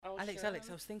Alex,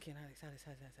 I was thinking, Alex.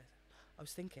 I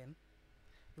was thinking,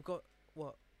 we've got,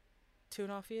 what,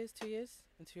 2.5 years, 2 years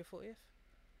into your 40th?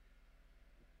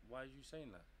 Why are you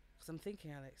saying that? Because I'm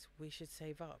thinking, Alex, we should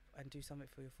save up and do something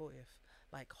for your 40th,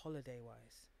 like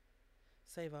holiday-wise.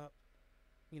 Save up,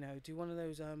 do one of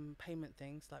those payment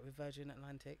things, like with Virgin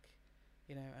Atlantic,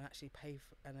 and actually pay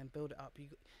for, and then build it up.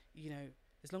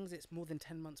 As long as it's more than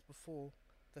 10 months before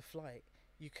the flight,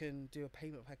 you can do a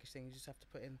payment package thing. You just have to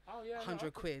put in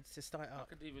 100 quid to start up.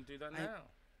 I could even do that now.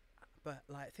 But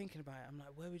like thinking about it, I'm like,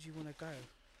 where would you want to go?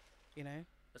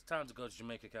 It's time to go to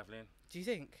Jamaica, Kathleen. Do you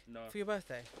think? No. For your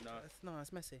birthday? No.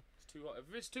 It's messy. It's too hot.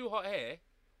 If it's too hot here,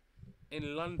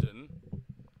 in London,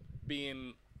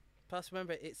 being... Plus,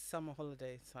 remember, it's summer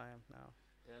holiday time now.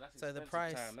 Yeah, that's so the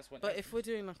price. Time. But if we're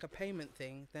doing like a payment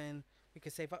thing, then we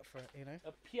could save up for it,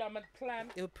 A pyramid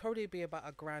plan. It would probably be about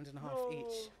 $1.50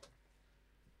 each.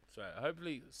 So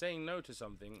hopefully saying no to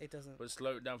something, it doesn't. But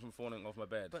slow it down from falling off my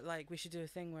bed. But like, we should do a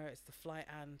thing where it's the flight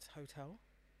and hotel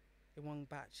in one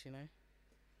batch,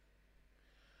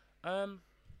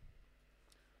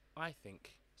 I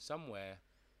think somewhere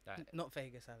that... Not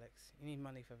Vegas, Alex. You need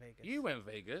money for Vegas. You went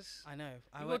Vegas. I know.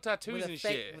 You got tattoos and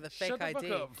shit. With a fake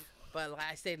ID. But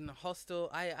like, I stayed in a hostel.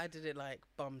 I did it like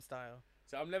bum style.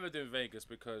 So I'm never doing Vegas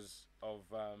because of...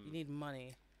 you need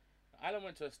money. Alan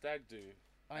went to a stag do.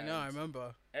 I know, I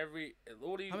remember. How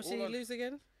much did he lose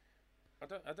again?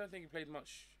 I don't think he played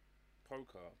much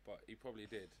poker, but he probably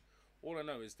did. All I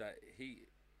know is that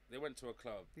they went to a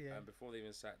club, and before they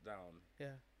even sat down,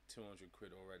 200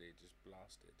 quid already just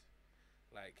blasted.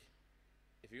 Like,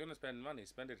 if you're gonna spend money,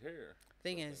 spend it here.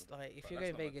 Thing is, like, if you're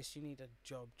going Vegas, you need a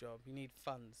job. You need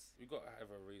funds. You got to have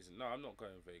a reason. No, I'm not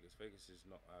going Vegas. Vegas is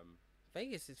not.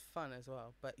 Vegas is fun as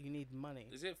well, but you need money.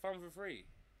 Is it fun for free?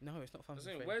 No, it's not fun for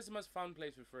free. Where's the most fun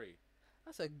place for free?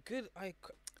 That's a good...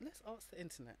 Let's ask the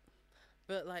internet.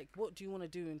 But, like, what do you want to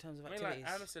do in terms of activities?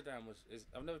 Like, Amsterdam is...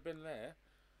 I've never been there,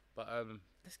 but...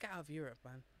 Let's get out of Europe,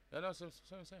 man. No, that's what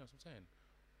I'm saying.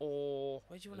 Or...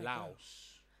 Where do you want to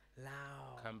go?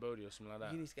 Laos. Cambodia or something like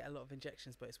that. You need to get a lot of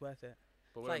injections, but it's worth it.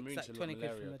 But we're immune to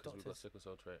malaria because we've got sickle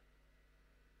cell trait.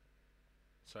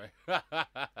 Sorry.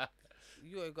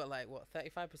 You got, like, what,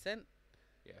 35%?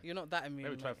 Yeah. You're not that immune.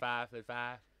 Maybe 25,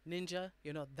 35. Ninja,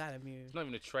 you're not that immune. It's not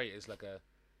even a trait. It's like a...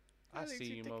 Alex, I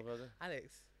see you, motherfucker.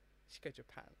 Alex, you should go to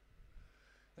Japan.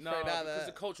 No, because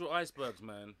the cultural icebergs,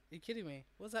 man. Are you kidding me?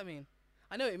 What does that mean?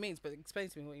 I know what it means, but explain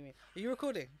to me what you mean. Are you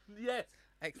recording? Yes.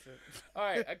 Excellent. All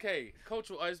right, okay.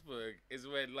 Cultural iceberg is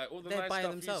when, like, all the nice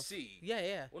stuff themselves. You see.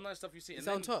 Yeah. All the nice stuff you see. It's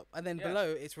on top, and then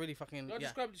below, it's really fucking... I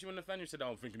described it to you when Nathaniel said,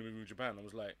 I'm thinking of moving to Japan. I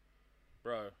was like,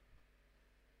 bro...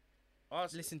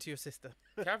 Listen to your sister.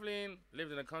 Kathleen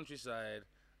lived in the countryside,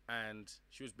 and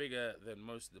she was bigger than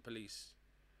most of the police.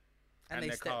 And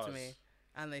they stepped to me.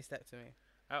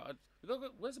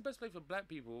 Where's the best place for black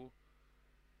people?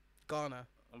 Ghana.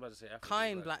 I'm about to say Africa.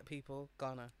 Kind black people,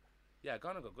 Ghana. Yeah,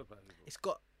 Ghana got good black people. It's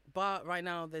got... But right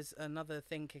now, there's another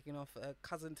thing kicking off. A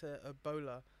cousin to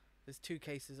Ebola. There's 2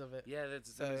 cases of it. Yeah,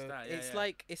 there's that.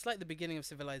 Yeah, it's like the beginning of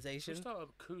civilization. We start a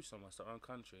coup somewhere, start our own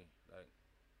country, like...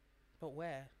 But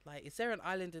where? Like, is there an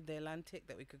island in the Atlantic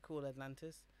that we could call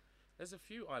Atlantis? There's a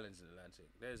few islands in the Atlantic.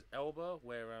 There's Elba,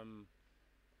 where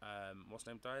what's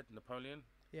name died? Napoleon.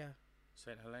 Yeah.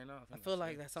 Saint Helena. I feel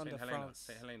like that's under France.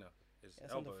 Saint Helena is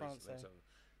Elba. Under France.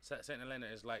 Saint Helena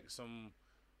is like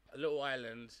a little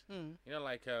island.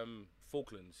 Like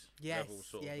Falklands. Yes. Level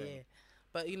sort of thing. Yeah.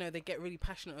 But they get really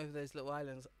passionate over those little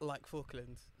islands, like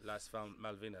Falklands. Las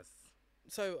Malvinas.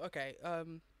 So okay. All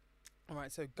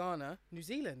right. So Ghana, New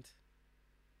Zealand.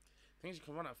 Things you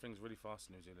can run out of things really fast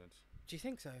in New Zealand. Do you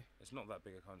think so? It's not that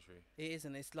big a country. It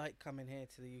isn't. It's like coming here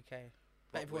to the UK.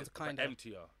 But everyone's kind of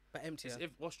emptier. But emptier.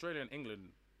 If Australia and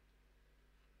England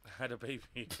had a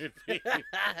baby,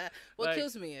 what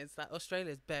kills me is that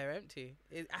Australia's bare empty.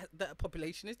 The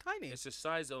population is tiny. It's the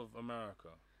size of America.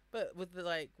 But with the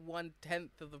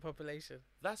 1/10 of the population.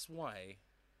 That's why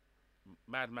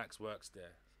Mad Max works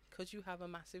there. Because you have a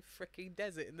massive freaking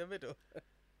desert in the middle.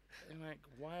 And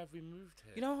why have we moved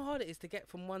here? You know how hard it is to get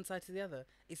from one side to the other?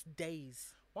 It's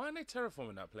days. Why aren't they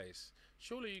terraforming that place?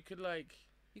 Surely you could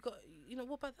You got,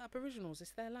 what about the Aboriginals?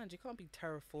 It's their land. You can't be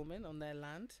terraforming on their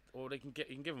land. Or you can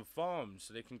give them farms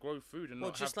so they can grow food and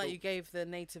not just like you gave the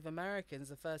Native Americans,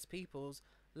 the first peoples,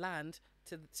 land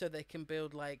so they can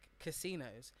build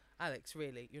casinos. Alex,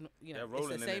 really, they're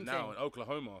rolling it's the same in it now thing. in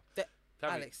Oklahoma.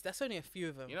 Alex, that's only a few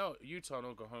of them. Utah and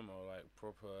Oklahoma are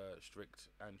proper strict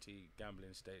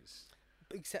anti-gambling states.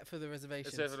 Except for the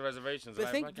reservations. But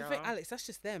the thing, Alex, that's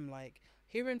just them.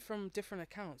 Hearing from different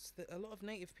accounts that a lot of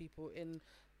Native people in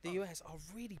The US are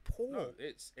really poor. No,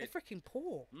 they're freaking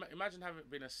poor. Imagine having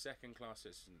been a second-class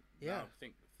citizen. Yeah. Now, I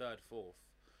think third, fourth.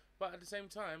 But at the same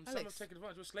time, some have taken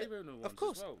advantage of slavery in the ones of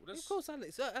course, as well. Of course,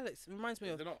 Alex. Alex reminds me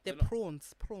of they're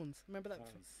prawns. Prawns. Remember that?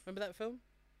 Remember that film?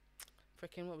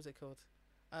 Freaking what was it called?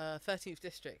 13th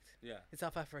District. Yeah. In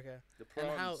South Africa. The prawns.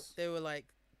 And how they were like,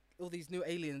 all these new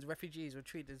aliens, refugees, were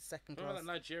treated as second class. Remember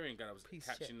that Nigerian guy that was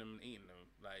catching them and eating them?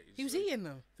 Like he was eating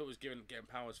them. Thought he was getting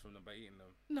powers from them by eating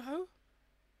them. No.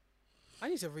 I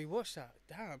need to rewatch that.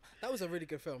 Damn, that was a really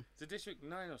good film. Is it District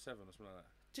 9 or 7 or something like that?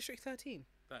 District 13.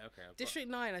 Okay. District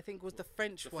 9, I think, was the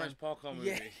French one. The French parkour movie.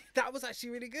 Yeah, that was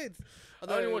actually really good.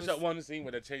 I only watched that one scene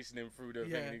where they're chasing him through the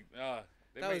thing.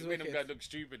 They made him look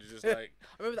stupid. It's just like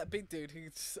I remember that big dude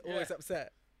who's always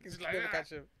upset. He's like, never catch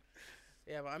him.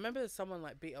 Yeah, but I remember someone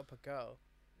like beat up a girl.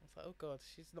 I was like, oh god,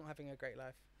 she's not having a great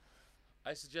life.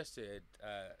 I suggested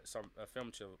a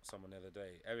film to someone the other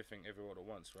day. Everything, Everywhere at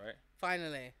Once, right?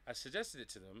 Finally. I suggested it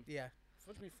to them. Yeah.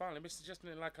 What do you mean finally? I've been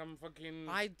suggesting it like I'm fucking.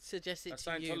 I suggested it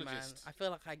to you, man. I feel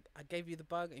like I gave you the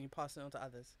bug and you passed it on to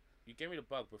others. You gave me the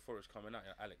bug before it was coming out,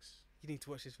 Alex. You need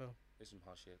to watch this film. This is some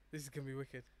hard shit. This is gonna be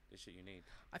wicked. This shit you need.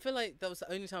 I feel like that was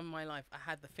the only time in my life I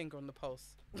had the finger on the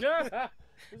pulse. Yeah.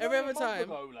 Every other time.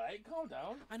 Like, calm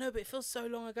down. I know, but it feels so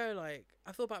long ago. Like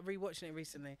I thought about rewatching it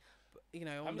recently, but, you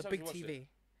know, on the big TV.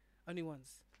 Only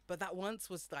once, but that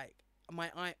once was like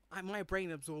my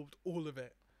brain absorbed all of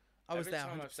it. I was there 100%.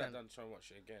 Every time I've sat down to try and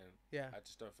watch it again, I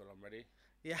just don't feel I'm ready.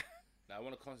 Yeah. Now, I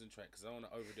want to concentrate because I don't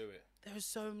want to overdo it. There are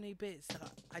so many bits that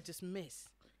I just miss.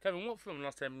 Kevin, what film in the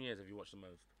last 10 years have you watched the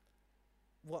most?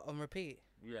 What, on repeat?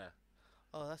 Yeah.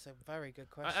 Oh, that's a very good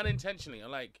question. Unintentionally,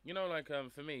 like,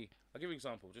 for me, I'll give you an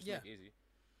example, just to make it easy.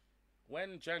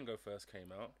 When Django first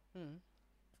came out,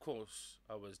 of course,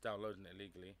 I was downloading it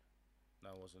illegally. No,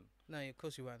 I wasn't. No, of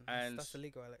course you weren't. That's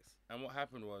illegal, Alex. And what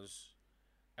happened was,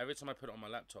 every time I put it on my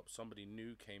laptop, somebody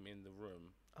new came in the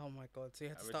room. Oh my god! So you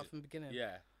had to start from the beginning.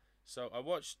 Yeah. So I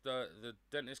watched the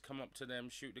dentist come up to them,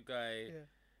 shoot the guy.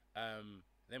 Yeah.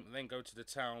 Then go to the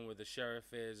town where the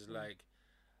sheriff is. Like,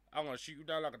 I'm gonna shoot you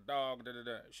down like a dog. Da, da,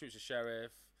 da. Shoots the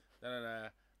sheriff. Da, da, da.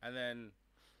 And then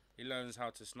he learns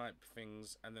how to snipe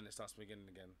things, and then it starts beginning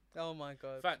again. Oh my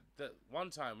god! In fact, that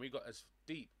one time we got as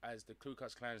deep as the Ku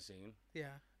Klux Klan scene.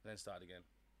 Yeah. And then started again.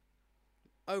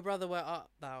 Oh brother, where art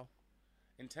thou?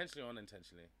 Intentionally or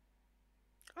unintentionally?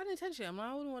 Unintentionally. I'm like,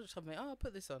 I want to watch something. Oh, I'll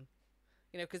put this on.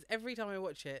 You know, because every time I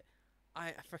watch it,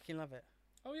 I freaking love it.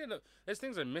 Oh yeah, look, there's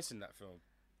things I miss in that film.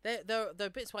 There are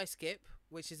bits where I skip,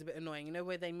 which is a bit annoying. You know,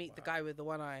 where they meet the guy with the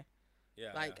one eye.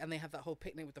 Yeah. Like, and they have that whole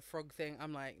picnic with the frog thing.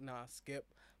 I'm like, nah, skip.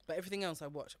 But everything else I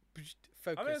watch,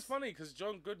 focus. I mean, it's funny because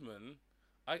John Goodman,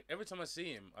 every time I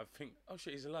see him, I think, oh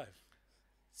shit, he's alive.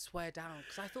 Swear down,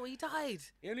 because I thought he died.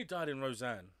 He only died in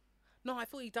Roseanne. No, I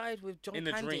thought he died with John Candy.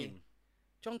 In the dream.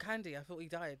 John Candy, I thought he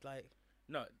died. Like.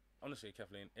 No, honestly,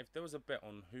 Kathleen, if there was a bet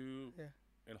on who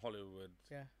in Hollywood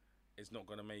is not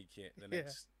going to make it the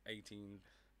next 18,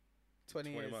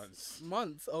 20 months.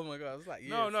 Months? Oh my god, I was like,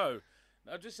 years. No.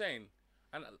 I'm just saying.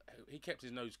 And he kept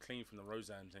his nose clean from the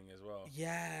Roseanne thing as well.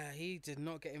 Yeah, he did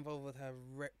not get involved with her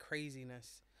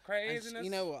craziness. Craziness? You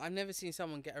know what? I've never seen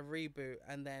someone get a reboot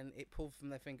and then it pulled from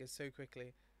their fingers so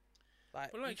quickly.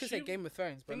 Like you could say Game of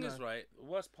Thrones, but thing is, right, the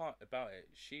worst part about it,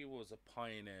 she was a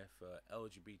pioneer for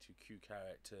LGBTQ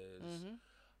characters.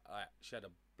 Mm-hmm. She had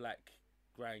a black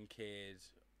grandkid.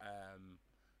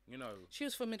 You know, she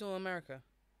was for Middle America.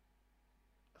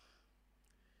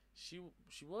 She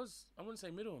was, I wouldn't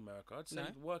say Middle America. I'd say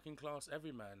working class,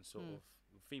 everyman sort of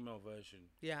female version.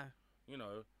 Yeah. You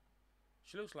know,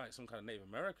 she looks like some kind of Native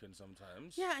American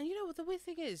sometimes. Yeah, and you know what the weird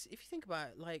thing is, if you think about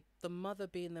it, like the mother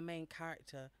being the main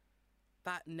character.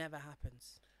 That never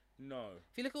happens. No.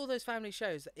 If you look at all those family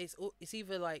shows, it's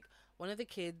either like one of the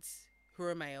kids who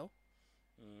are male,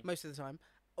 most of the time,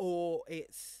 or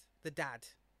it's the dad.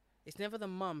 It's never the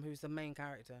mum who's the main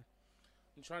character.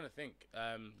 I'm trying to think.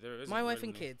 There is My Wife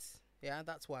and Kids. Yeah,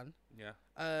 that's one. Yeah.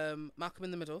 Malcolm in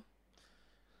the Middle.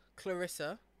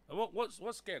 Clarissa. What's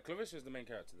scary? Clarissa is the main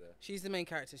character there. She's the main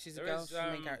character. She's the girl. She's the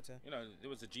main character. You know,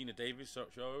 there was the Gina Davis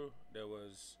show. There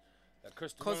was.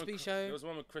 Cosby Show. There was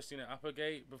one with Christina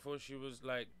Applegate before she was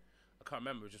like, I can't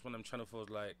remember, just one of them Channel 4's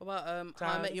like. What about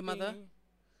How I Met Your Mother?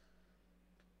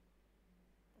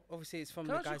 Obviously, it's from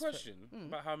the guy's. Can I ask you a question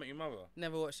about How I Met Your Mother?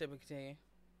 Never watched it, but continue.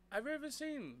 Have you ever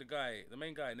seen the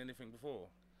main guy in anything before?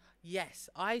 Yes,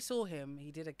 I saw him.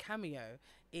 He did a cameo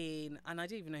in, and I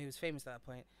didn't even know he was famous at that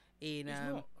point. In He's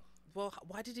not. Well,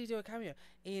 why did he do a cameo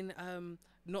in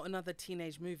not another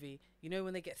teenage movie. You know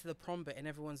when they get to the prom bit and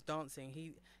everyone's dancing,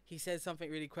 he says something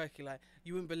really quirky like,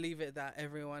 "You wouldn't believe it that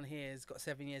everyone here has got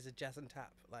 7 years of jazz and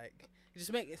tap." Like, you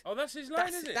just make it. Oh, that's his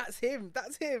line, is it? That's him.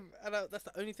 That's him. And that's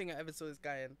the only thing I ever saw this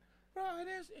guy in. Right, it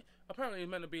is. Apparently, it's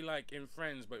meant to be like in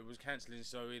Friends, but it was cancelling,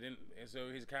 so he didn't. So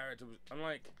his character was. I'm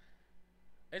like,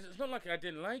 it's not like I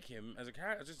didn't like him as a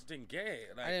character. I just didn't get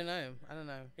it. Like, I don't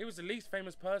know. He was the least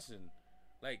famous person,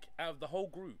 like out of the whole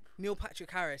group. Neil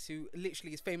Patrick Harris, who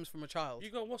literally is famous from a child.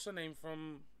 You got what's her name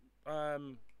from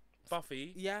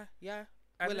Buffy? Yeah.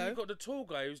 And Willow. then you got the tall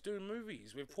guy who's doing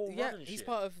movies with Paul Rudd and shit. He's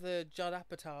part of the Judd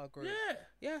Apatow group.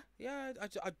 Yeah.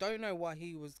 I don't know why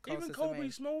he was cast Even as Colby the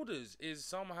main. Smulders is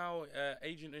somehow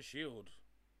Agent of S.H.I.E.L.D.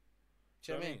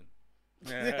 Do you know what I mean?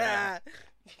 Yeah.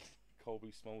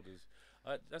 Colby Smulders.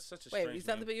 That's such a strange Wait, is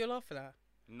that name. the bit you're laughing at?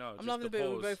 No, I'm laughing at the bit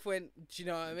where we both went, do you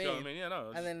know what I mean? Do you know what I mean? Yeah,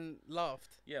 no. And then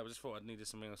laughed. Yeah, I just thought I needed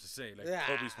something else to say. Like,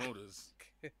 Colby Smulders.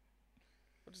 I'm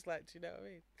just like, do you know what I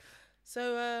mean?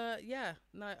 So,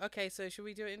 no, okay, so should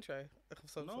we do an intro?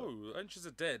 No, intros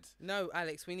are dead. No,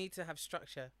 Alex, we need to have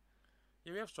structure.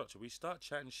 Yeah, we have structure. We start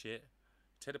chatting shit,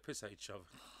 tear the piss at each other.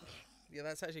 Yeah,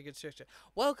 that's actually a good structure.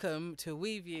 Welcome to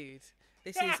We Viewed.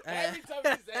 This is... Every time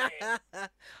you say it.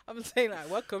 I'm saying that.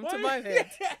 Welcome to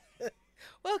Minehead.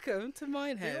 Welcome to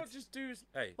Minehead. You don't just do...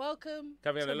 Hey. Welcome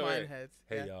to Minehead.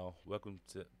 Hey, y'all. Welcome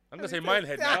to... I'm going to say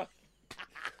Minehead now.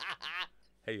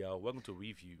 Hey y'all, welcome to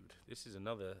Reviewed. This is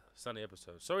another Sunday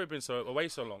episode. Sorry, we've been away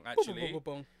so long. Actually,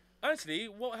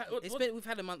 we've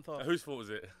had a month off. Whose fault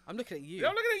was it? I'm looking at you. Yeah,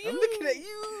 I'm looking at you. I'm looking at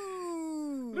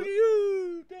you. Look at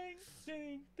you. Ding,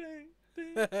 ding, ding,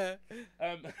 ding.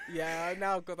 Yeah,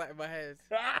 now I've got that in my head.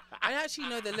 I actually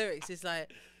know the lyrics. It's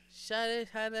like, shut it,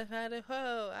 had a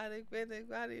ho,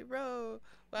 roll.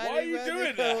 Why are you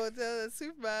doing that?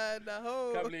 Superman, the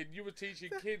whole. Kathleen, you were teaching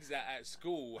kids at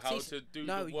school how to do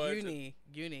the words.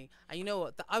 uni. And you know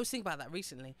what? I was thinking about that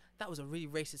recently. That was a really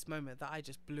racist moment that I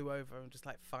just blew over and just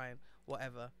like, fine,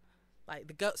 whatever. Like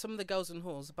some of the girls in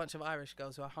halls, a bunch of Irish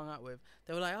girls who I hung out with,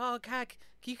 they were like, "Oh, Kag,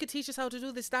 you could teach us how to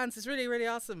do this dance. It's really, really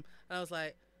awesome." And I was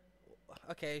like,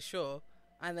 "Okay, sure."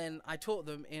 And then I taught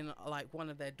them in like one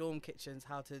of their dorm kitchens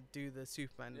how to do the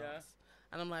Superman dance.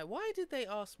 And I'm like, why did they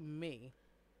ask me?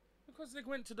 Because they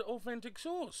went to the authentic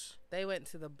source. They went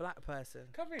to the black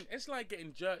person. Kathleen, it's like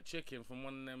getting jerk chicken from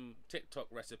one of them TikTok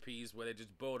recipes where they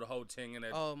just boil the whole thing and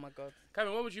then... Oh my God.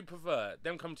 Kathleen, what would you prefer?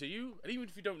 Them come to you? And even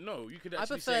if you don't know, you could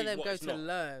actually say I prefer them go to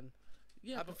learn.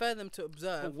 Yeah, I prefer them to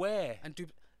observe. But where? And do.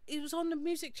 It was on the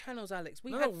music channels, Alex.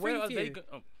 We no, had where Freeview. Are they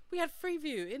We had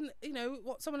Freeview in,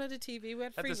 someone had a TV. We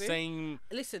had Freeview. The same.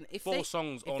 Listen, if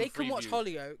songs if on they can watch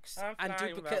Freeview. Hollyoaks and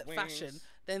duplicate fashion,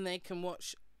 then they can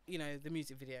watch, the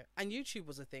music video. And YouTube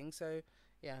was a thing, so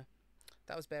yeah,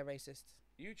 that was bare racist.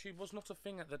 YouTube was not a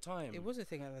thing at the time. It was a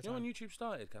thing at the time. You know when YouTube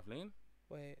started, Kathleen?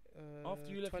 Wait, after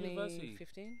you left university.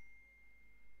 2015.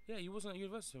 Yeah, you wasn't at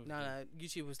university. No,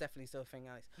 YouTube was definitely still a thing,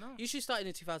 Alex. No. YouTube started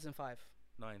in 2005.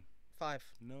 9. 5.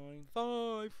 9.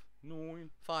 5. 9.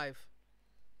 5.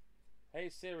 Hey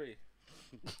Siri.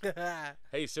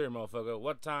 Hey Siri, motherfucker.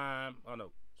 What time? Oh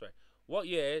no, sorry. What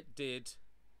year did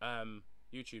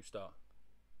YouTube start?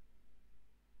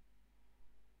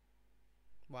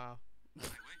 Wow. I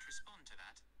won't respond to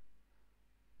that.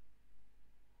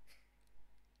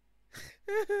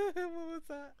 What was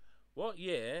that? What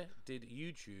year did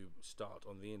YouTube start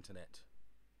on the internet?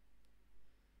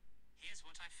 Here's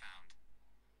what I found.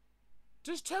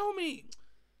 Just tell me.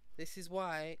 This is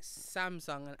why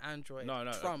Samsung and Android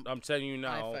trump I'm telling you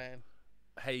now. iPhone.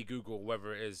 Hey Google,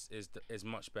 whether it is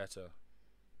much better.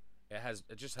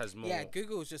 It just has more. Yeah,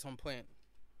 Google's just on point.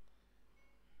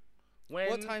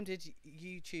 What time did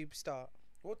YouTube start?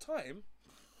 What time?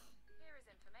 Here is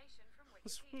information from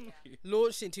Wikipedia.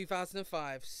 Launched in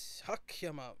 2005. Suck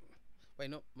your mum. Wait,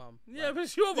 not mum. Yeah, but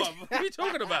it's your mum. What are you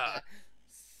talking about?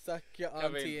 Suck your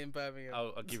auntie in Birmingham.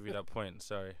 I'll give you that point.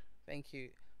 Sorry. Thank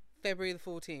you. February the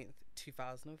 14th,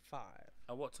 2005.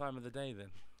 At what time of the day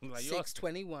then? Like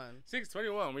 6:21.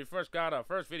 6:21. We first got our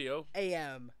first video.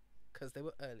 AM. Because they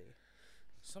were early.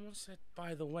 Someone said,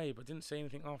 by the way, but didn't say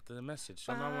anything after the message.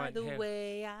 So by I'm like, the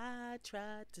way, I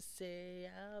tried to say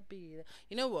I'll be there.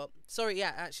 You know what? Sorry,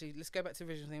 yeah, actually, let's go back to the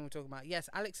original thing we were talking about. Yes,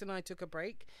 Alex and I took a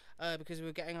break because we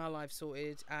were getting our lives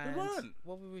sorted. And we weren't.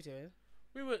 What were we doing?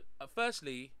 We were,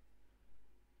 firstly,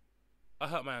 I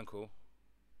hurt my ankle.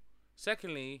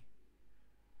 Secondly,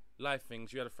 life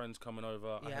things. You had friends coming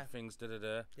over. Yeah. I had things,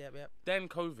 da-da-da. Yep. Then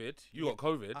COVID. You got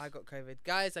COVID. I got COVID.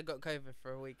 Guys, I got COVID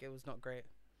for a week. It was not great.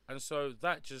 And so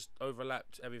that just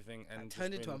overlapped everything. And it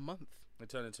turned into a month. It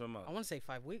turned into a month. I want to say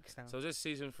 5 weeks now. So is this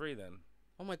season 3 then?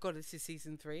 Oh my God, this is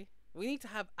season 3? We need to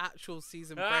have actual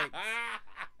season breaks.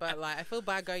 But like, I feel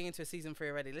bad going into a season 3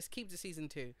 already. Let's keep to season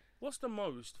 2. What's the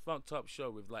most fucked up show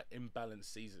with like imbalanced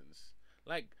seasons?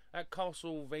 Like at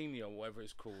Castlevania, or whatever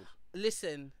it's called.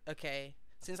 Listen, okay.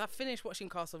 Since I finished watching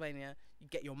Castlevania, you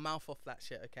get your mouth off that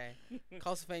shit, okay?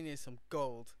 Castlevania is some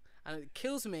gold, and it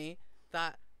kills me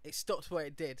that it stopped where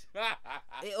it did.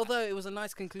 Although it was a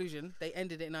nice conclusion, they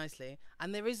ended it nicely,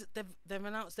 and they've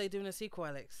announced they're doing a sequel,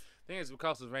 Alex. The thing is, with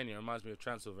Castlevania, it reminds me of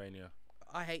Transylvania.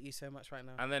 I hate you so much right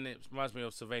now. And then it reminds me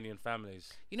of Sylvanian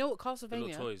families. You know what Castlevania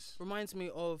little toys. reminds me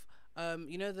of?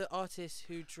 You know the artist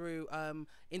who drew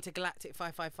Intergalactic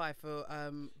 555 for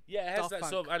yeah, it has Daft that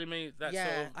Punk. sort of anime. That yeah,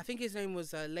 sort of, I think his name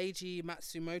was Leiji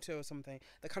Matsumoto or something.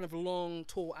 The kind of long,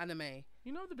 tall anime.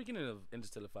 you know, the beginning of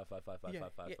Interstellar 5555555.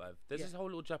 Yeah, There's yeah. this whole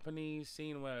little Japanese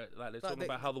scene where like they're Like talking they-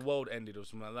 about how the world ended or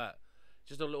something like that.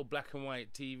 Just a little black and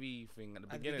white TV thing at the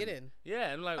beginning.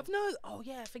 Yeah, and like I've no. Oh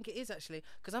yeah, I think it is actually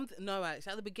because no, Alex.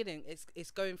 At the beginning,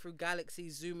 it's going through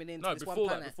galaxies, zooming into no, this before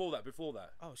one that, planet. before that.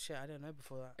 Oh shit, I don't know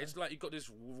before that. It's like you got this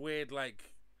weird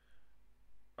like,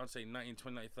 I'd say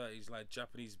 1920s, 1930s like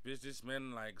Japanese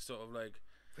businessmen like sort of like.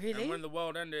 Really? And when the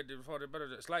world ended, before the better,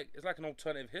 it's like an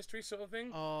alternative history sort of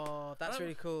thing. Oh, that's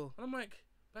really cool. And I'm like,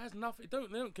 that has nothing. They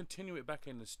don't continue it back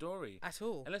in the story At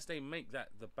all. unless they make that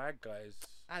the bad guys.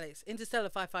 Alex, Interstellar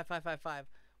 55555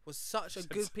 was such a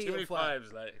good piece Too many of work.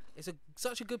 fives, like. It's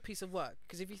such a good piece of work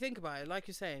because if you think about it, like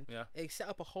you're saying, Yeah. it set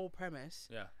up a whole premise.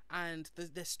 Yeah. And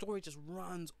the story just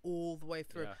runs all the way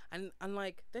through. Yeah. And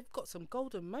like they've got some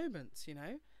golden moments, you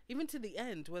know, even to the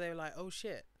end where they're like, oh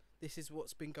shit, this is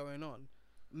what's been going on,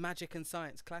 magic and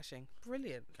science clashing,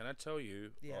 brilliant. Can I tell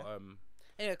you? Yeah.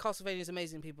 Anyway, Castlevania is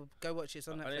amazing. People go watch it. It's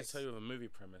on Netflix. I need to tell you of a movie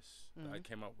premise that I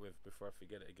came up with before I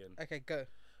forget it again. Okay, go.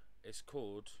 It's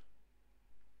called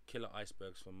Killer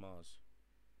Icebergs from Mars.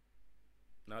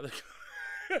 Now,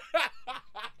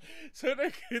 so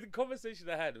the conversation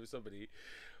I had with somebody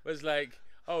was like,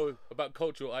 oh, about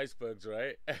cultural icebergs,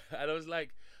 right? And I was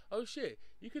like, oh shit,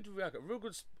 you could do like a real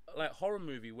good like horror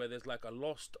movie where there's like a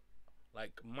lost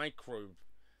like microbe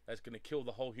that's gonna kill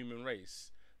the whole human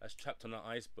race that's trapped on an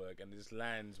iceberg and it just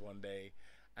lands one day,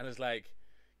 and it's like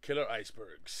killer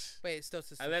icebergs. Wait, it's still.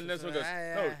 And then this one goes,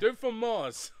 no, they're from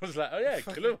Mars. I was like, oh yeah,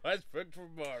 killer iceberg from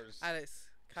Mars. Alex,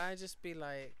 can I just be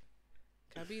like,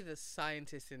 can I be the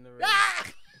scientist in the room?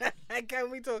 Can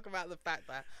we talk about the fact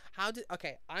that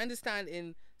okay, I understand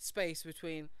in space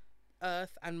between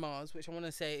Earth and Mars, which I want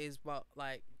to say is about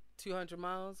like 200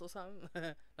 miles or something.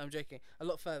 No, I'm joking. A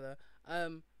lot further.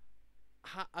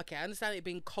 Okay, I understand it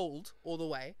being cold all the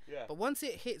way. Yeah. But once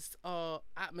it hits our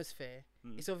atmosphere,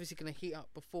 it's obviously going to heat up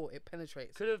before it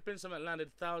penetrates. Could have been something that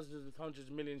landed thousands, hundreds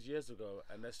of millions years ago,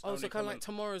 and that's so kind of like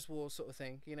Tomorrow's War sort of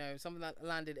thing, you know, something that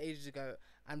landed ages ago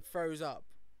and froze up.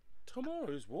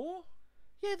 Tomorrow's War?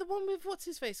 Yeah, the one with what's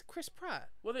his face, Chris Pratt.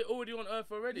 Were they already on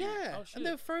Earth already? Yeah, oh, shit. and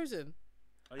they were frozen.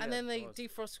 Oh, yeah, and then they of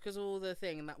course. defrost because of all the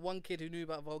thing, and that one kid who knew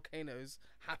about volcanoes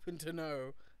happened to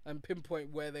know and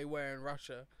pinpoint where they were in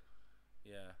Russia.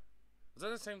 Yeah. Was that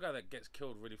the same guy that gets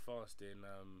killed really fast in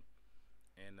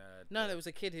No, there was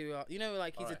a kid who, you know,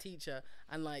 like he's Alright. a teacher,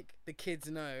 and like the kids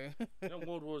know. you know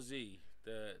World War Z,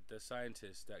 the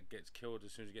scientist that gets killed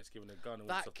as soon as he gets given a gun and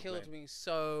walks That off the killed plane. me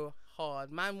so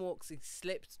hard. Man walks, he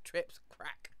slips, trips,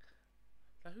 crack.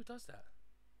 Like, who does that?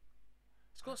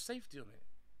 It's got safety on it.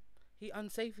 He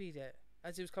unsafetied it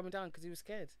as he was coming down because he was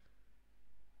scared.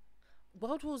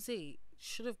 World War Z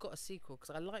should have got a sequel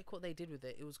because I like what they did with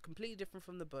it. It was completely different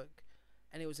from the book,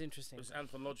 and it was interesting. It was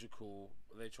anthological.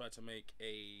 They tried to make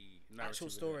a narrative Actual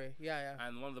with story, it. yeah.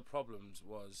 And one of the problems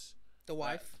was The that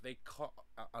wife. they cut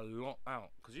a lot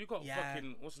out because you got Yeah.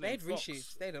 fucking what's the They name? had Fox.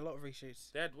 reshoots. They had a lot of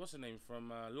reshoots. They had what's the name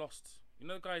from Lost. You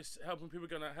know the guys helping people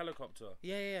get on that helicopter.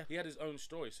 Yeah. He had his own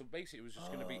story, so basically it was just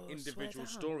going to be Oh, individual swear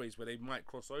down. stories where they might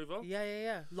cross over.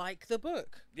 Yeah. Like the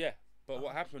book. Yeah, but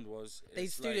what happened was They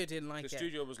it's studio like, didn't like the it.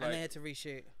 studio was and like, they had to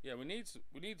reshoot. yeah, we need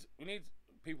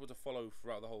people to follow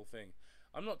throughout the whole thing.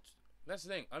 That's the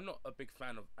thing. I'm not a big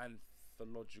fan of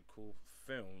anthological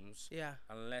films. Yeah.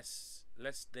 Unless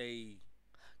they.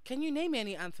 Can you name me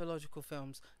any anthological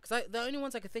films? Because the only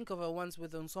ones I could think of are ones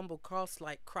with ensemble cast,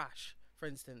 like Crash, for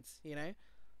instance. You know,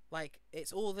 like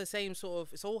it's all the same sort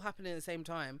of. It's all happening at the same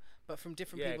time, but from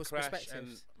different people's Crash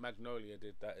perspectives. and Magnolia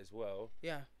did that as well.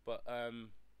 Yeah. But trying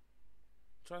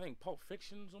to think, Pulp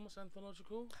Fiction's almost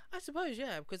anthological. I suppose,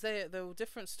 yeah, because they were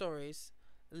different stories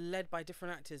led by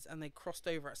different actors, and they crossed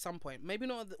over at some point. Maybe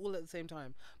not all at the same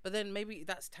time, but then maybe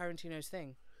that's Tarantino's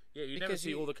thing. Yeah, you never Because see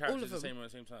you- all the all characters of the them. same at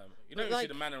the same time. You But don't even see like-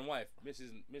 the man and wife, Mr.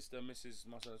 and Mrs.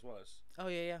 Marcellus Wallace. Oh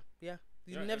yeah.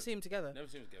 You never see them together. Never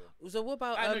see them together. So what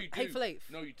about no, you do. Hateful Eight?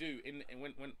 No, you do.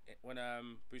 When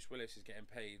Bruce Willis is getting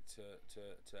paid to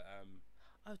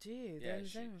Oh dear. yeah,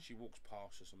 she walks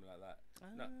past or something like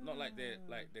that. Not like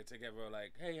they're together.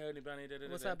 Like, hey, honey bunny.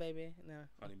 What's up, baby? No.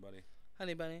 Honey bunny.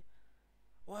 Honey bunny.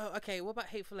 Well, okay. What about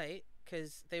Hateful Eight?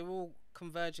 Because they were all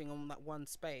converging on that one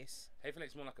space. Hateful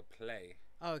Eight's more like a play.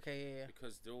 Oh, okay, yeah.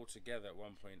 Because they're all together at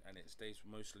one point, and it stays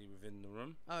mostly within the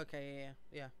room. Oh, okay,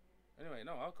 yeah. Anyway,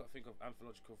 no, I've got to think of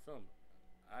anthological film.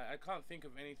 I can't think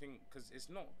of anything because it's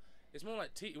not. It's more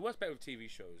like it works better with TV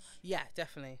shows. Yeah,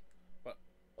 definitely. But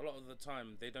a lot of the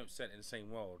time they don't set in the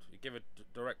same world. You give a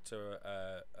director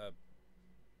a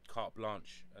carte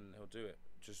blanche and he'll do it.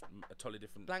 Just a totally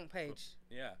different blank page.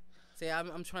 Yeah. See,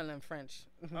 I'm trying to learn French.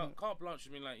 Carte blanche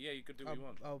would mean like, yeah, you could do what you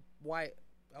want. A white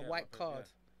card.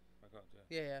 Yeah. Card,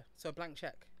 yeah. So a blank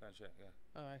check. Blank check, yeah.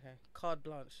 Oh, okay. Carte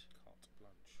blanche. Carte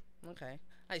blanche. Okay.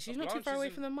 Hey, she's not too far away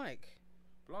from the mic.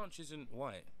 Blanche isn't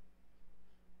white.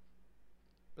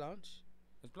 Blanche?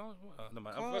 Is Blanche white? No,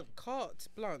 man. Carte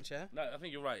blanche, yeah? No, I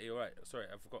think you're right. Sorry,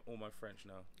 I forgot all my French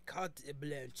now. Carte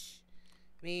blanche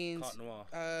means carte noir.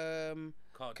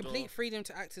 Carte complete freedom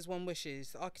to act as one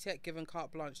wishes. The architect given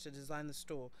carte blanche to design the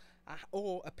store,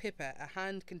 or a pipette, a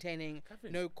hand containing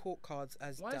no court cards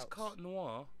as Why dealt. is carte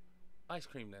noir ice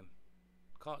cream then?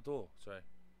 Carte d'or, sorry.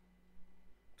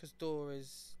 Because d'or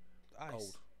is ice.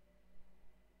 Gold.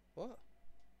 What?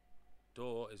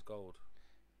 D'or is gold.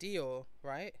 Dior,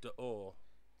 right? D'or.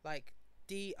 Like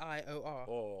D-I-O-R.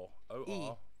 Or O-R.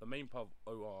 E. The main part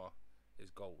of O-R is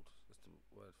gold. That's the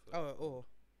word for Oh, or.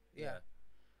 Yeah.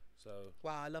 So.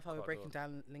 Wow, I love how we're breaking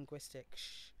down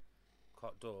linguistics.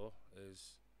 Carte d'or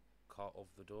is cart of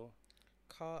the door.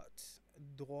 Carte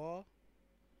d'or.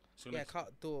 So yeah,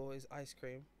 carte d'or is ice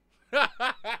cream.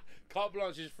 Carte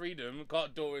blanche is freedom.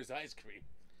 Carte d'or is ice cream.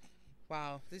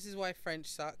 Wow, this is why French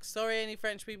sucks. Sorry, any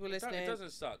French people listening. It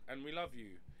doesn't suck, and we love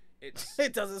you. It's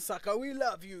it doesn't suck. Oh, we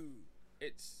love you.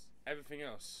 It's everything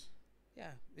else.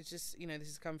 Yeah, it's just this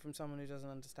is coming from someone who doesn't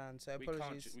understand. So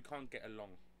apologies. We can't get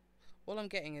along. All I'm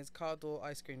getting is carte d'or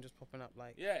ice cream just popping up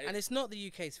like. Yeah. And it's not the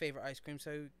UK's favourite ice cream,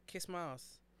 so kiss my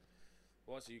ass.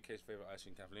 What's the UK's favourite ice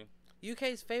cream, Kathleen?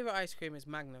 UK's favourite ice cream is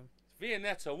Magnum.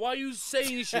 Viennetta. Why are you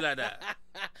saying shit like that?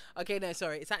 Okay, no,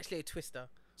 sorry. It's actually a Twister.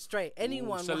 Straight.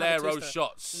 Anyone. Solero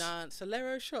shots. Nah,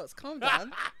 Solero shots. Calm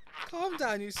down. Calm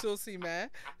down, you saucy man.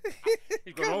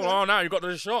 You got all now. You got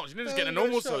the shots. You didn't just get a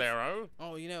normal Solero.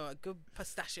 Oh, a good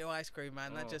pistachio ice cream,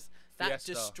 man. That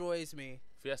destroys me.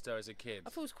 Fiesta as a kid. I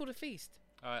thought it was called a feast.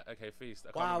 Okay, feast.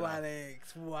 Wow,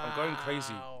 Alex. Wow. I'm going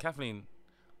crazy, Kathleen.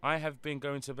 I have been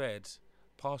going to bed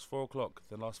past 4 o'clock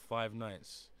the last 5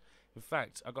 nights. In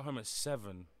fact, I got home at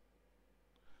 7.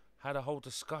 Had a whole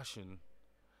discussion.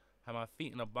 Had my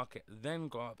feet in a bucket. Then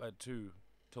got up at 2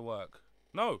 to work.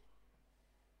 No.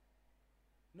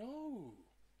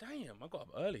 Damn, I got up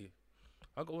early.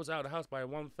 Was out of the house by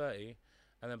 1:30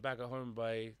 and then back at home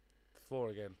by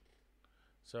 4 again.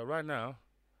 So right now,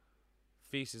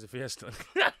 feast is a fiesta.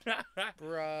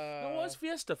 Bruh. No, what's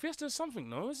fiesta? Fiesta is something,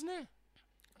 no, isn't it?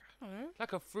 I don't know.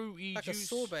 Like a fruity like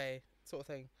juice. Like a sorbet sort of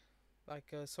thing.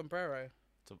 Like a sombrero.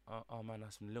 Oh man,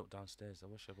 there's some milk downstairs. I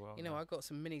wish I brought out. I got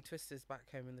some mini twisters back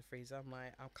home in the freezer. I'm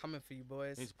like, I'm coming for you,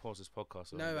 boys. I need to pause this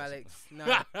podcast. No, Alex, no.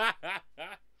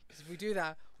 If we do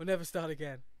that, we'll never start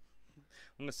again.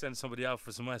 I'm gonna send somebody out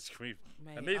for some ice cream.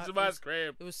 Mate, I need some ice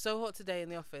cream. It was so hot today in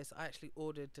the office. I actually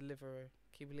ordered Deliveroo.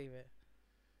 Can you believe it?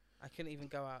 I couldn't even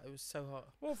go out. It was so hot.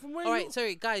 Well, from where? All right,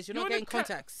 sorry guys, you're not getting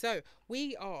contacts. So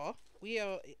we are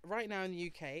right now in the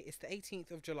UK. It's the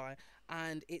 18th of July,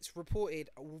 and it's reported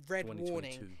red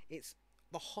warning. It's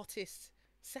the hottest,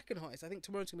 second hottest. I think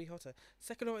tomorrow's gonna be hotter.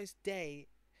 Second hottest day,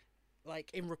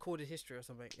 like in recorded history or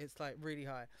something. It's like really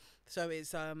high. So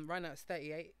it's right now it's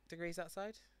 38 degrees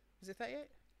outside. Is it 38?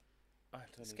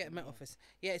 Let's get Met Office.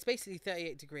 Yeah, it's basically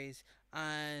 38 degrees,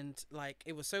 and like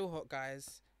it was so hot,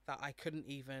 guys, that I couldn't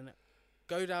even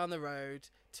go down the road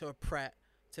to a Pret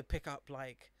to pick up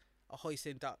like a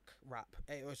hoisin duck wrap.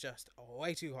 It was just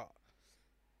way too hot.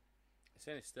 It's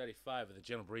only 35 with a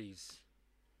gentle breeze.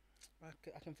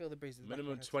 I can feel the breeze.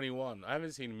 Minimum 21. I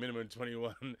haven't seen minimum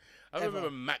 21. I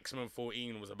remember maximum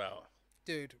 14 was about.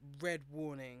 Dude, red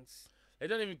warnings. They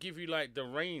don't even give you like the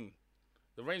rain.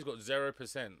 The rain's got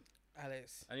 0%.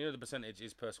 Alex. And the percentage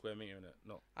is per square meter, innit?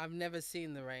 No. I've never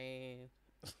seen the rain.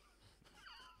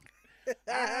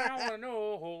 I want to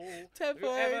know 10 have you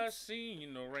ever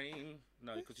seen the rain?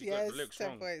 No, because you got the lyrics 10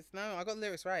 wrong. Points. No, I got the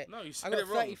lyrics right. No, you said it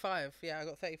wrong. 35. Yeah, I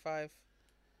got 35.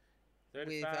 35.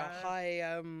 With a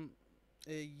high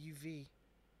UV.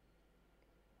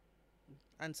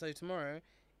 And so tomorrow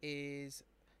is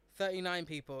 39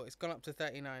 people. It's gone up to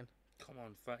 39. Come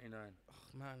on, 39.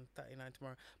 Oh man, 39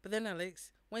 tomorrow. But then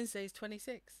Alex, Wednesday's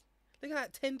 26. Look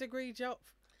at that 10-degree drop.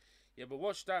 Yeah, but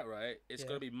watch that, right? It's Yeah.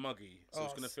 going to be muggy, so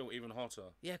it's Oh, going to feel even hotter.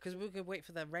 Yeah, because we're gonna wait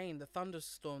for the rain, the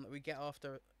thunderstorm that we get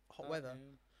after hot weather.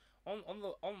 Yeah.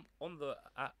 On the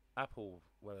Apple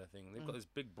weather thing, they've got this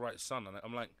big bright sun on it.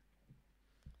 I'm like,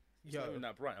 it's not even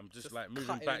that bright. I'm just like moving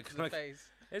cut it back. into the Like, face.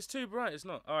 it's too bright. It's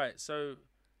not. All right, so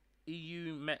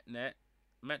EU MetNet.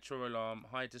 Metro alarm,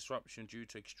 high disruption due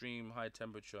to extreme high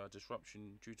temperature,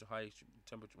 disruption due to high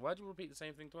temperature. Why do you repeat the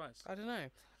same thing twice? I don't know.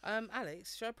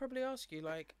 Alex, should I probably ask you,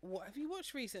 like, what have you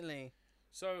watched recently?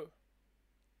 So,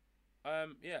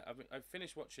 yeah, I've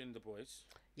finished watching The Boys.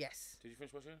 Yes. Did you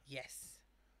finish watching? Yes.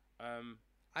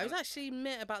 I was actually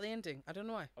meh about the ending. I don't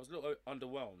know why. was a little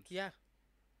underwhelmed. Yeah.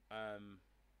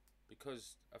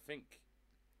 Because I think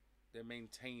they're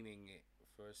maintaining it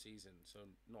for a season, so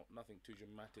nothing too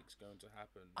dramatic's going to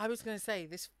happen. I was going to say,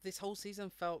 this whole season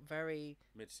felt very...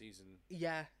 Mid-season.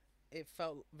 Yeah, it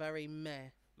felt very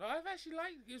meh. No, I've actually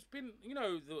liked. It's been,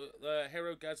 the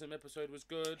Herogasm episode was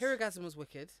good. Herogasm was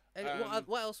wicked. And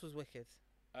what else was wicked?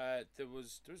 There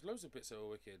was loads of bits that were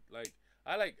wicked. Like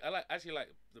I like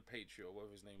the Patriot, or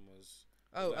whatever his name was.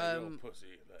 Oh, like, pussy.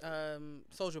 Like,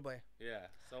 Soldier Boy. Yeah,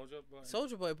 Soldier Boy.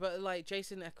 Soldier Boy, but like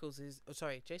Jason Eccles is. Oh,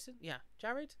 sorry, Jason. Yeah,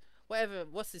 Jared. Whatever.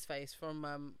 What's his face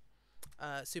from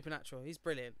Supernatural? He's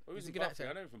brilliant. Well, he's a good Buffy. actor.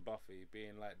 I know him from Buffy,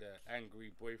 being like the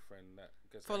angry boyfriend that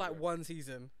gets for like angry. one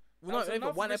season. That Well, was not even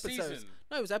enough one of a episode. season.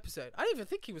 No, it was episode. I didn't even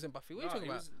think he was in Buffy. What are you talking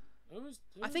about? Who was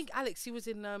I think Alex. He was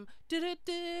in I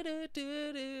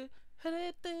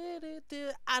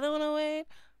don't wanna wait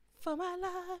for my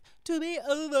life to be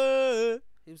over.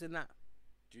 He was in that.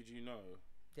 Did you know?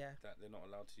 Yeah. That they're not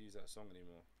allowed to use that song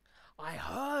anymore. I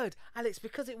heard, Alex,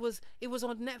 because it was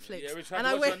on Netflix. Yeah, we tried and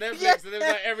to I watch went, it on Netflix, yeah. and it was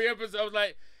like every episode. I was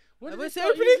like, when did Where's they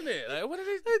the start opening? using it? Like, what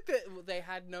did they? They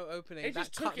had no opening. They That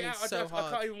just cut took it me out. so I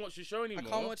hard. can't even watch the show anymore. I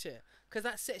can't watch it because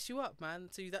that sets you up, man.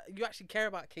 So you actually care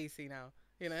about Casey now.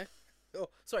 You know. Oh,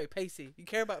 sorry, Pacey. You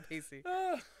care about Pacey.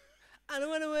 I don't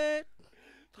want to wait.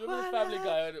 Remember the Family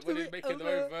Guy when he's making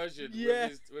their own version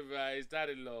with his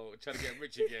dad-in-law trying to get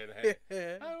rich again?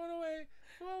 Hey? I don't want to wait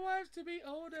for my wife to be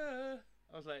older.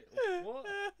 I was like, what?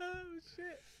 Oh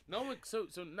shit. No one.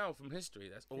 So now from history,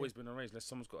 that's always been arranged. Unless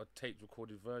someone's got a taped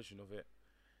recorded version of it,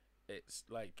 it's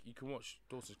like you can watch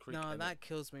Dawson's Creek. No, that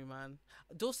kills me, man.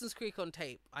 Dawson's Creek on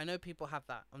tape. I know people have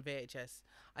that on VHS.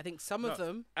 I think some of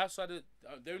them outside of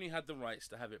they only had the rights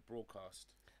to have it broadcast.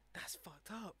 That's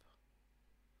fucked up.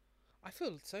 I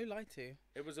feel so lied to.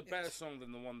 It was a better song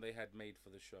than the one they had made for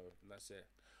the show, and that's it.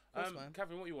 Course, man.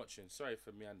 Catherine, what are you watching? Sorry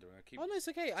for meandering. Oh no, it's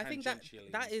okay. I think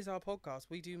that is our podcast.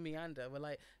 We do meander. We're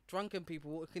like drunken people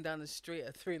walking down the street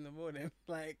at 3 a.m.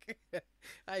 Like,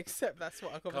 I accept that's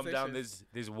what our conversation. Come down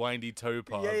this windy tow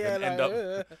path like, and end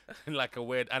up in like a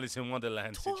weird Alice in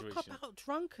Wonderland situation. Talk about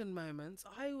drunken moments.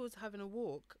 I was having a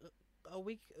walk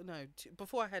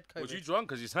before I had COVID. Was you drunk?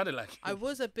 Because you sounded like I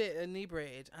was a bit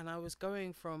inebriated, and I was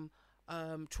going from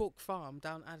Chalk Farm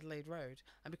down Adelaide Road,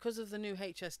 and because of the new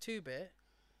HS2 bit,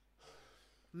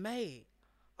 mate,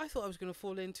 I thought I was going to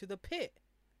fall into the pit.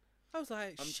 I was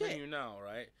like, I'm shit. telling you now,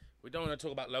 right? We don't want to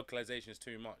talk about localizations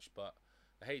too much, but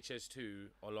the HS2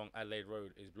 along Adelaide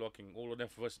Road is blocking all of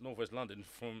northwest London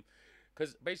from...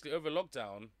 Because basically over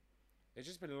lockdown, there's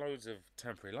just been loads of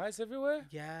temporary lights everywhere.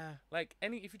 Yeah. Like,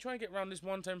 if you try and get around this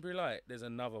one temporary light, there's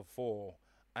another 4.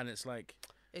 And it's like...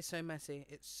 It's so messy.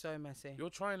 It's so messy. You're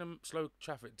trying to slow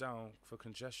traffic down for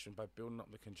congestion by building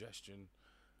up the congestion.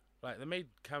 Like, they made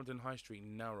Camden High Street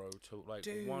narrow to, like,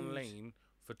 one lane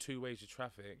for 2 ways of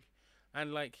traffic.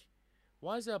 And, like,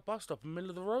 why is there a bus stop in the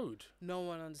middle of the road? No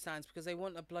one understands because they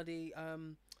want a bloody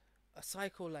a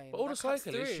cycle lane. But all the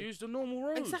cyclists use the normal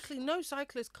roads. Exactly. No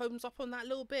cyclist comes up on that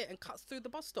little bit and cuts through the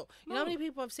bus stop. You know how many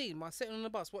people I've seen while sitting on the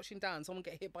bus watching down someone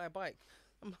get hit by a bike?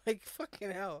 I'm like,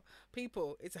 fucking hell.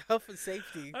 People, it's a health and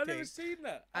safety I've thing. never seen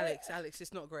that. Alex,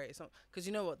 it's not great. It's not, because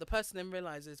you know what? The person then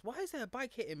realises, why is there a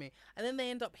bike hitting me? And then they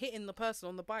end up hitting the person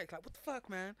on the bike. Like, what the fuck,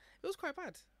 man? It was quite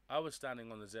bad. I was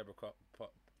standing on the zebra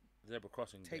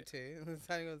crossing. Take bit. 2.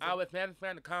 I was standing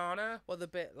around the corner. Well, the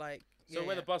bit like... So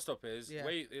where the bus stop is, Yeah.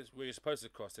 where you're supposed to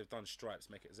cross, they've done stripes,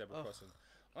 make it a zebra crossing.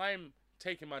 I'm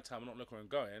taking my time, I'm not looking where I'm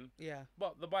going. Yeah.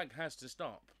 But the bike has to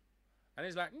stop. And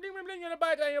he's like, you're on a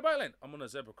bike lane, you're a bike lane. I'm on a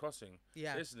zebra crossing.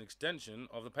 Yeah. This is an extension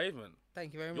of the pavement.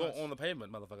 Thank you very You're much. on the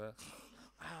pavement, motherfucker.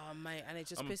 Oh, mate, and it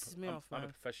just pisses me off, man. I'm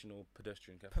a professional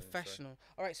pedestrian, Captain. Professional.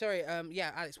 All right, sorry.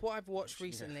 Yeah, Alex, what I've watched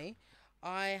recently,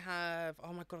 I have...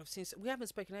 Oh, my God, we haven't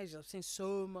spoken in ages. I've seen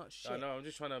so much shit. I know, I'm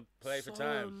just trying to play for So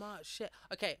time. much shit.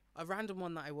 Okay, a random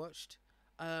one that I watched.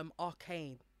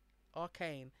 Arcane.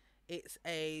 Arcane It's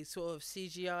a sort of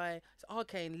CGI. It's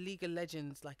Arcane League of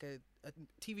Legends, like a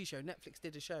TV show. Netflix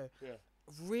did a show. Yeah.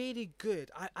 Really good.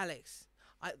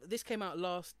 This came out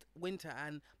last winter,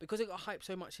 and because it got hyped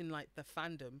so much in like the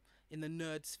fandom, in the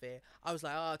nerd sphere, I was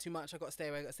like, too much. I got to stay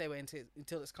away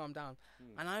until it's calmed down.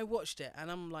 And I watched it,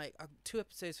 and I'm like, 2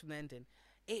 episodes from the ending.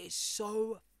 It is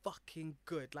so fucking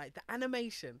good. Like the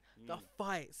animation, the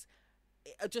fights,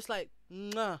 just like,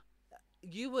 mwah.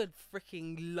 You would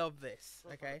freaking love this.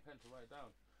 Okay. Pen to write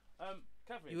down.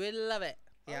 Catherine, You would love it.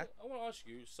 Yeah. I want to ask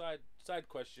you side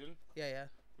question. Yeah.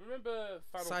 Remember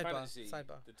Final Fantasy?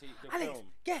 Sidebar. The Alex, film.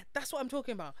 yeah, that's what I'm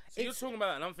talking about. So you're talking about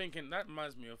that, and I'm thinking that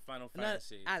reminds me of Final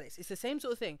Fantasy. No, Alex, it's the same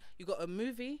sort of thing. You got a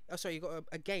movie. You got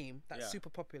a game that's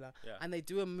super popular, and they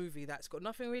do a movie that's got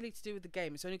nothing really to do with the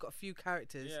game. It's only got a few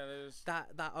characters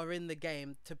that are in the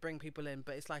game to bring people in,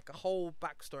 but it's like a whole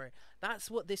backstory. That's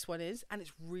what this one is, and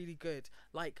it's really good.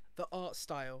 Like the art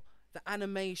style, the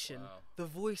animation, the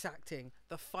voice acting,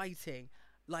 the fighting,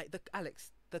 like the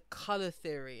color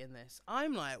theory in this.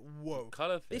 I'm like, whoa.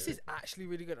 Color theory. This is actually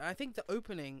really good. And I think the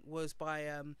opening was by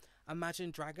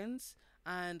Imagine Dragons,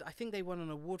 and I think they won an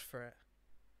award for it.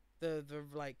 The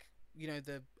like,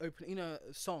 the opening,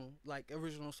 song, like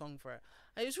original song for it.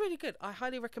 And it was really good. I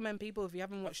highly recommend people, if you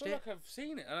haven't watched it. I feel like I've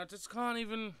seen it and I just can't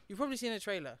even. You've probably seen a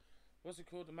trailer. What's it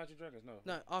called? Imagine Dragons?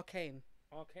 No, Arcane.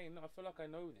 Arcane. No, I feel like I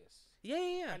know this.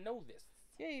 Yeah. I know this.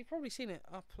 Yeah, you've probably seen it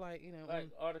up, like,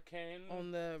 Arcane.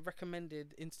 On the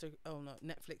recommended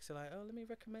Netflix are like, let me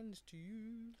recommend to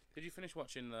you. Did you finish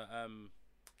watching the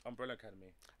Umbrella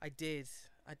Academy? I did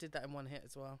that in one hit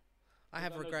as well. I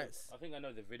have regrets. I think I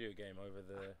know the video game over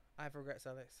the. I have regrets,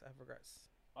 Alex. I have regrets.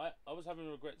 I was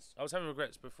having regrets. I was having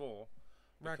regrets before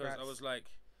because I was like,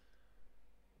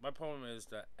 my problem is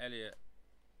that Elliot,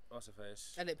 what's her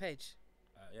face? Elliot Page.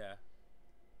 Yeah,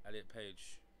 Elliot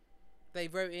Page. They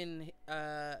wrote in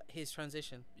his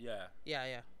transition. Yeah.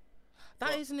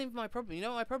 That isn't even my problem. You know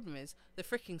what my problem is? The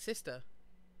freaking sister.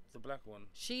 The black one.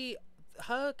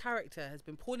 Her character has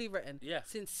been poorly written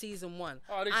since season 1.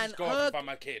 Oh, they just go off and find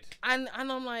my kid. And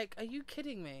I'm like, are you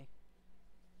kidding me?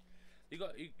 You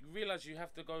realise you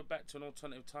have to go back to an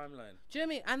alternative timeline. Do you know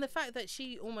what I mean? And the fact that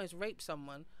she almost raped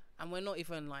someone and we're not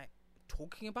even like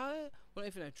talking about it, we're not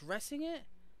even addressing it.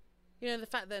 The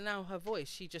fact that now her voice,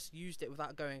 she just used it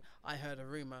without going, I heard a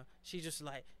rumour. She just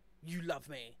like, you love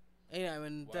me.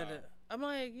 And wow. I'm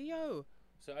like, yo.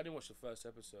 So I didn't watch the first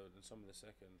episode and some of the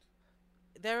second.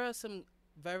 There are some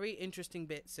very interesting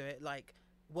bits to it. Like,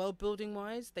 world building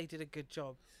wise, they did a good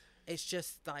job. It's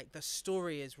just like the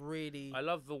story is really. I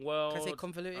love the world. Is it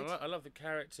convoluted? I love the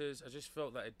characters. I just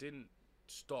felt that it didn't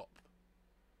stop.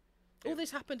 All this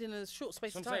happened in a short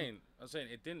space of time. I'm saying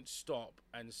it didn't stop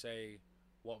and say,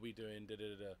 what we doing,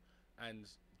 and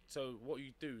so what you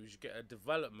do is you get a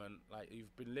development, like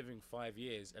you've been living 5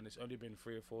 years and it's only been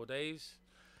 3 or 4 days.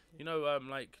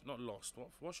 Like not Lost.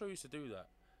 What show used to do that?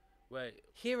 Where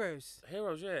Heroes.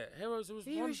 Yeah, Heroes. There was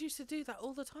Heroes used to do that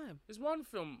all the time. There's one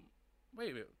film.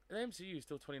 Wait, the MCU is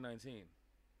still 2019.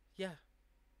 Yeah.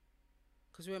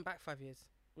 Because we went back 5 years.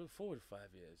 We went forward 5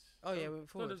 years. Oh yeah, we went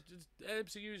forward. The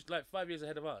MCU is like 5 years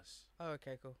ahead of us. Oh,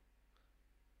 okay, cool.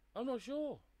 I'm not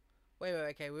sure. Wait,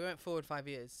 okay. We went forward 5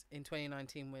 years in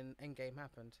 2019 when Endgame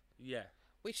happened. Yeah.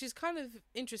 Which is kind of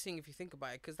interesting if you think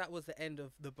about it, because that was the end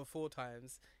of the before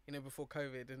times, before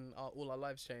COVID and all our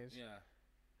lives changed. Yeah.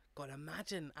 God,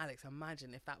 Alex,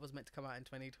 imagine if that was meant to come out in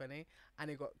 2020 and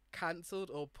it got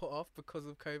cancelled or put off because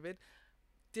of COVID.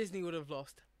 Disney would have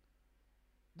lost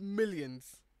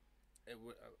millions. I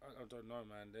don't know,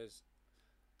 man.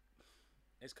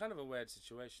 It's kind of a weird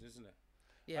situation, isn't it?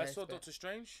 Yeah. I saw Doctor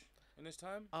Strange in this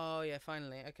time. Oh yeah,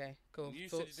 finally. Okay, cool. You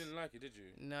said you didn't like it, did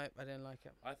you? No, I didn't like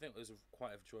it. I think it was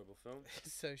quite an enjoyable film.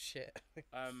 It's so shit.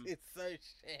 It's so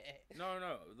shit. No.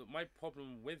 My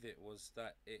problem with it was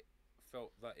that it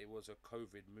felt that it was a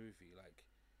COVID movie, like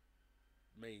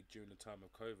made during the time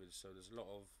of COVID. So there's a lot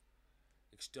of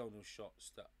external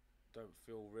shots that don't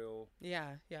feel real.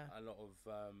 Yeah. A lot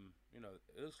of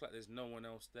it looks like there's no one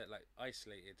else there, like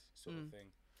isolated sort of thing.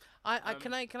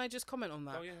 Can I just comment on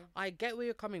that? Oh yeah. I get where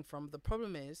you're coming from. The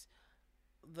problem is,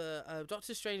 the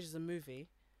Doctor Strange as a movie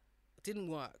didn't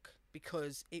work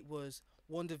because it was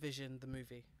WandaVision the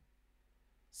movie.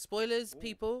 Spoilers,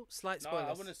 people. Slight spoilers. No,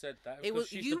 I wouldn't have said that. It was.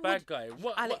 She's the bad guy.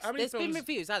 Alex, how many there's films? been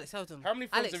reviews. Alex, hold on. How many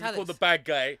films have you Alex. called the bad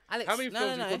guy? Alex, how many films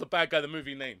have you called the bad guy the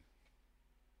movie name?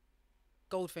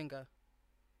 Goldfinger.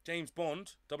 James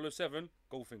Bond, 007,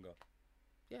 Goldfinger.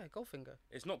 Yeah, Goldfinger.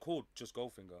 It's not called just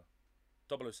Goldfinger.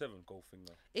 007,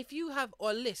 Goldfinger. If you have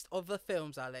a list of the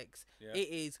films, Alex, it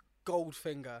is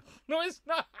Goldfinger. No, it's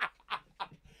not.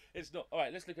 It's not. All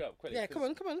right, let's look it up quickly. Yeah, come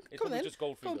on. It's Come on probably then. just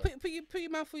Goldfinger. Come on, put your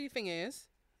mouth where your finger is.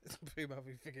 Put your mouth where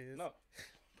your finger is. No.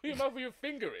 Put your mouth where your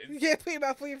finger is. Yeah, put your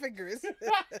mouth where your finger is.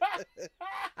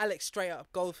 Alex, straight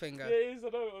up, Goldfinger. Yeah, it is. I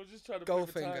know. I was just trying to.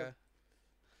 Goldfinger.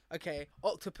 Okay,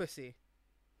 Octopussy.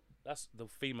 That's the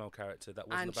female character that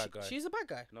wasn't And the bad guy. she's a bad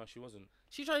guy. No, she wasn't.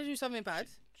 She tried to do something bad.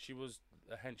 She was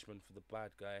a henchman for the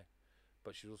bad guy,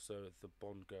 but she's also the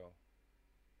Bond girl.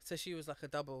 So she was like a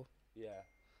double. Yeah.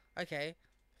 Okay.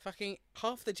 Fucking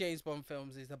half the James Bond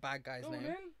films is the bad guy's name.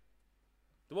 Man.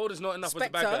 The World Is Not Enough was the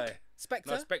Spectre. bad guy.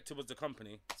 Spectre. No, Spectre was the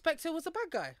company. Spectre was the bad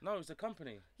guy. No, it was the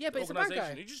company. Yeah, The but it's a bad guy.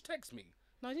 organisation. You just text me.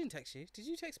 No, I didn't text you. Did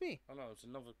you text me? Oh no, it's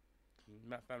another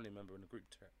family member in the group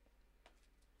chat.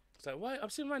 It's like, why? I'm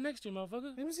sitting right next to you,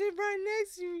 motherfucker. I'm sitting right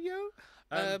next to you,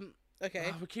 yo. Okay.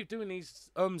 Oh, we keep doing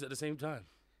these at the same time.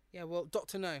 Yeah, well,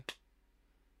 Doctor No.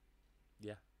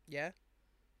 Yeah. Yeah?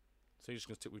 So you're just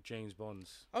going to stick with James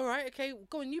Bond's. All right, okay.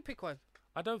 Go on, you pick one.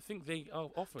 I don't think they are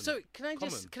often. So, can I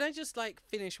common. just like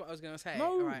finish what I was going to say?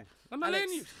 No. All right. I'm not Alex,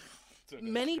 letting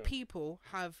you. Many people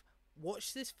have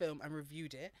watched this film and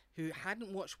reviewed it who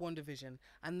hadn't watched WandaVision,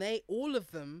 and all of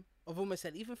them have almost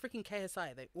said, even freaking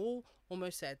KSI, they all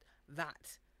almost said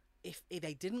that if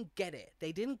they didn't get it,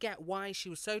 they didn't get why she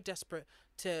was so desperate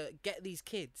to get these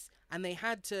kids, and they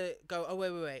had to go, oh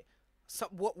wait. So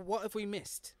what have we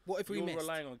missed? What have we missed? You're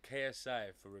relying on KSI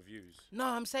for reviews. No,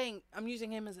 I'm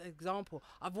using him as an example.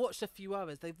 I've watched a few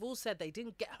others. They've all said they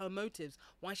didn't get her motives,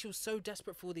 why she was so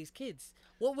desperate for these kids.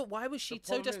 Why was she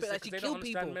so desperate that she killed people?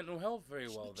 They don't understand mental health very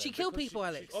well. She killed people,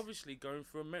 Alex. She's obviously going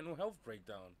through a mental health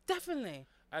breakdown. Definitely.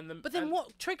 But then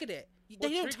what triggered it? They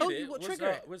don't tell you what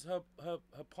triggered it. Was her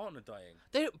partner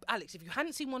dying? Alex, if you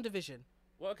hadn't seen WandaVision.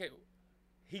 Well, okay.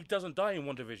 He doesn't die in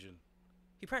WandaVision.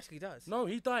 He practically does. No,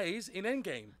 he dies in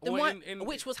Endgame. Then why,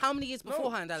 which was how many years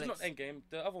beforehand, no, Alex? It's not Endgame.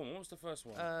 The other one. What was the first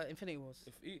one? Infinity Wars.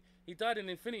 He died in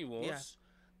Infinity Wars,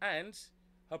 and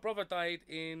her brother died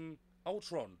in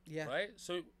Ultron. Yeah. Right.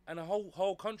 So and the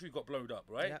whole country got blown up.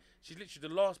 Right. Yeah. She's literally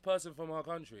the last person from her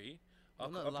country.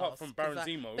 Apart from Baron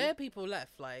Zemo. Bare people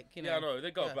left, like, you know. Yeah, I know.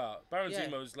 They got about. Baron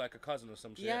Zemo's like a cousin or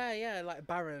some shit. Yeah, like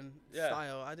Baron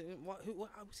style. I didn't. What?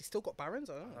 Has he still got Barons?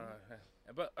 I don't know.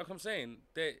 But like I'm saying,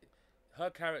 her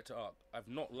character arc I've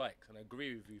not liked, and I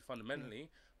agree with you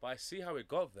fundamentally. But I see how it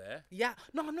got there. Yeah.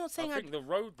 No, I'm not saying. I think the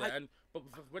road there, but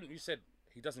when you said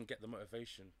he doesn't get the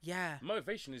motivation. Yeah.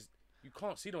 Motivation is. You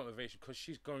can't see the motivation because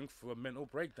she's going through a mental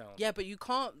breakdown. Yeah, but you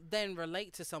can't then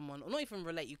relate to someone, or not even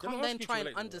relate. You can't then try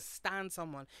and understand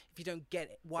someone if you don't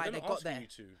get it, why they got there.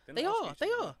 They are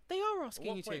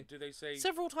asking you to. Do they say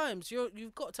several times?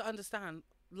 You've got to understand.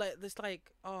 Like this,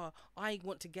 I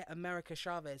want to get America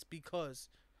Chavez because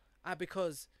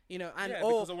you know, and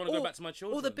because I want to go back to my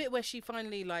children. Or the bit where she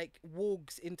finally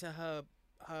walks into her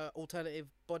alternative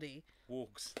body.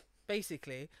 Walks.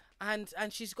 Basically, and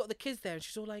she's got the kids there, and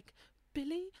she's all like,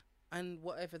 Billy, and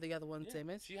whatever the other one's name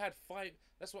is. She had 5.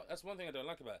 That's one thing I don't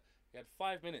like about it. He had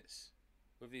 5 minutes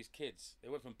with these kids. They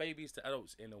went from babies to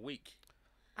adults in a week.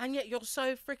 And yet you're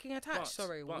so freaking attached.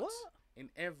 But what? In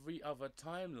every other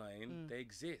timeline, they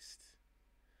exist.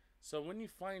 So when you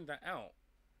find that out,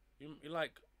 you're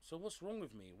like, so what's wrong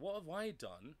with me? What have I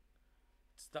done?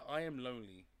 It's that I am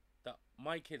lonely. That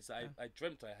my kids that I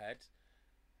dreamt I had,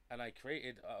 and I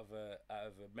created out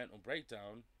of a mental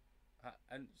breakdown,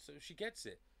 and so she gets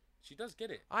it. She does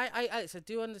get it. I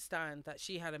do understand that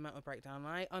she had a mental breakdown.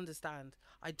 I understand.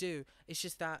 I do. It's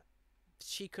just that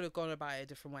she could have gone about it a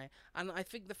different way. And I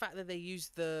think the fact that they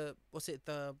used the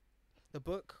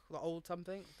book, the old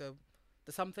something,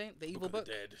 the evil book.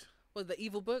 Dead. Well, the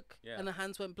evil book, and her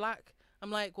hands went black. I'm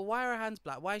like, well, why are her hands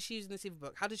black? Why is she using this evil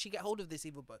book? How did she get hold of this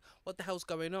evil book? What the hell's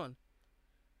going on?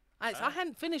 I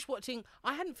hadn't finished watching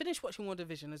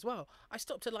WandaVision as well. I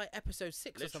stopped at episode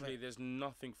 6 or something. Literally, there's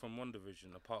nothing from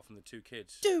WandaVision apart from the 2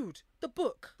 kids. Dude, the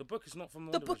book. The book is not from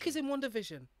WandaVision. The book is in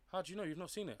WandaVision. How do you know? You've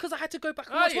not seen it? Because I had to go back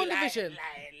and watch WandaVision.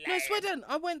 No, I swear down.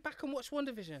 I went back and watched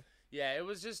WandaVision. Yeah, it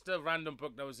was just a random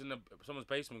book that was in someone's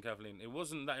basement, Kathleen. It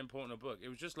wasn't that important a book. It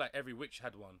was just like every witch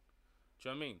had one. Do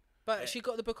you know what I mean? But she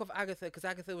got the book of Agatha because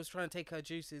Agatha was trying to take her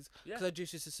juices because her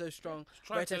juices are so strong. She's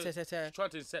trying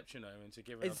to inception her into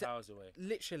giving her powers away.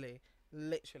 Literally.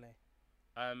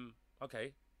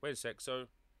 Okay, wait a sec. So,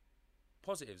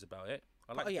 positives about it.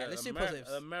 I like let's do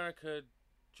positives. America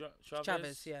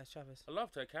Chavez. Chavez. I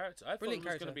loved her character. I thought it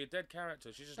was going to be a dead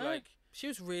character. She's just she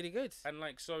was really good. And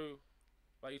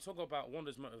you talk about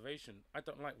Wanda's motivation. I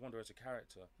don't like Wanda as a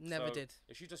character. Never did.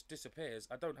 If she just disappears,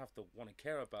 I don't have to want to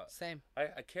care about. Same.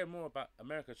 I care more about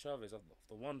America Chavez of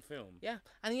the one film. Yeah,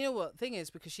 and you know what? Thing is,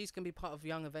 because she's gonna be part of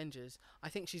Young Avengers, I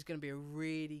think she's gonna be a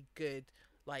really good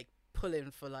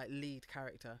pulling for like lead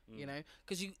character, you know,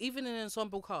 because you even in an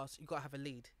ensemble cast you gotta have a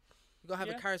lead. You gotta have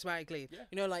a charismatic lead. Yeah.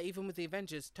 You know, like even with the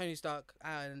Avengers, Tony Stark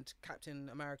and Captain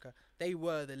America, they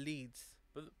were the leads.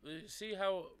 But see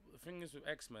how the thing is with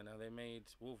X-Men, how they made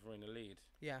Wolverine the lead.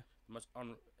 Yeah. The most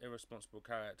irresponsible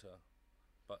character,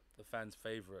 but the fans'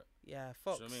 favorite. Yeah,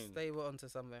 Fox. You know what I mean? They were onto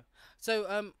something.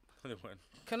 So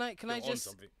can I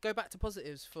just go back to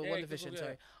positives for WandaVision?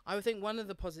 Sorry, I would think one of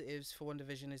the positives for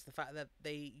WandaVision is the fact that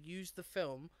they used the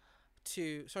film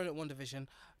to not WandaVision,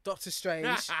 Doctor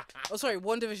Strange. Oh, sorry,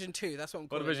 WandaVision 2. That's what I'm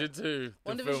calling WandaVision 2.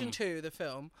 WandaVision 2, the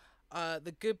film.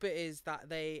 The good bit is that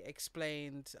they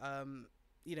explained,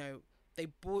 you know, they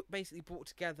basically brought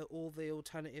together all the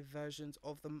alternative versions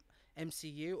of the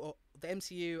MCU or the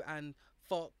MCU and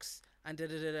Fox and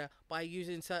by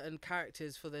using certain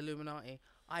characters for the Illuminati.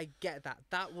 I get that.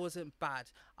 That wasn't bad.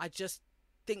 I just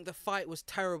think the fight was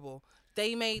terrible.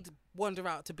 They made Wanda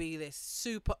out to be this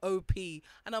super OP,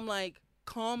 and I'm like,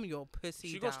 calm your pussy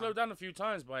down. She got slowed down a few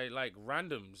times by like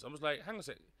randoms. I was like, hang on a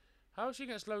sec, how is she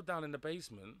getting slowed down in the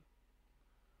basement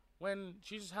when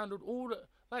she just handled all the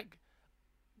like?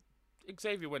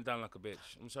 Xavier went down like a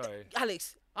bitch. I'm sorry,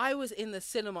 Alex. I was in the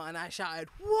cinema and I shouted,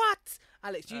 "What,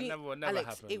 Alex? Never Alex,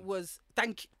 happened. It was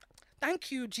thank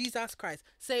you, Jesus Christ."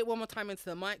 Say it one more time into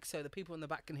the mic so the people in the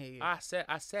back can hear you. I say.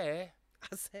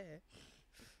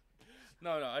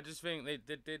 No, I just think they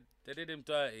did him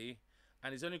dirty,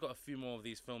 and he's only got a few more of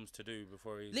these films to do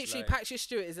before he's literally Patrick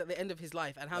Stewart is at the end of his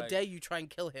life, and how dare you try and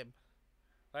kill him?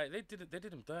 Like they did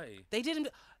him dirty. They did him.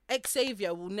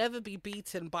 Xavier will never be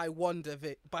beaten by Wanda.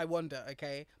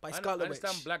 Okay, by Scarlet Witch. I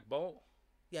understand Black Bolt.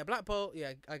 Yeah, Black Bolt.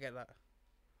 Yeah, I get that.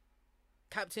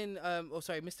 Captain.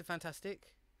 Mr.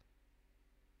 Fantastic.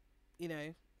 You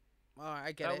know, all right,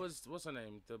 I get it. That was what's her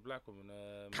name? The black woman.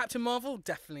 Captain Marvel.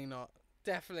 Definitely not.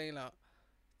 Definitely not.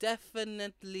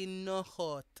 Definitely not.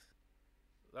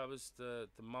 That was the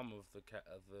mum of the cat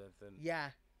of the. Yeah.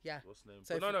 What's the name?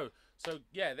 So no. So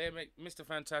yeah, they make Mr.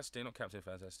 Fantastic, not Captain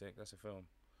Fantastic. That's a film.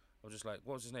 I was just like,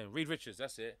 what was his name? Reed Richards.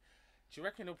 That's it. Do you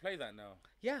reckon he'll play that now?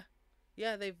 Yeah.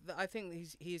 I think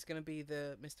he's gonna be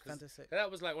the Mr. Fantastic.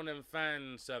 That was like one of them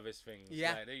fan service things.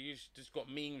 Yeah. Like, they just got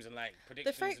memes and like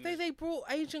predictions. The fact they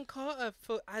brought Agent Carter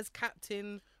as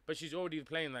Captain. But she's already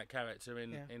playing that character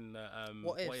in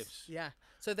What Ifs. Yeah.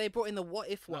 So they brought in the What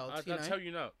If world. I'll tell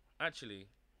you now. Actually,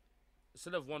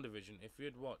 instead of WandaVision, if you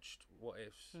had watched What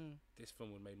Ifs, this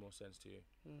film would have made more sense to you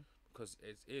because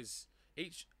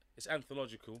it's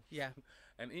anthological. Yeah.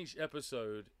 And each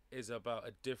episode is about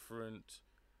a different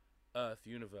Earth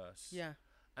universe. Yeah.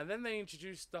 And then they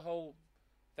introduced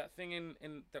that thing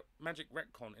in the Magic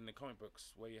Retcon in the comic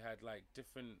books where you had like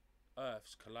different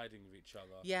Earths colliding with each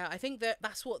other. Yeah, I think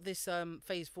that's what this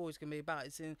Phase 4 is going to be about.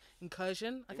 It's an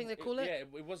incursion, I think they call it.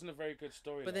 Yeah, it wasn't a very good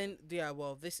story. But then,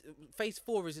 this Phase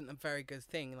 4 isn't a very good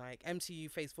thing. Like, MCU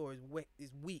Phase 4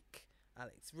 is weak,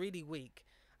 Alex. Really weak.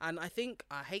 And I think,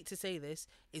 I hate to say this,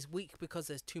 is weak because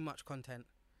there's too much content.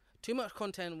 Too much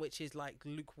content which is like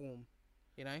lukewarm,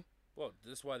 you know? Well,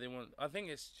 that's why they want... I think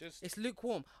it's just... It's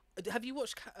lukewarm. Have you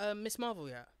watched Miss Marvel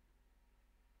yet?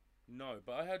 No,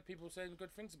 but I heard people saying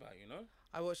good things about it, you know?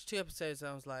 I watched 2 episodes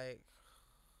and I was like...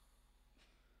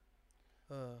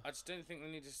 I just don't think they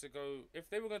needed to go... If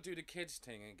they were going to do the kids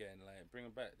thing again, like, bring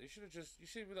them back, they should have just...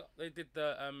 They did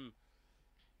the...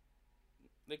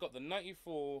 They got the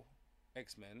 94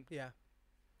 X-Men. Yeah.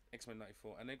 X-Men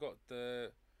 94. And they got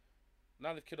the...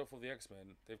 Now they've killed off all the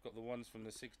X-Men. They've got the ones from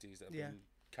the 60s that have been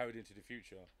carried into the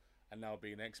future and now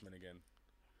being X-Men again.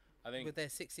 I think... With their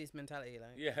 60s mentality,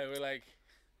 like... Yeah, we're like...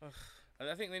 And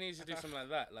I think they need to do something like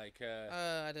that. Like,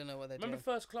 I don't know what they're doing. Remember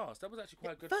First Class? That was actually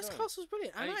quite a good First film. Class was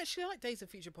brilliant. And I actually like Days of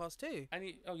Future Past too. And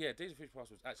Days of Future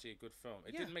Past was actually a good film.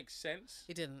 It didn't make sense.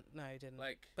 It didn't. No, it didn't.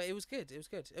 Like, but it was good. It was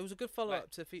good. It was a good follow-up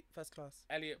to First Class.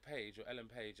 Elliot Page or Ellen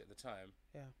Page at the time.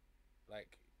 Yeah.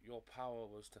 Like, your power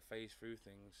was to phase through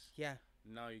things. Yeah.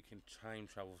 Now you can time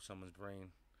travel someone's brain.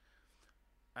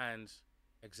 And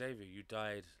Xavier, you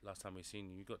died last time we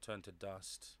seen you. You got turned to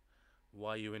dust.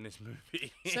 Why are you in this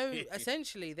movie? So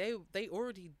essentially, they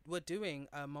already were doing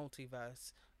a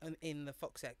multiverse in the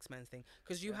Fox X-Men thing,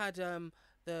 because you had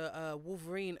the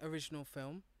Wolverine original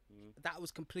film that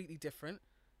was completely different.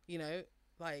 You know,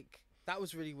 like that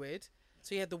was really weird.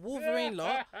 So you had the Wolverine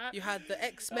lot, you had the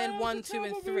X-Men 1, 2,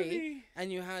 and 3,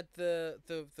 and you had the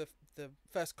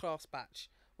First Class batch,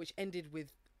 which ended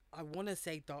with, I want to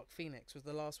say, Dark Phoenix was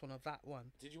the last one of that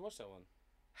one. Did you watch that one?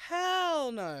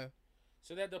 Hell no.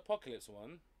 So they had the Apocalypse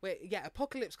one. Wait, yeah,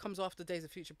 Apocalypse comes after Days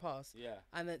of Future Past. Yeah.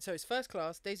 And then, so it's First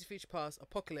Class, Days of Future Past,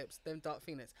 Apocalypse, then Dark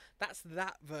Phoenix. That's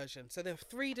that version. So there are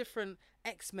 3 different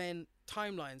X-Men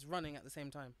timelines running at the same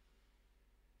time.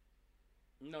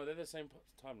 No, they're the same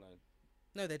timeline.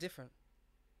 No, they're different.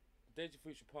 Days of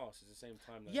Future Past is the same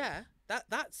timeline. Yeah,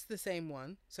 that's the same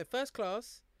one. So First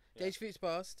Class, Days of Future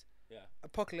Past,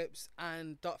 Apocalypse,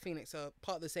 and Dark Phoenix are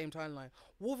part of the same timeline.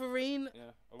 Wolverine,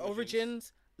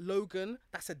 Origins, Logan,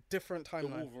 that's a different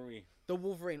timeline. The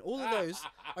Wolverine. All of those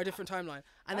are a different timeline.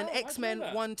 And then X-Men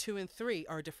 1, 2, and 3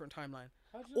 are a different timeline.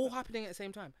 All happening at the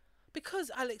same time.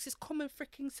 Because, Alex, it's common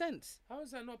freaking sense. How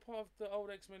is that not part of the old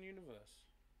X-Men universe?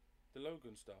 The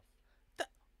Logan stuff.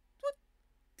 What?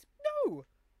 No.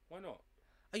 Why not?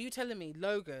 Are you telling me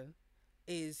Logan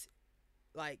is,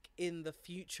 like, in the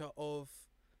future of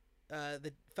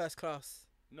the First Class?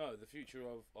 No, the future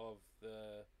of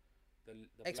the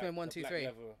X-Men 1, 2, 3.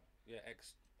 Yeah,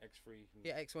 X3.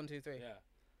 Yeah, X1, 2, 3. Yeah.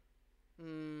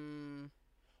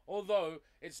 Although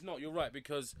it's not, you're right,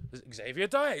 because Xavier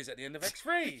dies at the end of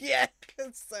X3. Yeah,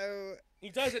 so he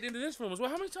dies at the end of this film as well.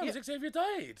 How many times has Xavier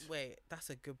died? Wait, that's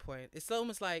a good point. It's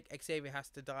almost like Xavier has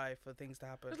to die for things to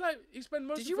happen. It's like he spent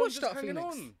most. Did of you the film watch just Dark hanging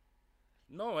Phoenix? on.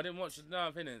 No, I didn't watch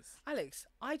Dark Phoenix. Alex,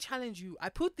 I challenge you. I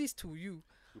put this to you.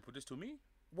 You put this to me?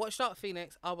 Watch Dark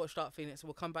Phoenix. I'll watch Dark Phoenix.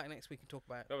 We'll come back next week and talk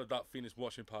about it. That was Dark Phoenix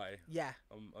watching party. Yeah.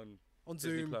 On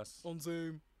Zoom. Disney Plus. On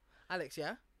Zoom. Alex,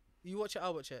 yeah? You watch it,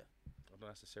 I'll watch it. I know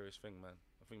that's a serious thing, man.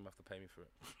 I think you have to pay me for it.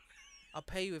 I'll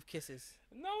pay you with kisses.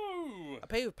 No! I'll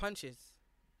pay you with punches.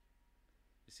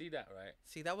 You see that, right?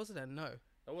 See, that wasn't a no.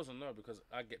 That wasn't no because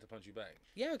I get to punch you back.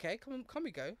 Yeah, okay. Come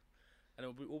we go. And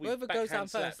it'll be all Whoever goes down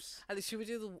slaps. first. Alex, should we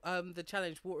do the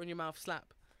challenge, water in your mouth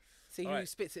slap? See All who right.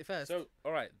 spits it first. So,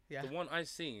 all right. Yeah. The one I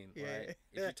seen, Yeah. right,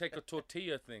 is you take a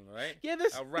tortilla thing, right? Yeah,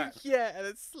 this. A wrap. Yeah, and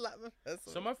then slap the first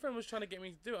one. So my friend was trying to get me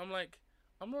to do it. I'm like,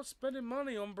 I'm not spending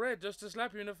money on bread just to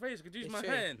slap you in the face. I could use my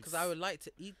hands. Because I would like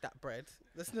to eat that bread.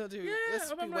 Let's not do. Yeah, let's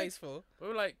be I'm like- wasteful. We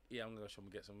were like, yeah, I'm gonna go shop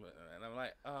and get some, and I'm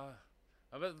like,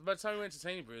 By the time we went to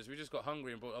Sainsbury's, we just got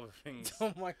hungry and bought other things.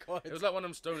 Oh my god. It was like one of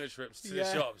them stoner trips to the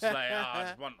Yeah. shops. Like,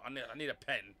 I need a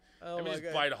pen. Oh Let me my just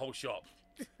god. buy the whole shop.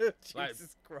 Jesus like,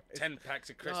 Christ. 10 packs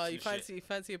of crisps Oh, and you shit.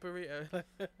 fancy a burrito? Like,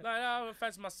 I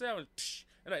fancy myself. And,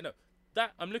 and like, no,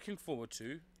 that I'm looking forward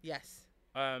to. Yes.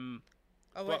 But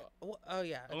Oh wait. Oh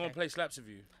yeah. I'm gonna Okay. play slaps with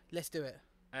you, Let's do it.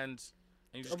 and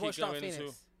you just Watch keep Dark going into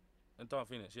Phoenix. and Dark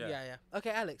Phoenix. Yeah. Yeah.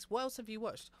 Okay, Alex. What else have you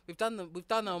watched? We've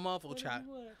done our Marvel chat.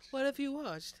 What have you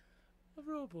watched? A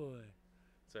real boy.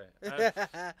 Sorry.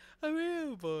 A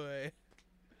real boy.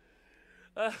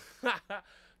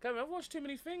 Cameron, I've watched too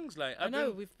many things. Like I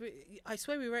know. I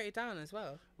swear we wrote it down as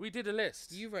well. We did a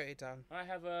list. You wrote it down. I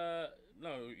have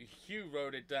no. Hugh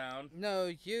wrote it down.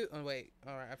 No, you. Oh wait.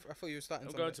 All right. I thought you were starting.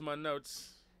 I'm something. going to my notes.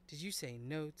 Did you say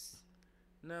notes?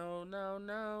 No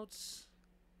notes.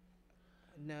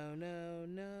 No.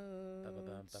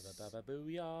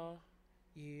 Booyah.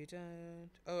 You don't.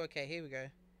 Oh, okay. Here we go.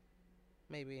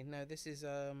 Maybe no. This is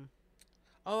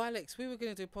Oh, Alex, we were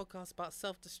going to do a podcast about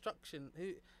self-destruction.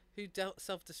 Who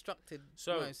self-destructed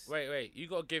So most? wait. You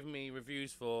got to give me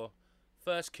reviews for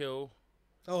First Kill,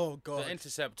 Oh God. The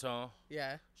Interceptor,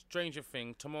 Yeah. Stranger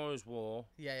Things, Tomorrow's War,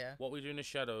 Yeah. What We Do in the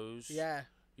Shadows. Yeah.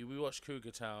 We watched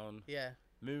Cougar Town, Yeah.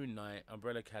 Moon Knight,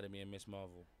 Umbrella Academy, and Miss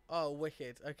Marvel. Oh,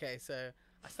 wicked. Okay, so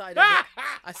I started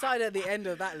at the end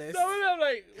of that list. No,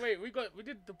 like wait, we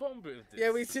did the bottom bit of this.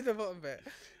 Yeah, we did the bottom bit.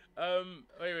 Wait.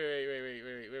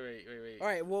 All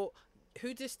right. Well,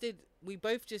 we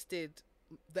both just did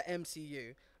the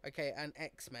MCU, okay, and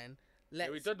X-Men. Yeah,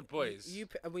 we did the boys.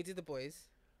 We did the boys.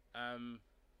 Um.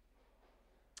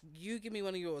 You give me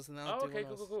one of yours, and I'll Oh, do okay,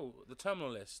 one else. cool. The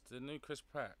Terminal List, the new Chris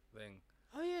Pratt thing.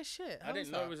 Oh yeah, shit. I didn't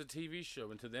know it was a TV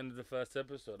show until the end of the first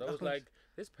episode. I was like,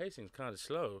 this pacing's kind of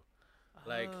slow.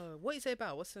 Like, what is it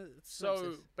about? What's the so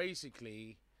synopsis?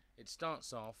 basically, it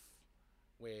starts off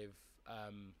with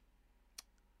a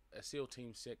SEAL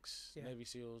Team 6, Yeah. Navy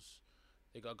SEALs.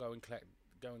 They got to go and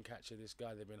capture this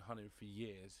guy they've been hunting for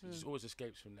years. He just always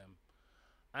escapes from them,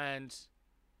 and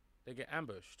they get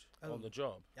ambushed on the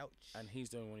job. Ouch. And he's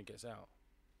the only one who gets out.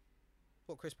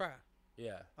 What, Chris Pratt?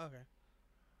 Yeah. Okay.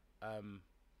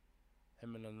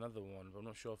 Him and another one, but I'm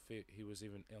not sure if he was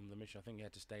even on the mission. I think he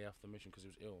had to stay off the mission because he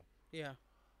was ill. Yeah.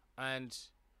 And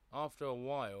after a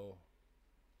while,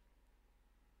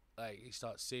 like, he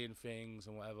starts seeing things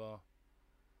and whatever.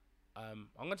 I'm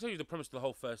going to tell you the premise of the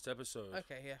whole first episode.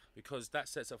 Okay, yeah. Because that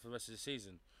sets up for the rest of the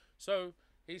season. So,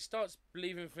 he starts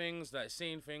believing things, like,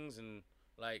 seeing things, and,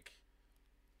 like,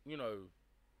 you know,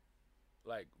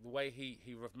 like, the way he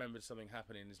remembered something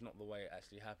happening is not the way it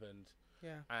actually happened.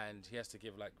 Yeah. And he has to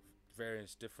give, like,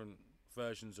 various different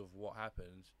versions of what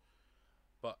happened.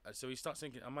 But so he starts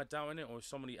thinking, am I doubting it, or is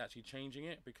somebody actually changing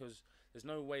it? Because there's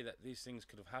no way that these things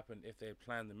could have happened if they had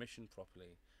planned the mission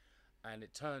properly. And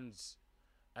it turns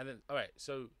And then, all right,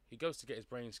 so he goes to get his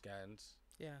brain scanned.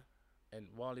 Yeah. And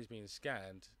while he's being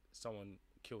scanned, someone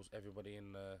kills everybody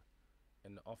in the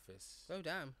office. Oh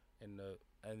damn. And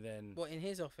then what, in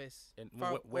his office?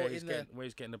 Where he's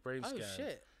getting the brain scan. Oh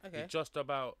shit. Okay. He just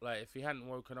about, like, if he hadn't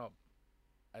woken up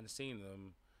and seen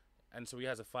them, and so he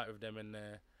has a fight with them in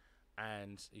there,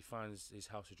 and he finds his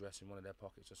house address in one of their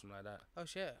pockets or something like that. Oh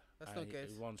shit. That's not good.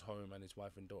 He runs home and his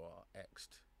wife and daughter are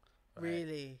exed. Right?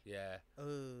 Really? Yeah.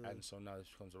 Oh. And so now this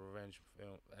becomes a revenge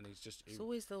film, and he's just. It's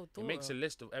always the daughter. He makes a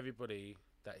list of everybody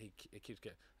that he keeps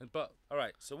getting. But all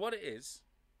right, so what it is?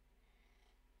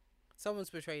 Someone's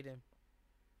betrayed him.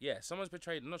 Yeah, someone's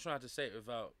betrayed. I'm not sure how to say it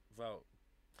without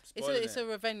spoiling It's a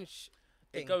revenge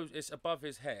thing. It's above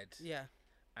his head. Yeah.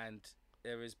 And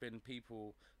there has been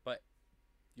people, but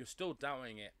you're still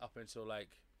doubting it up until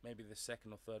like maybe the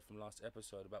second or third from last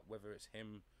episode about whether it's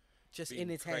him just being in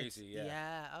his crazy, head.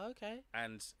 Yeah. Oh, okay.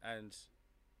 And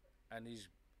he's,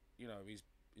 you know, he's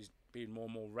being more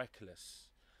and more reckless,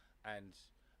 and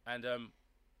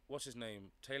what's his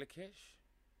name? Taylor Kitsch.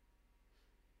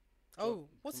 Oh,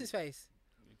 what's his face?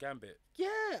 Gambit. Yeah,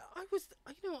 I was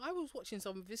watching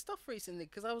some of his stuff recently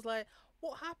because I was like,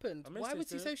 what happened? Why was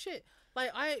he so shit?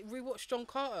 Like, I rewatched John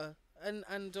Carter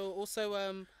and also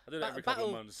I do that every couple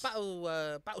of months.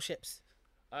 Battleships.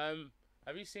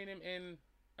 Have you seen him in?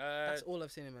 That's all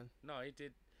I've seen him in. No, he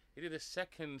did a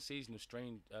second season of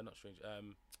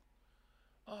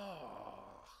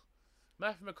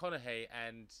Matthew McConaughey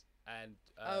and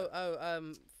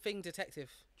Thing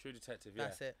Detective. True Detective. Yeah,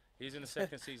 that's it. He's in the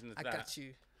second season of I that. got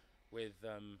you. With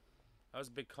that was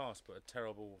a big cast, but a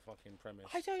terrible fucking premise.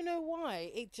 I don't know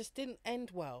why it just didn't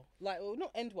end well. Like, well,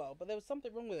 not end well, but there was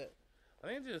something wrong with it. I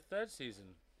think they did a third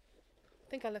season. I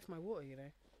think I left my water. You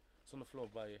know. It's on the floor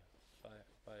by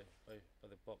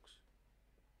the box.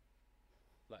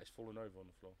 Like, it's fallen over on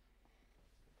the floor.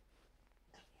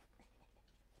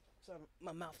 So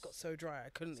my mouth got so dry I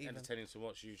couldn't it's even. Entertaining to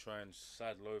watch you try and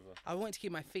saddle over. I wanted to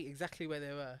keep my feet exactly where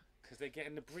they were. Because they're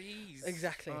getting the breeze.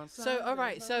 Exactly. So, all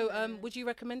right. So, would you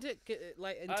recommend it?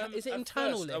 Is it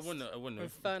internal first, list? I wouldn't.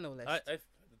 Infernal list.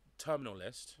 Terminal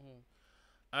list.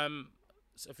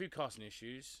 So a few casting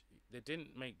issues. They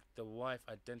didn't make the wife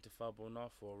identifiable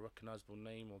enough or a recognizable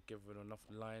name or give her enough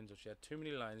lines, or she had too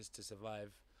many lines to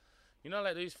survive. You know,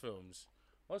 like these films.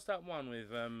 What's that one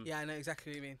with? Yeah, I know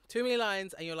exactly what you mean. Too many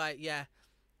lines, and you're like, yeah,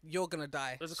 you're gonna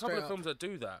die. There's a couple of films that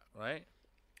do that, right?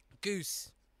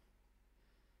 Goose.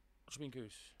 What do you mean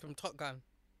Goose? From Top Gun.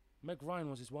 Meg Ryan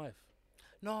was his wife.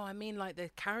 No, I mean like the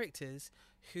characters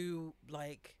who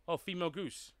like. Oh, female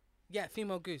Goose. Yeah,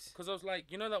 female Goose. Because I was like,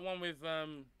 you know that one with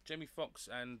Jamie Foxx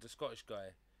and the Scottish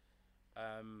guy.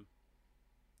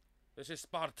 This is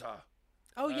Sparta.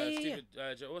 Oh yeah.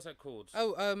 What's that called?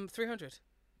 Oh, 300.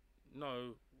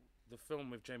 No, the film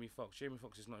with Jamie Foxx. Jamie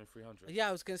Foxx is not in 300. Yeah,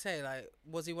 I was gonna say, like,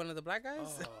 was he one of the black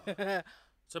guys? Oh.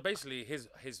 So basically, his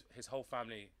whole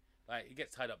family, like, he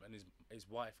gets tied up and his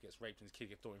wife gets raped and his kid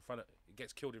gets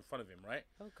killed in front of him, right?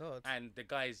 Oh God. And the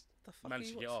guys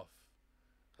manage to get off,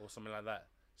 or something like that.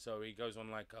 So he goes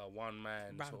on like a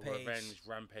one-man sort of revenge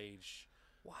rampage.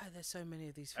 Why are there so many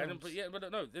of these films? But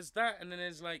no, there's that, and then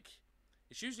there's like,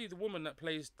 it's usually the woman that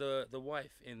plays the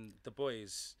wife in The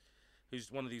Boys,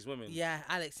 who's one of these women. Yeah,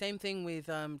 Alex. Same thing with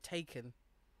Taken.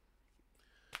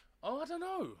 Oh, I don't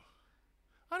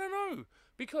know,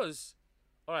 because,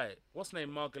 all right, what's her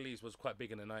name? Margulies was quite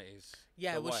big in the 90s.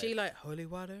 Yeah, was she like Holy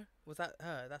Water? Was that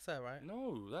her? That's her, right?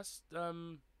 No, that's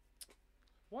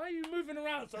Why are you moving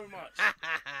around so much?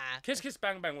 Kiss Kiss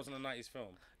Bang Bang wasn't a 90s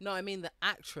film. No, I mean the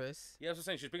actress. Yeah, I was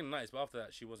saying she was big in the 90s, but after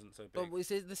that she wasn't so big. But was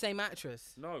it the same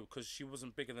actress? No, because she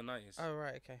wasn't big in the 90s. Oh,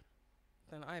 right, okay.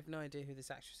 Then I have no idea who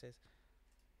this actress is.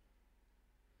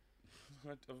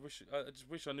 I just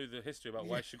wish I knew the history about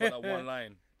why she got that one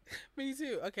line. Me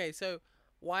too. Okay, so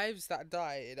wives that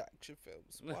die in action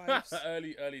films. Wives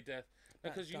early death.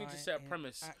 Because you need to set a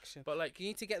premise. Action. But like, you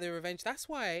need to get the revenge. That's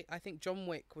why I think John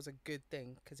Wick was a good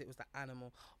thing, because it was the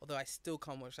animal. Although I still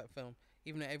can't watch that film,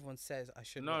 even though everyone says I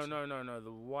should. No.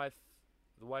 The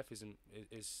wife is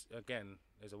again.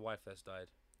 There's a wife that's died.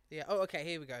 Yeah. Oh, okay.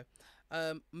 Here we go.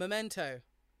 Memento,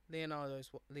 Leonardo's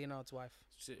wife.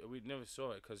 We never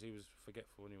saw it because he was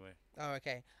forgetful anyway. Oh,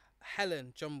 okay.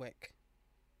 Helen, John Wick.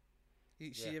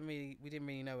 We didn't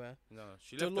really know her. No,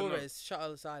 she left. Dolores,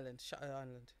 Shutter Island.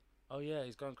 Oh yeah,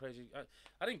 he's gone crazy.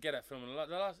 I didn't get that film.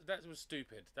 That was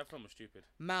stupid. That film was stupid.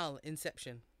 Mal,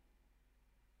 Inception.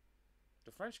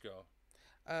 The French girl.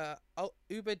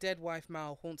 Uber dead wife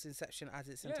Mal haunts Inception as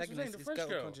its antagonist is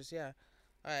girl conscious. Yeah.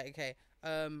 All right. Okay.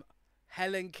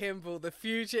 Helen Kimball, The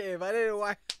Fugitive. I don't know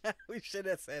why we should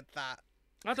have said that.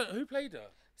 Who played her?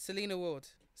 Selena Ward.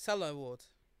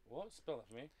 What? Spell that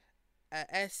for me.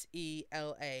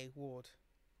 Sela Ward.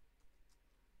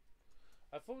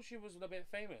 I thought she was a bit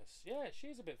famous. Yeah,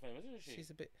 she's a bit famous, isn't she? She's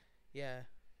a bit, yeah.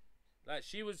 Like,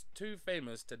 she was too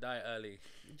famous to die early.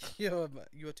 You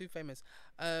were too famous.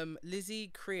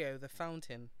 Lizzie Creo, The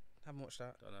Fountain. Haven't watched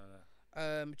that. Don't know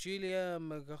that. Julia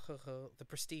Maguire, The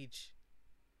Prestige.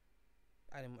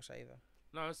 I didn't watch that either.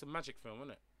 No, it's a magic film,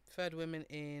 isn't it? Third women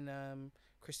in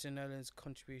Christopher Nolan's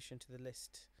contribution to the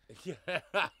list. Yeah.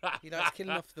 He likes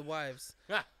killing off the wives.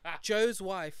 Joe's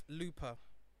wife, Looper.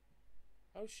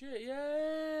 Oh shit!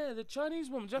 Yeah, the Chinese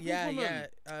woman, Japanese woman.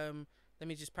 Yeah. Let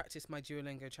me just practice my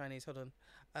Duolingo Chinese. Hold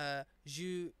on.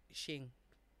 Zhu Xing.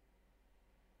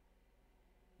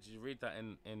 Did you read that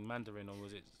in Mandarin or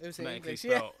was it was in phonetically English.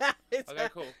 spelled? Yeah. Okay,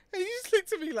 cool. And you just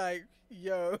looked at me like,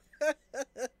 yo.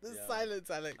 The silence,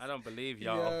 Alex. I don't believe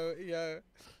y'all. Yo.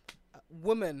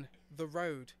 Woman, The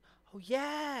Road. Oh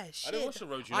yeah, shit. I didn't watch The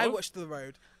Road. You know? I watched The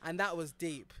Road, and that was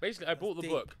deep. Basically, I bought the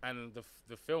book, and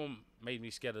the film made me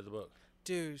scared of the book.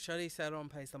 Dude, Charlize Theron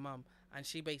plays the mum, and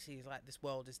she basically is like, this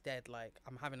world is dead. Like,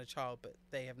 I'm having a child, but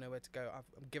they have nowhere to go.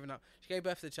 I'm giving up. She gave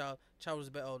birth to the child. Child was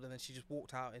a bit old, and then she just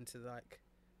walked out into like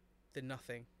the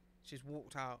nothing. She just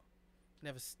walked out,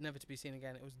 never to be seen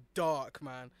again. It was dark,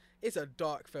 man. It's a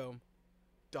dark film.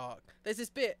 Dark. There's this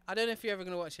bit. I don't know if you're ever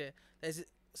gonna watch it. There's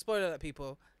spoiler alert,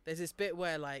 people. There's this bit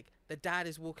where like the dad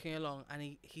is walking along and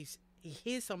he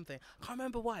hears something. I can't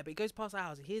remember why, but he goes past the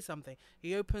house. He hears something.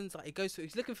 He opens, like,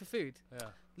 he's looking for food. Yeah.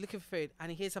 Looking for food,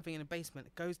 and he hears something in the basement.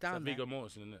 It goes down there. Viggo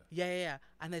Mortensen, isn't it? Yeah.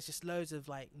 And there's just loads of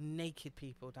like naked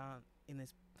people down in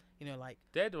this, like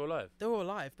dead or alive. They're all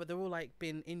alive, but they're all like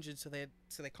been injured, so they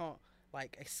can't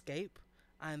like escape,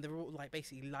 and they're all like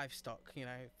basically livestock.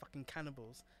 Fucking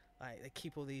cannibals. Like, they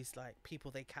keep all these like people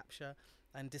they capture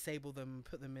and disable them, and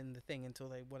put them in the thing until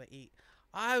they want to eat.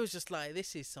 I was just like,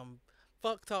 this is some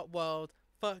fucked up world.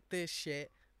 Fuck this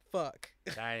shit. Fuck.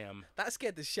 Damn. That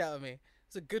scared the shit out of me.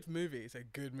 It's a good movie.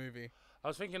 I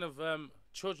was thinking of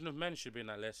Children of Men should be in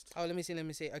that list. Oh, let me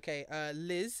see. Okay,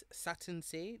 Liz, Saturn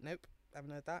C. Nope,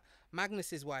 haven't heard that.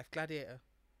 Magnus's wife, Gladiator.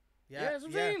 Yeah, that's what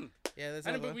I'm saying. Yeah, there's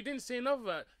but another. we didn't see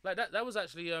another like that. That was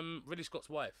actually Ridley Scott's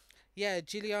wife. Yeah,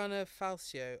 Giuliana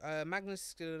Falcio.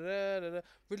 Magnus,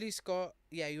 Ridley Scott.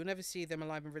 Yeah, you'll never see them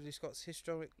alive in Ridley Scott's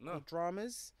historical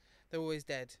dramas. They're always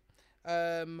dead.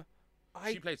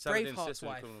 She played Saladin's Braveheart's sister.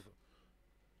 wife.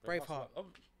 Braveheart. Oh,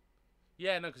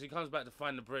 yeah, no, because he comes back to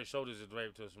find the British soldiers had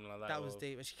raped her or something like that. That was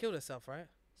deep. And she killed herself, right?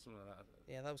 Something like that.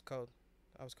 Yeah, that was cold.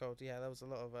 Yeah, that was a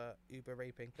lot of Uber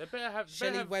raping. They better have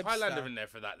Webster. Highlander in there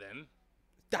for that then.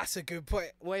 That's a good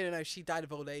point. Wait, no, she died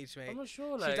of old age, mate. I'm not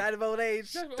sure. She died of old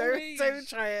age. Don't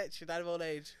try it. She died of old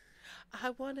age. I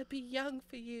wanna be young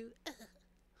for you.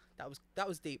 That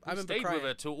was deep. I remember stayed crying with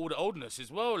her till all the oldness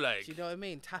as well. Like, do you know what I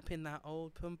mean? Tapping that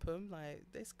old pum pum like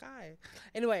this guy.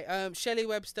 Anyway, Shelley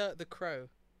Webster, The Crow.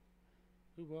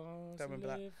 Who wants Don't remember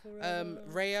to that. live forever?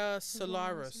 Rhea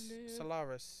Solaris.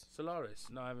 Solaris.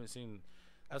 No, I haven't seen.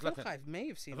 I may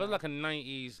have seen. It was like a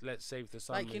 '90s Let's Save the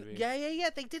Sun movie. Yeah.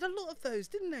 They did a lot of those,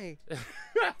 didn't they?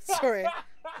 Sorry.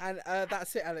 And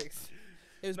that's it, Alex.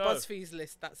 It was BuzzFeed's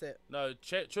list. That's it. No,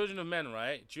 Children of Men,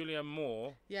 right? Julianne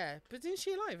Moore. Yeah, but isn't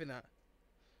she alive in that?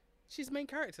 She's the main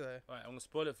character though. Right, I'm gonna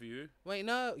spoil it for you. Wait,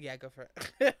 no. Yeah, go for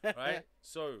it. Right.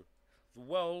 So, the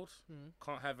world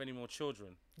can't have any more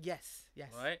children. Yes.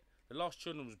 Right. The last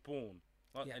children was born,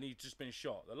 and he'd just been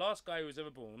shot. The last guy who was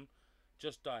ever born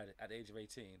just died at the age of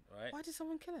 18. Right. Why did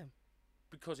someone kill him?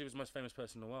 Because he was the most famous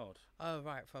person in the world. Oh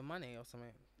right, for money or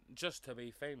something. Just to be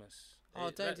famous.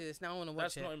 Oh, don't do this now. I want to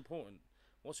watch it. That's not important.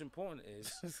 What's important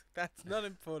is that's not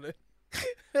important.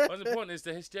 What's important is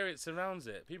the hysteria that surrounds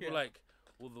it. People are like,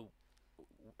 well,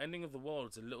 the ending of the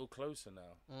world is a little closer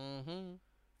now. Mm-hmm.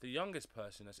 The youngest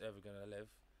person that's ever gonna live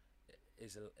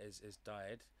is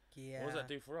died. Yeah. What does that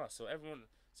do for us? So everyone.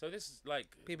 So this is like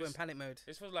people in panic mode.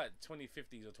 This was like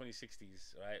 2050s or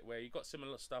 2060s, right? Where you got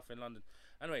similar stuff in London.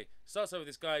 Anyway, starts over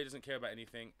this guy who doesn't care about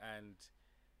anything, and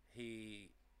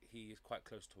he is quite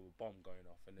close to a bomb going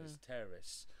off, and there's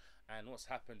terrorists. And what's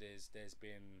happened is there's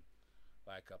been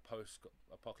like a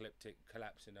post-apocalyptic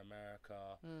collapse in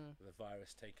America, the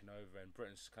virus taking over, and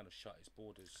Britain's kind of shut its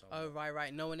borders. Oh,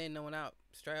 right. No one in, no one out.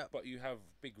 Straight up. But you have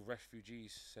big refugee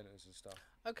centres and stuff.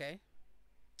 Okay.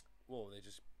 Well, they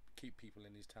just keep people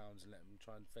in these towns and let them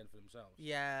try and fend for themselves.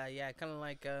 Yeah. Kind of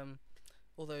like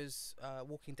all those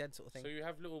Walking Dead sort of thing. So you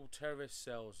have little terrorist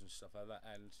cells and stuff like that.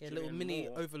 And little mini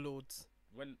overlords.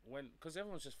 Because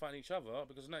everyone's just fighting each other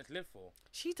because there's nothing to live for.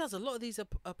 She does a lot of these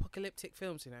apocalyptic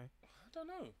films, you know. I don't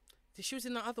know. She was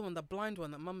in that other one, the blind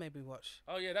one that Mum made me watch.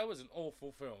 Oh yeah, that was an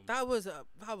awful film. That was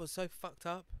so fucked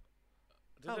up.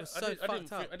 That was so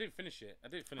fucked up. I didn't finish it.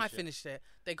 I finished it.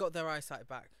 They got their eyesight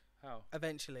back. How?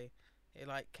 Eventually, it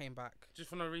like came back. Just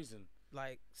for no reason.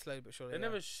 Like slowly but surely. They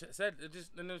never said. It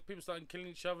just then there was people starting killing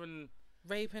each other and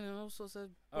raping and all sorts of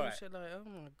bullshit. Like, oh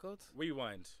my god.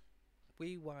 Rewind.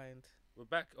 We're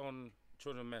back on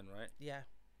Children of Men, right? Yeah.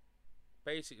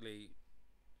 Basically,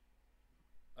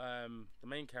 the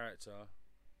main character,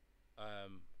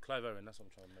 Clive Owen. That's what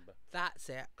I'm trying to remember. That's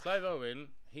it. Clive Owen.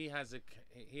 He has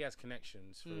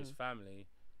connections for his family,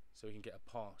 so he can get a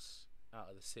pass out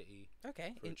of the city.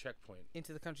 Okay. For a checkpoint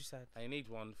into the countryside. And he needs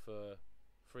one for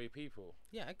 3 people.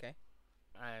 Yeah. Okay.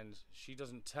 And she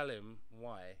doesn't tell him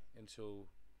why until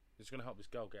it's going to help this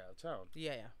girl get out of town.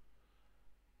 Yeah.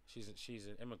 She's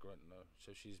an immigrant though,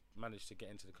 so she's managed to get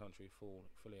into the country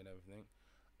fully and everything,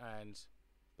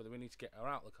 but we need to get her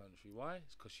out of the country. Why?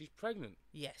 It's because she's pregnant.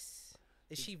 Yes.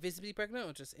 Is she visibly pregnant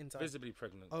or just inside? Visibly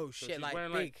pregnant. Oh so shit!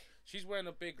 Like big. She's wearing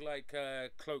a big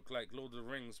cloak like Lord of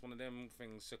the Rings, one of them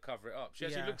things to cover it up. She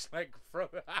actually looks like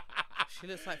Frodo. She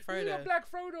looks like Frodo. You got black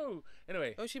Frodo.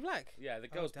 Anyway. Oh, is she black? Yeah, the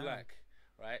girl's black,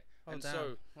 right? Oh, and damn.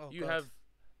 so you have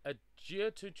a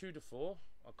Giotto Tudor.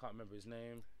 I can't remember his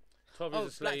name. 12 Years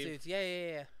a Slave. Black dudes.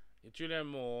 Yeah. Julianne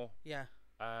Moore. Yeah.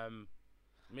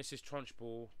 Mrs.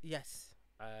 Trunchbull. Yes.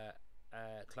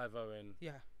 Clive Owen.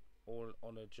 Yeah. All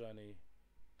on a journey.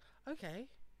 Okay.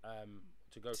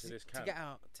 To go to this camp. To get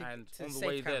out. And to on the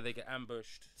way there, they get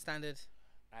ambushed. Standard.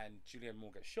 And Julianne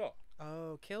Moore gets shot.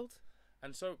 Oh, killed?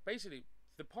 And so basically,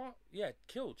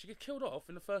 killed. She gets killed off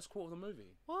in the first quarter of the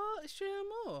movie. What? It's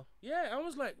Julianne Moore? Yeah, I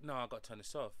was like, no, I got to turn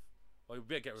this off. Or you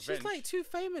better get revenge. She's like too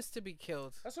famous to be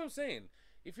killed. That's what I'm saying.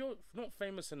 If you're not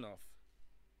famous enough,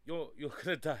 you're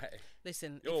gonna die.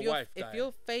 Listen, if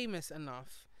you're famous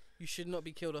enough, you should not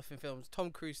be killed off in films,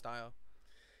 Tom Cruise style.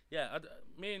 Yeah,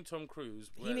 me and Tom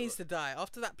Cruise. He needs to die.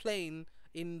 After that plane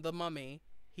in The Mummy,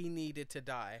 he needed to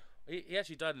die. He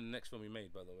actually died in the next film he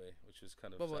made, by the way, which was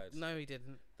kind of sad. No, he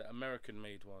didn't. The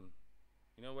American-made one.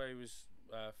 You know where he was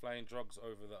flying drugs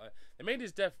over the... They made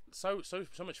his death so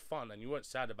much fun, and you weren't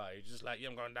sad about it. You're just like, yeah,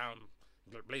 I'm going down,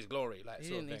 blaze glory, like he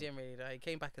didn't really die. He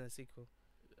came back in the sequel.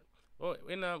 Well,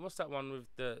 in what's that one with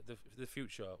the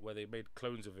future where they made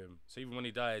clones of him? So even when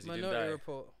he dies, he didn't die. Minority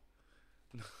Report.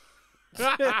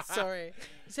 Sorry.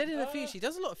 He said in the future. He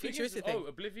does a lot of futuristic things. Oh,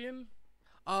 Oblivion?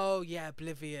 Oh, yeah,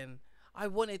 Oblivion. I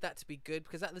wanted that to be good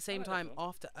because at the same time,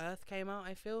 After Earth came out,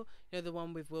 I feel. You know, the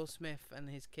one with Will Smith and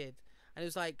his kid. And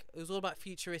it was all about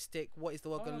futuristic, what is the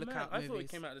world going to look out movies. I thought it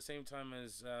came out at the same time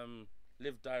as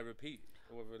Live, Die, Repeat,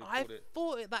 or whatever they called it.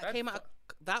 I thought that came out...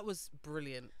 That was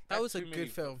brilliant. That was a good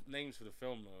film. Names for the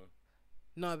film, though.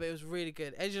 No, but it was really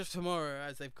good. Edge of Tomorrow,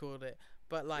 as they've called it.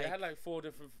 But like, it had like 4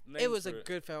 different names. It was a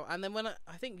good film. And then when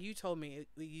I think you told me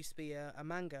it used to be a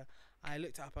manga, I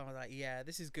looked it up and I was like, yeah,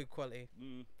 this is good quality.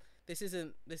 This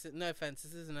isn't no offense,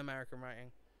 this isn't American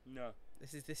writing. No.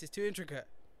 This is too intricate.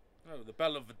 Oh, the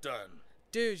Bell of Verdun.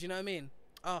 Dude, you know what I mean?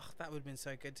 Oh, that would have been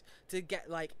so good to get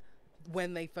like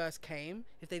when they first came.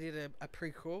 If they did a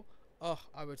prequel, oh,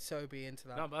 I would so be into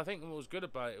that. No, but I think what was good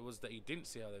about it was that you didn't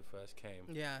see how they first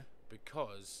came. Yeah.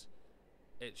 Because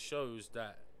it shows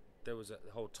that there was a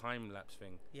whole time lapse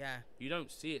thing. Yeah. You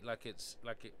don't see it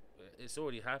it's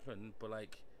already happened, but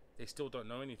like they still don't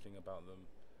know anything about them.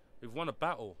 We've won a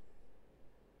battle.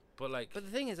 But the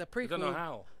thing is, a prequel. We don't know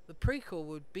how. The prequel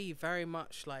would be very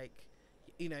much like,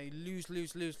 you know, lose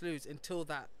until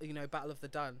that, you know, Battle of the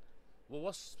Dun. Well,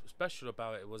 what's special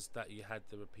about it was that you had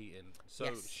the repeating.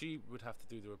 So she would have to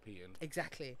do the repeating.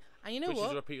 Exactly. And you know which what? Which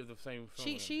is a repeat of the same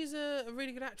film. She's a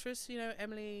really good actress, you know,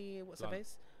 Emily, what's her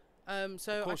face?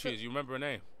 So of course she is. You remember her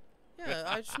name? Yeah,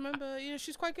 I just remember, you know,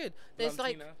 she's quite good. There's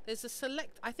there's a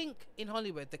select, I think in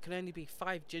Hollywood there can only be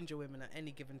 5 ginger women at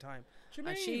any given time.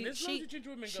 What do you mean? There's loads of ginger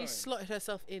women going. She slotted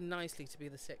herself in nicely to be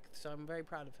the 6th, so I'm very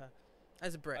proud of her.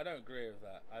 As a Brit. I don't agree with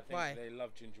that. I think they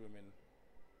love ginger women.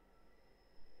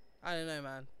 I don't know,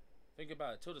 man. Think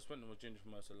about it. Tilda Swinton was ginger for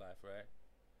most of her life, right?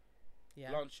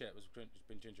 Yeah. Blanchett has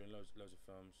been ginger in loads of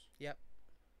films. Yep.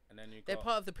 And then they're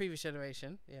part of the previous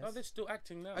generation. Yes. Oh, they're still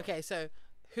acting now. Okay, so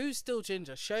who's still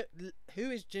ginger?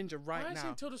 Who is ginger right now? I ain't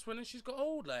seen Tilda Swinton. She's got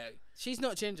old, like. She's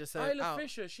not ginger, so Isla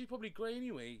Fisher. She's probably grey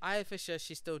anyway. Isla Fisher,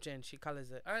 she's still ginger. She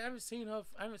colours it. I haven't seen her.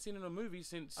 I haven't seen her in a movie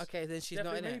since. Okay, then she's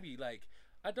not in it. Maybe like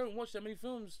I don't watch that many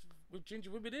films with ginger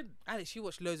women in. Alex, you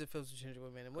watch loads of films with ginger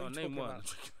women. And what are you talking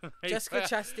about? Jessica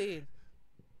Chastain.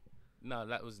 No,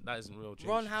 that isn't real ginger.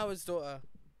 Ron Howard's daughter.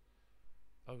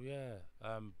 Oh yeah,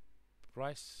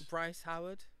 Bryce. Bryce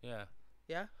Howard. Yeah.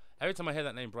 Yeah. Every time I hear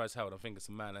that name, Bryce Howard, I think it's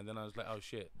a man, and then I was like, oh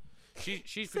shit.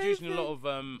 She's producing a lot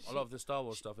of the Star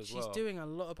Wars stuff as well. She's doing a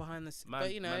lot of behind the scenes,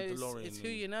 but you know, it's who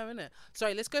you know, innit?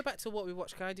 Sorry, let's go back to what we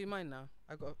watched. Can I do mine now?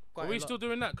 I got quite. Are we still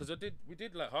doing that? Because we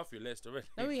did like half your list already.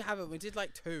 No, we haven't. We did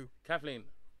like 2. Kathleen,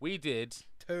 we did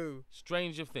 2.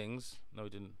 Stranger Things. No, we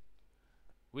didn't.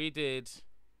 We did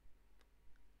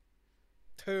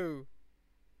 2.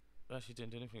 We actually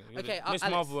didn't do anything. Okay, Miss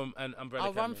Marvel and Umbrella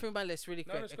I'll run through my list really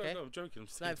quick. No, let's okay? go. I'm joking.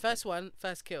 No, first one,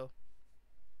 First Kill.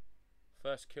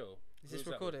 First Kill. Is this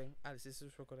recording? Alice, is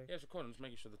this recording? Yeah, it's recording. I'm just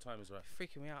making sure the time is right.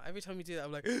 Freaking me out. Every time you do that,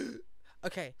 I'm like,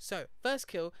 okay, so First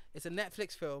Kill is a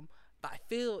Netflix film that I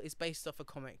feel is based off a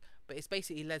comic, but it's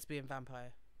basically lesbian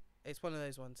vampire. It's one of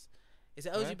those ones. It's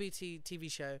an LGBT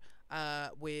TV show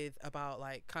with about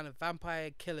like kind of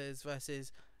vampire killers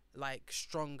versus like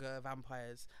stronger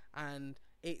vampires, and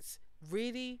it's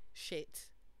really shit,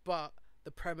 but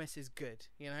the premise is good,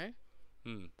 you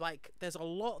know? Like there's a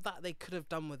lot that they could have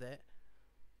done with it,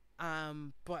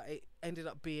 but it ended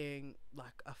up being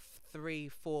like a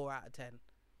 3-4 out of 10,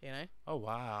 you know? Oh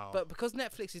wow. But because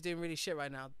Netflix is doing really shit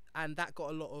right now, and that got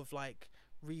a lot of like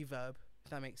reverb, if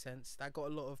that makes sense, that got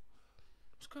a lot of...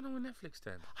 What's going on with Netflix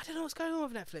then? I don't know what's going on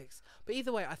with Netflix, but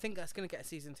either way, I think that's going to get a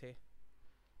season 2.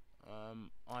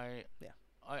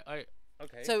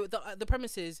 Okay. So the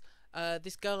premise is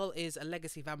this girl is a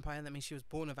legacy vampire. That means she was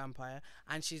born a vampire,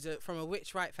 and she's from a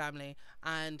witch-right family.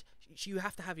 And you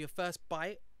have to have your first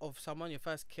bite of someone, your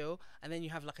first kill, and then you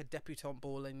have like a debutante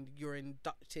ball, and you're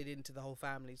inducted into the whole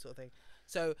family sort of thing.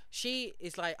 So she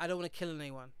is like, I don't want to kill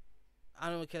anyone. I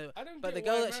don't want to kill her. I don't but get the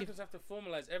girl why that she Americans have to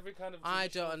formalize every kind of. I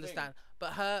don't understand.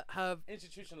 But her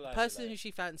institutionalized person who she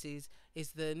fancies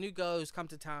is the new girl who's come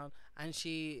to town, and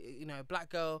she, you know, black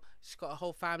girl. She's got a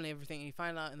whole family, everything. And you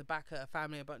find out in the back of her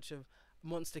family a bunch of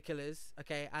monster killers.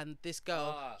 Okay, and this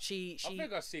girl, she. I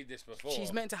think I've seen this before.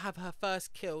 She's meant to have her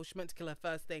first kill. She's meant to kill her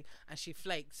first thing, and she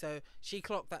flaked. So she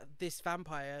clocked that this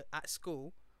vampire at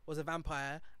school was a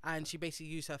vampire, and she basically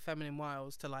used her feminine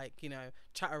wiles to, like, you know,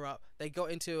 chat her up. They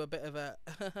got into a bit of a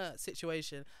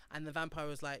situation, and the vampire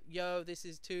was like, yo, this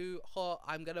is too hot,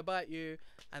 I'm gonna bite you.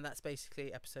 And that's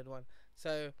basically episode 1.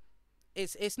 So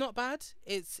it's not bad,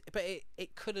 but they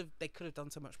could have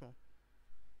done so much more.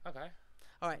 Okay,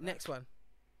 all right, next one.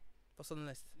 What's on the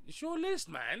list? It's your list,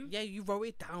 man. Yeah, you wrote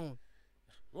it down.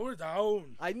 Wrote it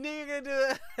down. I knew you were gonna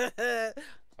do it.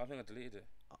 I think I deleted it.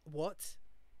 What?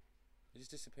 It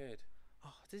just disappeared.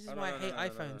 Oh, this is why I hate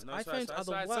iPhones. iPhones are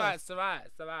the worst. It's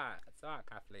alright,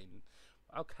 Kathleen.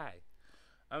 Okay.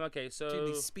 Okay, so... Doing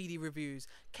these speedy reviews.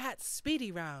 Cat's speedy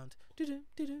round. The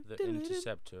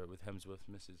Interceptor with Hemsworth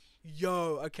misses.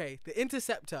 Yo, okay. The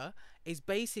Interceptor is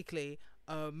basically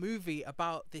a movie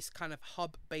about this kind of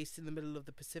hub based in the middle of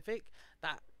the Pacific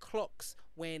that clocks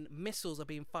when missiles are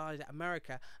being fired at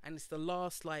America, and it's the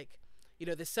last, like... You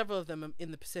know, there's several of them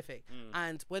in the Pacific,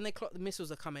 and when they clock the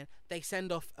missiles are coming, they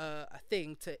send off a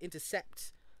thing to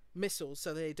intercept missiles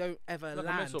so they don't ever land.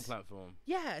 Like a missile platform.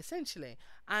 Yeah, essentially.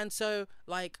 And so,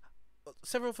 like,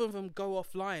 several of them go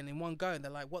offline in one go, and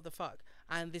they're like, what the fuck?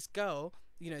 And this girl,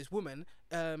 you know, this woman,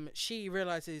 she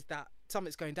realizes that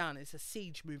something's going down. It's a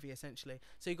siege movie, essentially.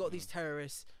 So you got these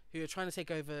terrorists who are trying to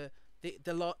take over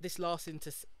this last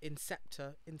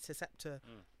interceptor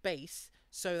base,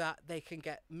 so that they can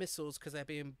get missiles, because they're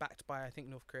being backed by, I think,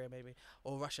 North Korea maybe,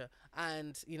 or Russia,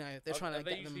 and you know they're trying to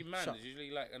get them shot. There's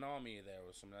usually like an army there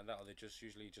or something like that, or they're just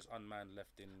usually just unmanned,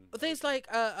 left in. There's like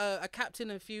a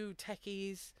captain, a few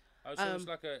techies. Oh, so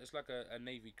it's like a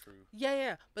navy crew.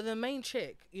 Yeah. But the main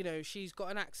chick, you know, she's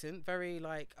got an accent, very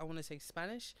like, I want to say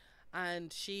Spanish,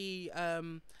 and she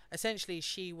essentially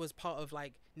she was part of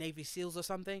like Navy SEALs or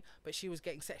something, but she was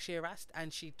getting sexually harassed,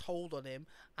 and she told on him,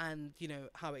 and you know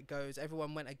how it goes,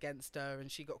 everyone went against her,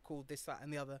 and she got called this, that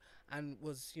and the other, and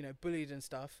was, you know, bullied and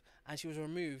stuff, and she was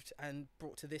removed and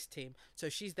brought to this team. So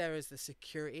she's there as the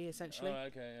security, essentially. Oh,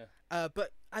 okay, yeah.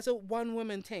 But as a one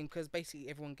woman team, because basically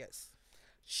everyone gets,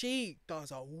 she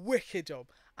does a wicked job,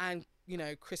 and you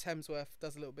know Chris Hemsworth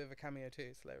does a little bit of a cameo too.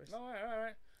 It's hilarious. All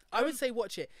right. I would say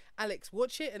watch it, Alex.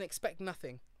 Watch it and expect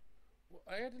nothing. Well,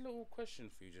 I had a little question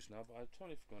for you just now, but I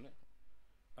totally forgot it.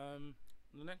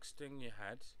 The next thing you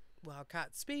had.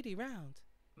 Wildcat Speedy Round.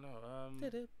 No.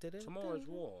 Tomorrow's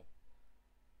War.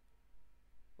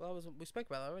 Well, we spoke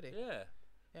about that already. Yeah.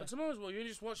 But Tomorrow's War, you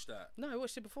just watched that? No, I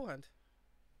watched it beforehand.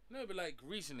 No, but like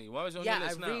recently. Why was it on your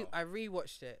list now? I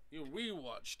rewatched it. You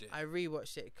rewatched it? I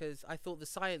rewatched it because I thought the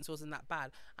science wasn't that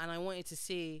bad, and I wanted to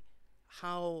see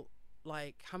how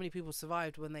many people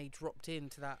survived when they dropped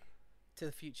into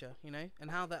the future, you know,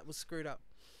 and how that was screwed up.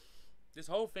 This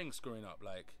whole thing's screwing up,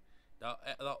 like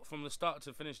from the start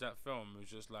to finish that film was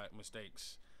just like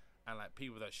mistakes, and like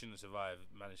people that shouldn't survive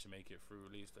managed to make it through.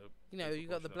 At least you know, you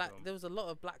got the black. There was a lot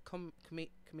of black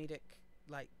comedic,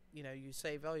 like, you know, you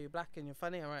say, oh, you're black and you're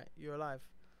funny, all right, you're alive.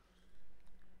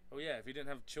 Oh yeah, if you didn't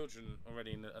have children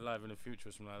already alive in the future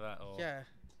or something like that, or yeah,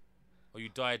 or you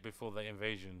died before the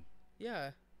invasion.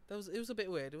 Yeah, it was a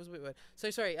bit weird.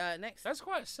 So sorry. Next. That's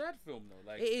quite a sad film though.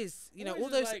 Like, it is. You know, all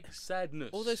those like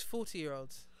sadness. All those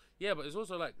 40-year-olds. Yeah, but it's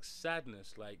also like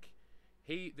sadness. Like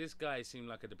this guy seemed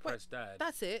like a depressed dad.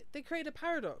 That's it. They created a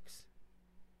paradox.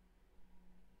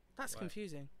 That's Why?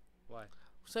 Confusing. Why?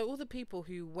 So all the people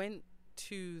who went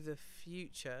to the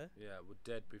future. Yeah, were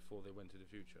dead before they went to the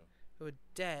future. Were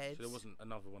dead. So there wasn't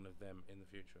another one of them in the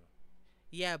future.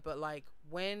 Yeah, but like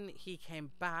when he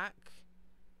came back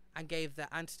and gave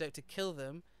the antidote to kill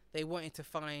them, they wanted to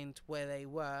find where they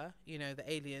were, you know,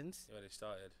 the aliens. Yeah, they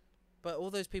started. But all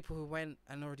those people who went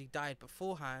and already died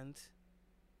beforehand,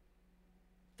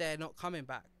 they're not coming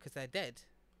back because they're dead.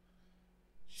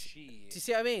 Shit. Do you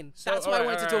see what I mean? So, that's why I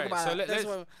wanted to talk about so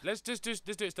that. Let's just do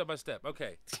it step by step.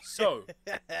 Okay. So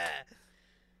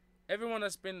everyone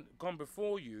that's been gone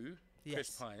before you, yes. Chris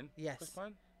Pine. Yes. Chris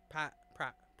Pine? Pratt.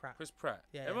 Chris Pratt.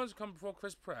 Yeah. Everyone's come before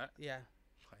Chris Pratt. Yeah.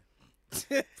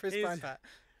 Pine. Chris Pine Pat.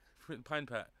 Pine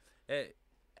Pat.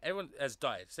 Everyone has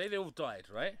died. Say they all died,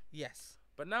 right? Yes.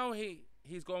 But now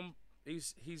he's gone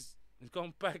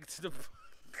back to the.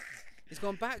 He's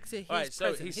gone back to his Right, so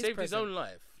present. he saved his own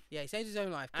life. Yeah, he saved his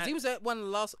own life because he was one of the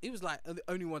last. He was like the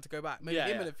only one to go back. Maybe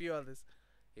him and a few others.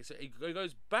 So he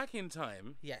goes back in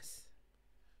time. Yes.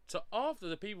 To after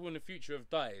the people in the future have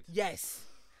died. Yes.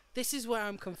 This is where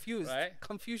I'm confused. Right?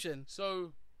 Confusion.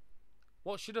 So,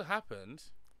 what should have happened?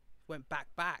 Went back.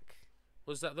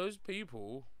 Was that those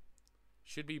people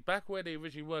should be back where they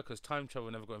originally were because time travel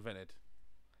never got invented.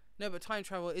 No, but time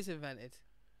travel is invented.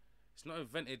 It's not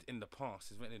invented in the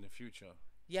past. It's invented in the future.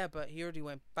 Yeah, but he already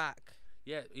went back.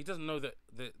 Yeah, he doesn't know that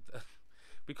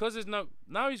because there's no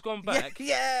now he's gone back.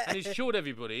 Yeah. And he's killed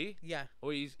everybody. Yeah.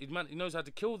 Or he knows how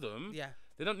to kill them. Yeah.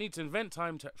 They don't need to invent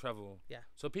time travel. Yeah.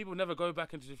 So people never go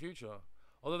back into the future,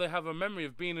 although they have a memory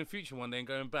of being in the future one day and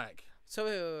going back. So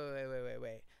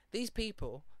wait. These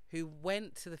people who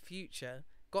went to the future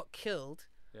got killed.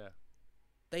 Yeah.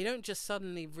 They don't just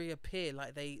suddenly reappear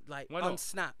like they Why not?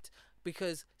 unsnapped.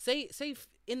 Because say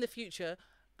in the future,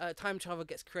 time travel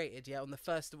gets created. Yeah, on the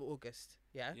 1st of August.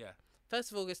 Yeah. Yeah.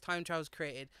 1st of August, time travel's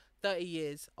created. 30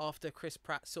 years after Chris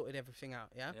Pratt sorted everything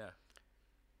out. Yeah. Yeah.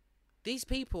 These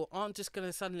people aren't just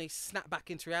gonna suddenly snap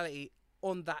back into reality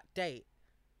on that date,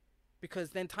 because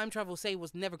then time travel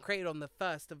was never created on the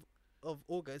 1st of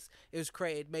August. It was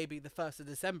created maybe the 1st of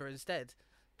December instead.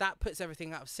 That puts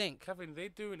everything out of sync. Kevin, they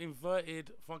do an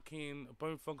inverted fucking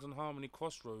Bone Thugs and Harmony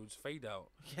Crossroads fade out.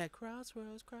 Yeah,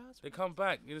 crossroads. They come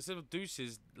back instead of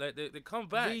deuces. Like they come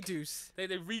back. Reduce. They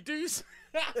reduce.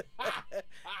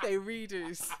 They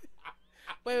reduce.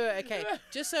 Wait, okay.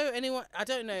 Just so anyone, I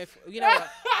don't know if you know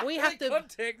what,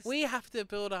 we have to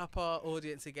build up our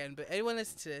audience again. But anyone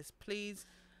listening to this, please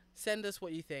send us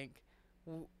what you think.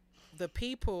 The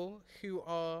people who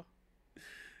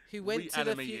went to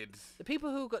the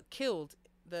people who got killed,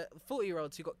 the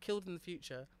 40-year-olds who got killed in the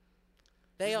future,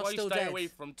 they are still dead. Stay away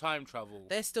from time travel.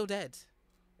 They're still dead.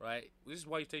 Right. This is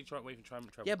why you stay away from time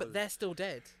travel. Yeah, but they're still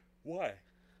dead. Why?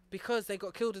 Because they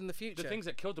got killed in the future. The things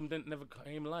that killed them never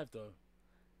came alive though.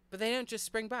 But they don't just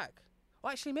spring back.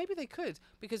 Well, actually, maybe they could,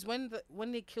 because when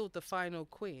they killed the final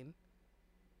queen,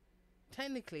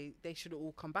 technically they should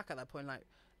all come back at that point.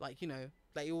 Like you know,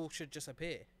 they all should just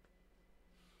appear,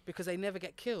 because they never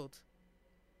get killed.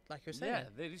 Like you're saying.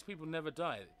 Yeah, these people never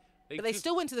died. But they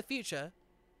still went to the future,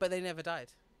 but they never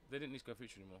died. They didn't need to go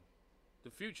future anymore.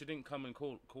 The future didn't come and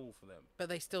call for them. But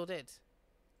they still did.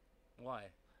 Why?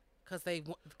 Because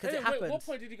it happened. What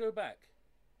point did he go back?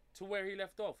 To where he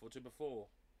left off, or to before?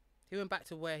 He went back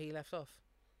to where he left off.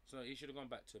 So he should have gone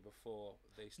back to before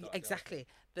they started. Exactly.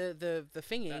 The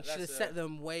thingy should have set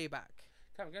them way back.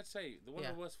 I'm going to say, one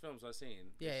of the worst films I've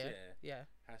seen this year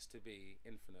has to be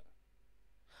Infinite.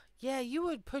 Yeah, you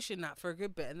were pushing that for a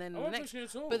good bit, and then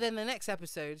but then the next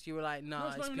episode you were like,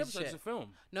 "Nah, it's good shit." It's a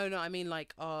film. No, I mean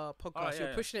like our podcast. You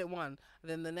were pushing it one, and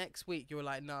then the next week you were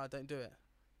like, "Nah, don't do it."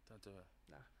 Don't do it.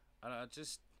 Nah. And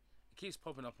it keeps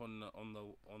popping up on the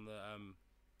let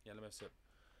me have a sip.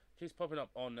 Keeps popping up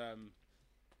on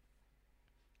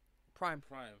Prime.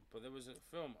 But there was a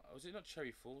film. Was it not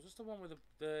Cherry Falls? What's the one with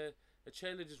the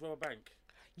cheerleaders rob a bank?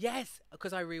 Yes,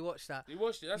 because I rewatched that. You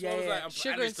watched it? That's what I was like. I'm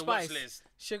Sugar and Spice.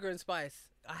 Sugar and Spice.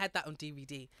 I had that on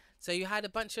DVD. So you had a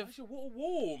bunch of. Actually, water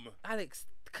warm. Alex,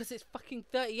 because it's fucking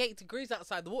 38 degrees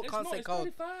outside. The water can't stay cold.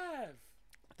 It's 35.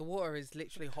 The water is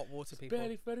literally hot water, people.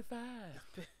 Barely 35.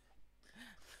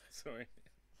 Sorry.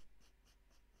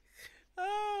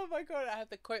 my god, I have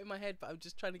the quote in my head, but I'm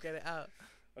just trying to get it out.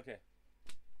 Okay.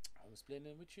 I was playing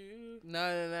with you.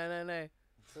 No.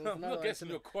 I'm not guessing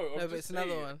your quote. No, but it's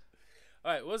another one.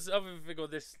 All right, what's the other thing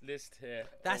on this list here?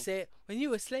 That's it. When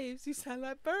you were slaves, you sound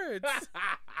like birds.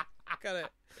 Got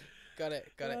it.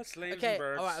 Slaves Okay, and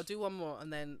birds. all right, I'll do one more,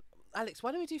 and then Alex,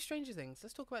 why don't we do Stranger Things?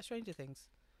 Let's talk about Stranger Things.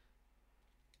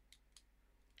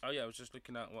 Oh yeah, I was just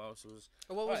looking at what else was.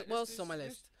 What else is on my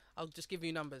list? I'll just give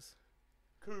you numbers.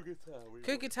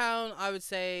 Cougar Town, I would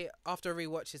say after a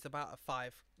rewatch is about a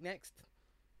 5. Next.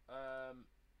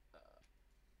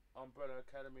 Umbrella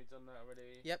Academy, done that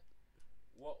already. Yep.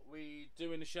 What We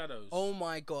Do in the Shadows. Oh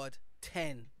my god,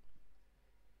 10.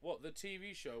 What, the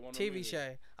TV show? TV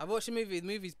show. I've watched the movie. The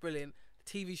movie's brilliant.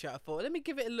 The TV show, I thought, let me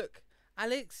give it a look.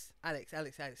 Alex,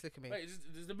 look at me. Wait,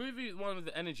 is the movie one with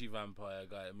the energy vampire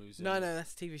guy that moves in? No,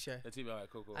 that's a TV show. The TV, alright,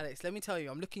 cool. Alex, let me tell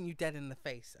you, I'm looking you dead in the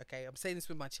face, okay? I'm saying this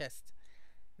with my chest.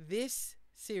 This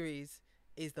series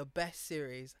is the best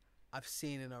series I've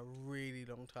seen in a really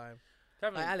long time.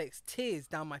 Kevin, like, Alex, tears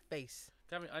down my face.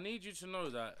 Kevin, I need you to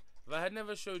know that if I had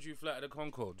never showed you Flight of the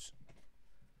Conchords,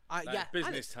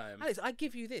 business time. Alex, I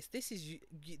give you this. This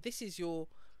is your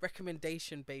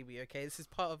recommendation, baby. Okay, this is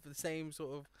part of the same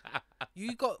sort of.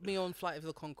 You got me on Flight of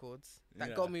the Conchords.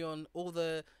 That got me on all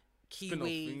the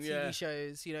Kiwi TV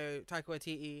shows. You know, Taika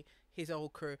Waititi, his whole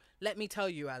crew. Let me tell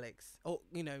you, Alex.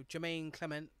 Jermaine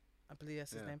Clement, I believe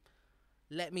that's his name.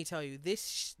 Let me tell you,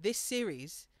 this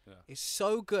series is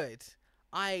so good.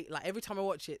 Every time I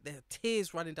watch it, there are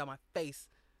tears running down my face.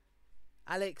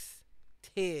 Alex,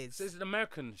 tears. So is it an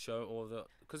American show or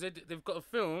because they've got a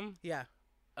film? Yeah.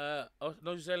 A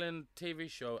New Zealand TV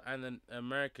show and an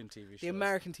American TV show. The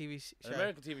American TV show. An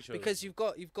American TV show. Because you've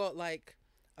got like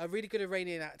a really good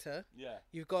Iranian actor. Yeah.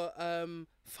 You've got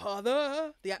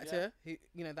Father, the actor, who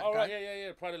that guy. Right,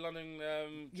 yeah. Pride of London,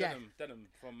 Denham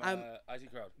from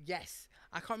IT Crowd. Yes,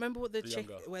 I can't remember where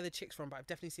the chick's from, but I've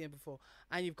definitely seen him before.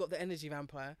 And you've got the energy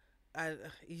vampire, and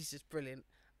he's just brilliant.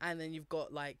 And then you've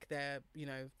got like the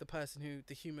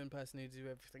human person who do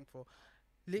everything for.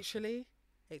 Literally,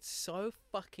 it's so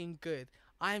fucking good.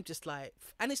 I am just like,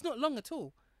 and it's not long at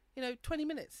all. 20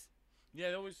 minutes. Yeah,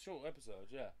 they're always short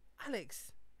episodes. Yeah.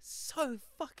 Alex, so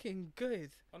fucking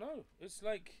good. I know. It's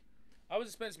like I was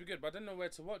expecting to be good, but I didn't know where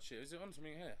to watch it. Is it on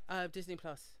something here? Disney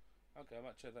Plus. Okay, I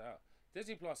might check that out.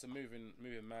 Disney Plus are moving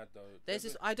mad though. There's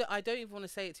this. I don't even want to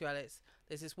say it to you, Alex.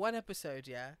 There's this one episode,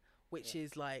 which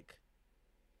is like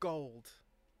gold.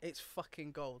 It's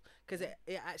fucking gold because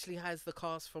it actually has the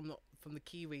cast from the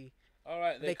Kiwi. All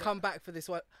right, they come back for this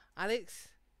one, Alex.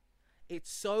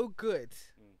 It's so good.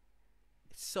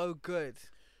 It's so good.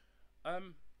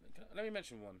 Let me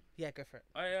mention one. Yeah, go for it.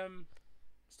 I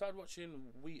started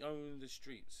watching We Own the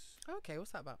Streets. Okay,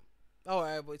 what's that about? Oh,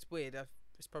 well, it's weird.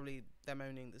 It's probably them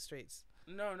owning the streets.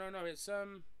 No. It's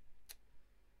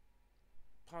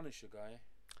Punisher guy.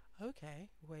 Okay,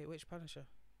 wait, which Punisher?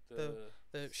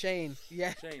 The Shane,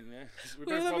 Shane, yeah. We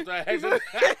both popped our heads.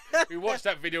 We watched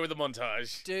that video with the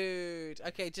montage. Dude,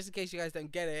 okay, just in case you guys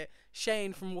don't get it,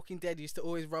 Shane from Walking Dead used to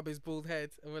always rub his bald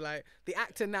head, and we're like, the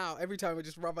actor now, every time we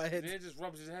just rub our heads. He just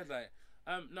rubs his head like.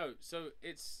 No, so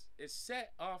it's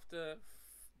set after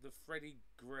the Freddie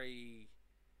Gray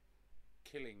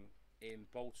killing in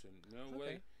Bolton.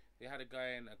 Where they had a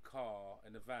guy in a car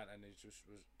in a van, and it just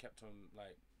was kept on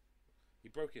like he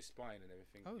broke his spine and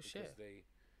everything. Oh because shit!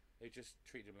 They just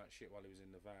treated him like shit while he was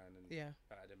in the van and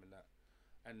battered him and that.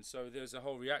 And so there's a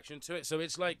whole reaction to it. So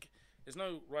it's like there's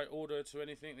no right order to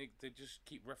anything. They just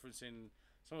keep referencing.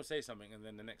 Someone will say something, and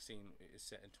then the next scene is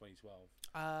set in 2012.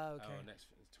 Okay. Next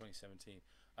 2017.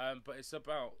 But it's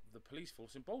about the police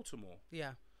force in Baltimore.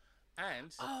 Yeah.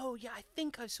 And I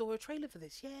think I saw a trailer for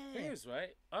this. Yeah. It is,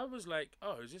 right? I was like,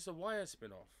 is this a Wire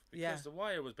spin-off? Because The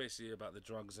Wire was basically about the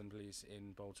drugs and police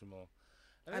in Baltimore.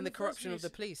 And the corruption of the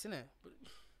police, isn't it? But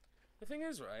the thing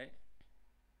is, right?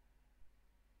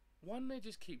 One, they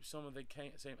just keep some of the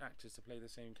same actors to play the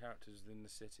same characters in the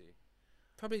city.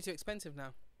 Probably too expensive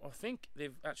now. I think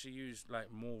they've actually used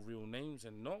like more real names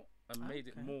and made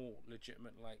it more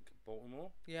legitimate, like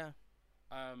Baltimore. Yeah.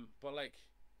 But like,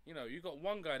 you got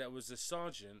one guy that was a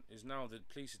sergeant, is now the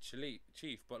police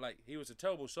chief, but like he was a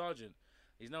terrible sergeant.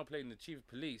 He's now playing the chief of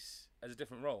police as a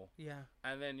different role. Yeah.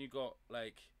 And then you got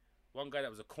like one guy that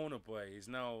was a corner boy. He's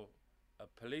now a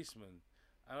policeman.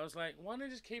 And I was like, why don't they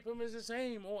just keep him as the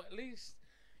same, or at least,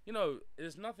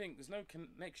 there's no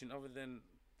connection other than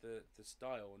the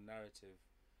style and narrative.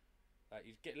 Like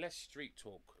you get less street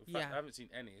talk. In fact, I haven't seen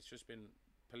any. It's just been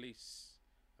police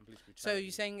and police brutality. So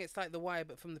you're saying it's like The Wire,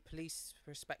 but from the police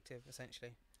perspective,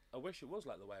 essentially? I wish it was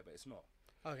like The Wire, but it's not.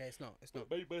 Okay, it's not. It's not.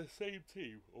 Made by the same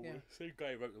team, or the same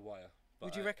guy who wrote The Wire.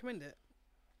 Would you recommend it?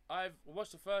 I've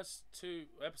watched the first 2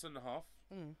 episodes and a half.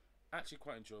 Mm. Actually,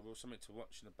 quite enjoyable. Something to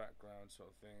watch in the background, sort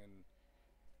of thing.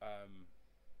 And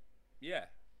yeah,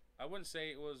 I wouldn't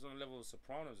say it was on the level of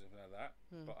Sopranos or anything like that.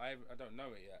 But I don't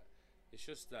know it yet. It's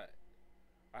just that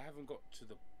I haven't got to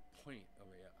the point of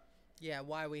it yet. Yeah,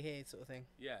 why are we here, sort of thing.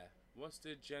 Yeah, what's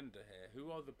the agenda here?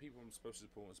 Who are the people I'm supposed to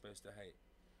support and supposed to hate?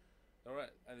 All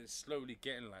right, and it's slowly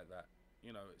getting like that.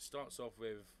 You know, it starts off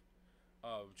with,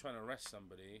 oh, we're trying to arrest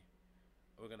somebody.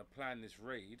 We're going to plan this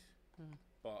raid.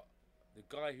 But the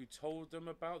guy who told them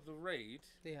about the raid,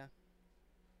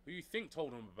 who you think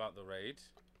told them about the raid,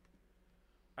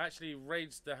 actually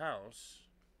raids the house.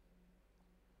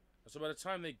 So by the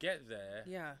time they get there,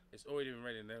 it's already been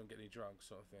raided and they don't get any drugs,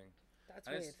 sort of thing. That's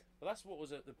weird. But that's what was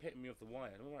the epitome of The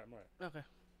Wire. Right. Okay.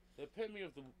 The epitome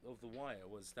of the Wire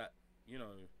was that, you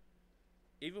know,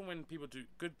 even when people do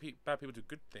bad people do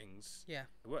good things, it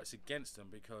works against them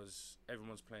because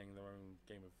everyone's playing their own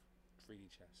game of 3D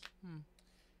chess.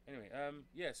 Anyway,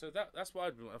 so that's what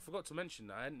I'd been. I forgot to mention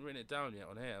that I hadn't written it down yet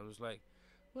on here. I was like,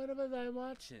 what was I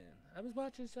watching? I was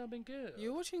watching something good.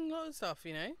 You're watching a lot of stuff,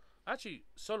 you know. Actually,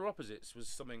 Solar Opposites was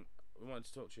something we wanted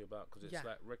to talk to you about because it's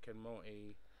like Rick and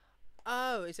Morty.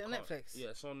 Oh, is it on Netflix? Yeah,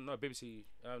 it's on BBC.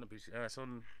 Not BBC. It's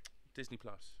on Disney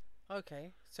Plus.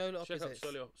 Okay, Solar Opposites.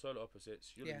 Check out Solar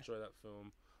Opposites. You'll enjoy that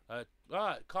film.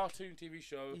 Cartoon TV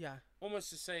show. Yeah. Almost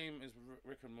the same as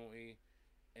Rick and Morty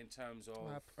in terms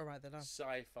of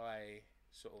sci-fi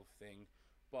sort of thing,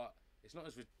 but it's not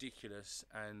as ridiculous,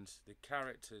 and the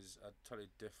characters are totally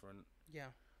different.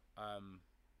 Yeah.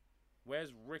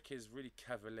 Whereas Rick is really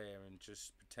cavalier and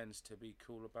just pretends to be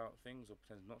cool about things or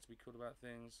pretends not to be cool about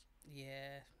things.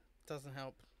 Yeah, doesn't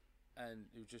help. And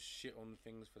you just shit on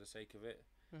things for the sake of it.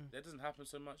 That doesn't happen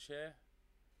so much here.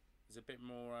 There's a bit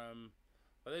more.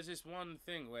 But there's this one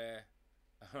thing where,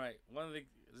 alright,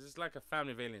 it's like a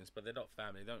family of aliens, but they're not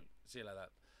family. Don't see it like that.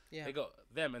 Yeah. They got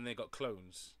them and they got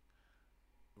clones,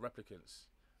 replicants,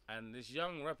 and this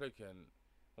young replicant,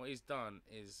 what he's done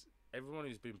is everyone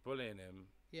who's been bullying him,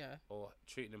 or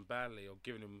treating him badly or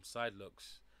giving him side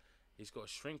looks, he's got a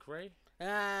shrink ray,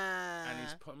 and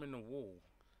he's put him in a wall,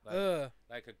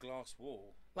 like a glass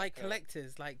wall, like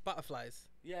collectors, like butterflies.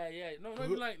 Yeah. No, not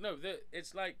even like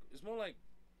it's more like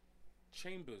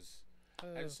chambers,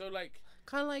 and so like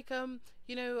kind of like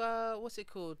you know what's it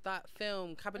called? That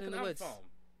film Cabin in the Woods. Farm.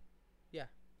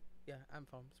 Yeah, Ant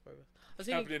Farm.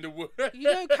 Cabin in the Woods.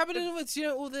 You know, Cabin in the Woods. You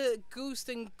know, all the ghosts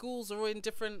and ghouls are all in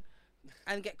different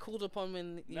and get called upon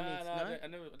when you need. I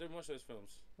didn't watch those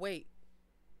films. Wait,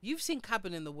 you've seen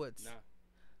Cabin in the Woods? Nah.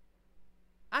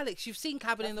 Alex, you've seen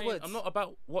Cabin in the Woods. I'm not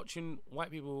about watching white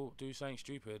people do something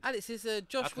stupid. Alex, is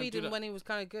Josh Whedon when he was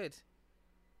kind of good.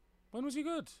 When was he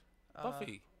good?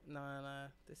 Buffy. No.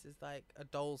 This is like a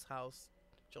Doll's House,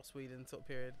 Joss Whedon sort of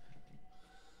period.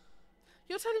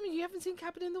 You're telling me you haven't seen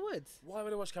Cabin in the Woods? Why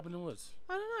would I watch Cabin in the Woods?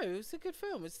 I don't know. It's a good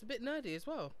film. It's a bit nerdy as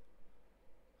well.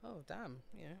 Oh, damn.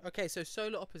 Yeah. Okay, so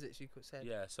Solar Opposites, you could say.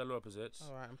 Yeah, Solar Opposites.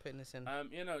 All right, I'm putting this in.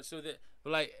 You know, so that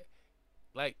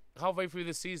like halfway through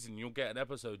the season, you'll get an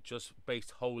episode just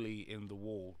based wholly in the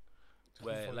wall,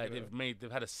 where like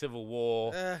they've had a civil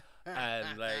war,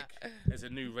 and like there's a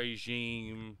new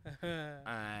regime,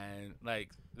 and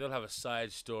like they'll have a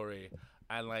side story,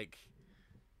 and like.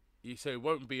 So it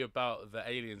won't be about the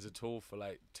aliens at all for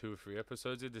like 2 or 3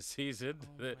 episodes in the season.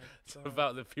 It's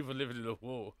about the people living in the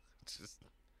wall.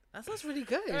 That sounds really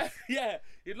good. Yeah,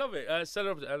 you'd love it.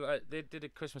 They did a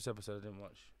Christmas episode I didn't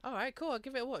watch. All right, cool. I'll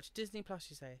give it a watch. Disney Plus,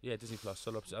 you say? Yeah, Disney Plus.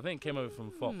 Solar Opposite. I think it came over from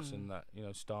Fox and that, you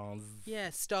know, Stars. Yeah,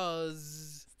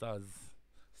 Stars.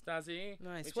 Stazzy.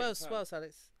 Nice. Well,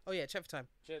 Alex. Oh yeah, check for time.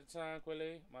 Check the time,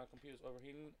 quickly. My computer's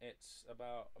overheating. It's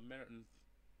about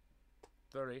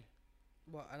 1:30.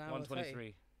 What, an hour?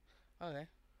 1:23. Okay.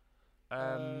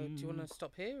 Do you want to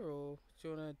stop here, or do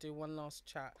you want to do one last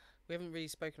chat? We haven't really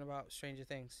spoken about Stranger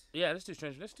Things. Yeah, let's do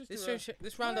Stranger.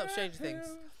 Let's round up Stranger Things.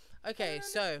 Okay,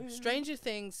 so Stranger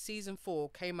Things season 4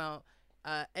 came out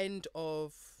end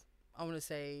of, I want to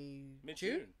say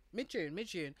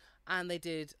mid-June, and they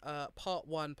did part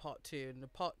 1, part 2, and the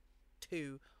part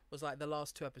 2 was like the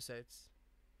last 2 episodes.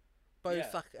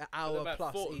 Both like an hour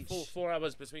plus each. 4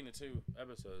 hours between the 2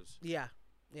 episodes. Yeah.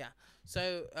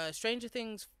 So Stranger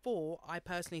Things 4, I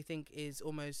personally think is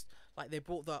almost like they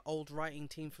brought the old writing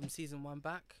team from season 1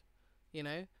 back. You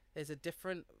know, there's a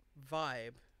different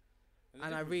vibe,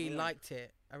 and I really liked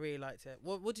it.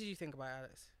 What did you think about it,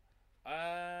 Alex?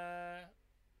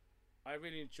 I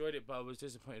really enjoyed it, but I was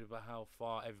disappointed about how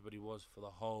far everybody was for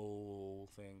the whole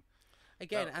thing.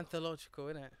 Again, anthological,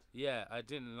 innit? Yeah, I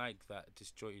didn't like that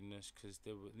disjointedness because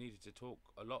they needed to talk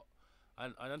a lot I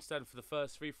understand for the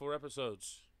first 3-4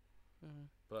 episodes, Mm.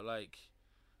 but like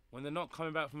when they're not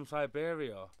coming back from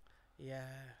Siberia, Yeah.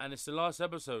 and it's the last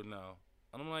episode now,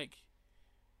 and I'm like,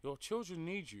 your children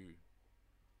need you,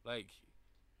 like,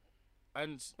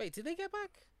 and Wait, did they get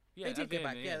back? yeah, They did get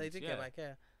back. Yeah, end, they did get back.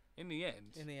 Yeah. in the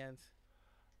end, In the end.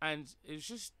 and it's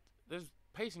just there's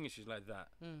pacing issues like that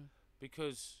Mm.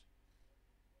 because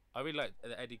I really like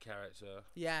the Eddie character.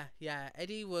 Yeah, yeah.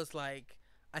 Eddie was like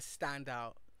a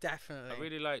standout, definitely. I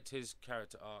really liked his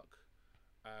character arc.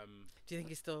 Do you think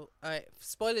he's still? Alright,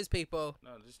 spoilers, people.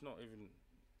 No, it's not even.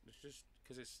 It's just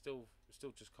because it's still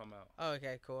just come out. Oh,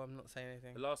 okay, cool. I'm not saying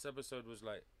anything. The last episode was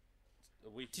like a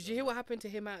week. Did ago. you hear what happened to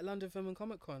him at London Film and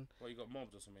Comic Con? Well, you got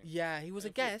mobbed or something. Yeah, he was I a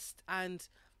thought- guest and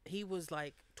he was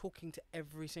like talking to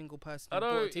every single person. I who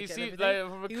bought know. a He ticket and seemed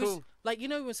everything. like He cool. was, like, you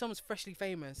know when someone's freshly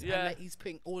famous Yeah. and like, he's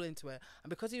putting all into it, and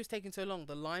because he was taking so long,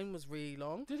 the line was really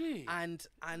long. Did he? And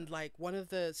like one of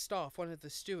the staff, one of the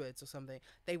stewards or something,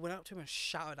 they went up to him and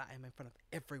shouted at him in front of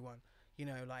everyone. You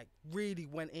know, like really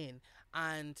went in,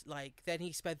 and like then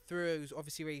he sped through. It was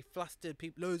obviously really flustered.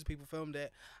 Loads of people filmed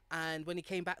it, and when he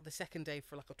came back the second day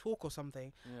for like a talk or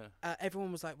something, Yeah.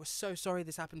 everyone was like, "We're so sorry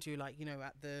this happened to you." Like, you know,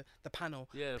 at the panel,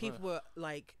 Yeah. people were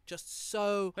like just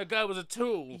so. That guy was a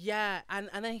tool. Yeah, and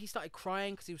then he started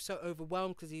crying because he was so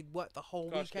overwhelmed because he'd worked the whole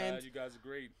Gosh, weekend. guys, you guys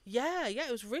agreed. Yeah, it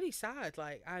was really sad.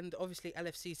 Like, and obviously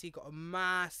LFCC got a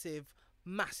massive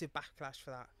backlash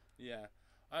for that. Yeah.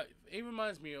 It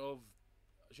reminds me of.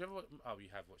 You ever, oh, you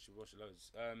have watched it loads.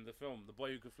 The film, The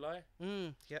Boy Who Could Fly.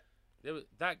 Yep.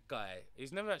 That guy.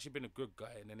 He's never actually been a good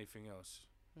guy in anything else.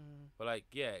 But like,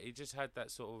 yeah, he just had that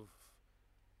sort of,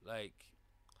 like,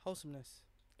 Wholesomeness.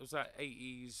 it was that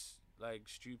 80s like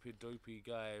stupid dopey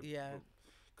guy. Yeah.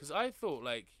 Because I thought,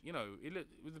 like, you know, he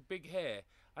looked with the big hair,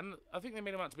 and I think they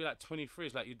made him out to be like 23.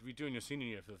 It's like you'd be doing your senior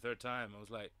year for the third time. I was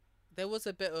like, There was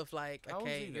a bit of like, How old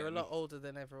is okay, he you're a then? lot older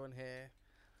than everyone here.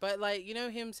 But like, you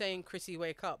know him saying "Chrissy,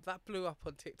 wake up." That blew up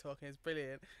on TikTok and it's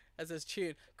brilliant. As his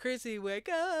tune, "Chrissy, wake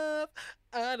up.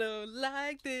 I don't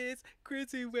like this.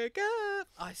 Chrissy, wake up."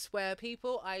 I swear,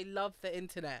 people, I love the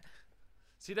internet.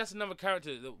 see, that's another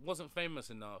character that wasn't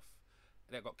famous enough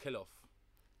that got kill off.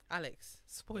 Alex,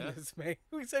 spoilers, mate.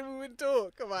 We said we wouldn't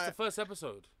talk. Come It's on. the first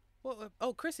episode. What?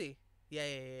 Oh, Chrissy.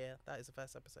 Yeah. That is the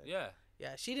first episode. Yeah.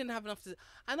 Yeah, she didn't have enough to.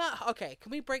 And okay, can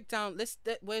we break down?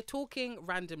 We're talking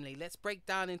randomly. Let's break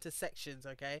down into sections,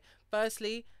 okay?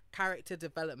 Firstly, character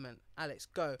development. Alex,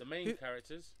 go. The main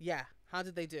characters. Yeah, how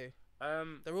did they do?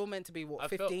 They're all meant to be what, I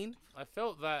 15? I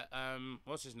felt that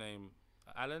what's his name?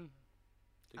 Alan.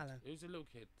 Alan. Who's the little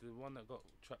kid? The one that got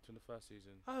trapped in the first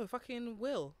season. Oh, fucking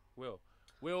Will. Will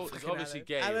is Fucking obviously Alan.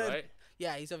 gay, Alan. right?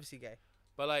 Yeah, he's obviously gay.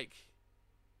 But like,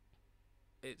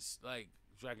 it's like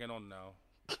dragging on now.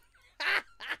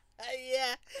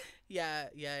 Yeah.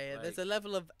 There's a Like-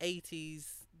 level of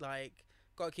 80s, like,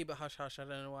 gotta keep it hush hush. I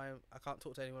don't know why I can't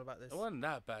talk to anyone about this. It wasn't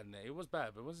that bad, Nate. It was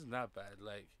bad, but it wasn't that bad.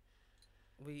 Like,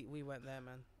 We went there,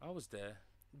 man. I was there.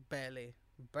 Barely.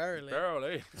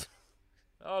 Barely.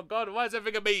 Oh God, why is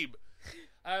everything a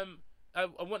meme? I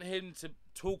want him to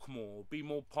talk more, be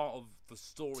more part of the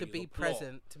story, To be the plot,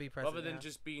 present. rather than yeah.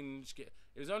 just being.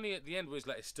 It was only at the end where it's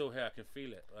like it's still here. I can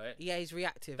feel it, right? Yeah, he's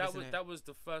reactive, isn't it? That was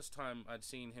the first time I'd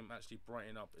seen him actually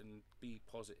brighten up and be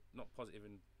positive, not positive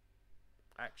in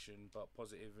action, but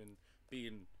positive in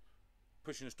being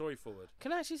pushing the story forward.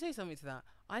 Can I actually say something to that?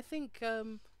 I think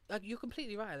like, you're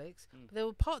completely right, Alex. Mm. But there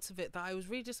were parts of it that I was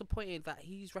really disappointed that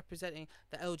he's representing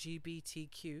the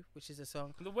LGBTQ, which is a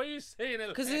song. The way you're saying it,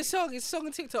 Because it's a song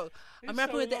on TikTok. I'm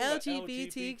rapping with the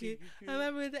LGBTQ. I'm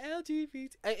rapping with the LGBT.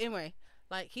 Anyway,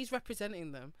 like, he's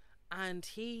representing them, and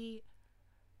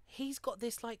he's got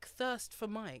this like thirst for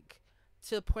Mike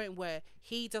to the point where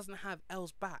he doesn't have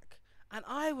Elle's back, and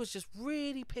I was just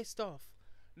really pissed off.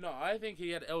 No, I think he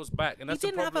had Elle's back, and He that's the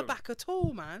didn't have problem. her back at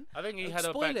all, man. I think he had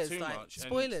her back too like, much.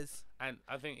 Spoilers. And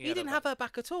I think He didn't have her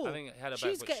back at all. I think he had her back,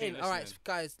 She's but she getting ain't all right, listening.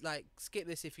 guys. Like, skip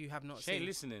this if you have not She ain't seen.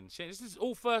 listening. This is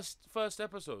all first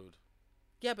episode.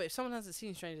 Yeah, but if someone hasn't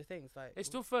seen Stranger Things, like, It's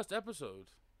still first episode.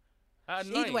 At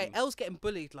either 9, way, Elle's getting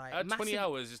bullied. Like, at 20 massive,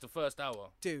 hours is the first hour.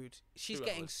 dude. She's 2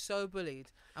 getting hours. so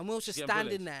bullied, and Will's just She's getting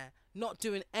standing bullied. there, not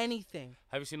doing anything.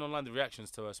 Have you seen online the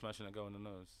reactions to her smashing that girl in the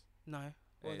nose? No,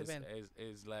 what have they been?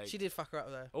 Is like She did fuck her up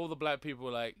though. all the black people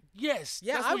were like, yes.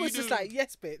 Yeah, that's I what you was just do. like,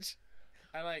 yes, bitch.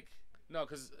 And like, no,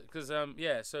 because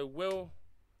yeah. So Will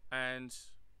and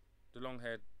the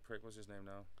long-haired prick, what's his name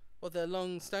now? Well, the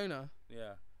long stoner.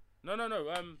 Yeah. No.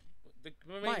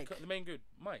 The main good,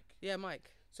 Mike. Yeah,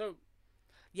 Mike. So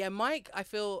Yeah, Mike, I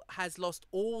feel, has lost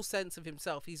all sense of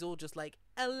himself. He's all just like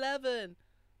 11.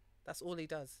 That's all he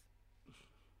does.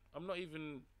 I'm not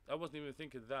even. wasn't even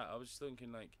thinking that. I was just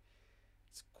thinking like,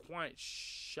 it's quite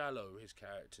shallow, his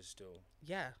character still.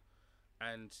 Yeah.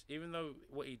 And even though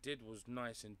what he did was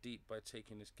nice and deep by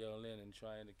taking this girl in and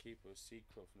trying to keep her a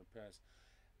secret from the parents,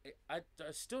 I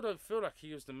still don't feel like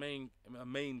he was a main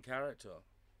character.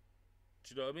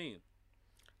 Do you know what I mean?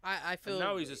 I feel... And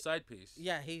now he's a side piece.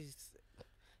 Yeah,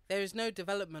 there is no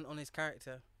development on his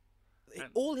character.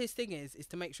 All his thing is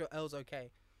to make sure Elle's okay.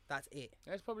 That's it.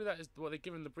 That's probably that is what they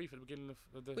give him the brief at the beginning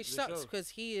of the Which the sucks show. because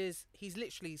he's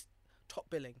literally top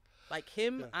billing. Like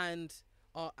him and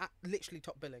are literally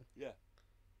top billing. Yeah.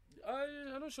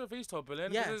 I'm not sure if he's top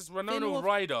billing. Yeah. There's Winona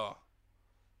Ryder.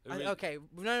 Okay,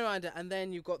 Winona Ryder, and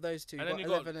then you've got those two. And then you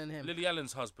got Eleven and him. Lily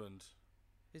Allen's husband.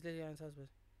 Who's Lily Allen's husband?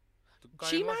 The guy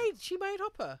She in Russia. made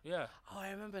Hopper. Yeah. Oh,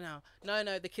 I remember now.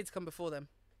 No, the kids come before them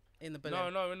in the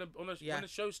billing. No. When the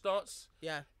show starts,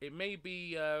 Yeah. it may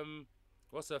be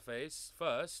what's her face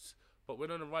first, but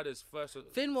Winona Ryder's first.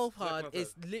 Finn Wolfhard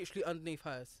is literally underneath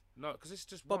hers. No, because it's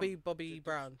just Bobby one.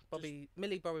 Brown.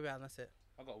 Millie Bobby Brown, that's it.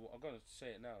 I'm gonna say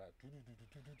it now. Like.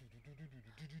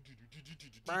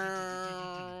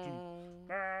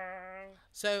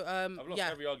 So I've lost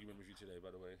every argument with you today, by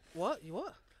the way. What? You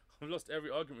what? I've lost every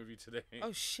argument with you today.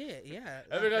 Oh shit! Yeah.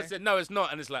 Everyone said no, it's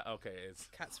not, and it's like okay, it is.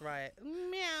 Cat's right.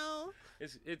 Meow.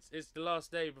 It's the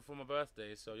last day before my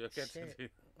birthday, so you're getting to.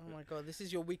 Oh my god, this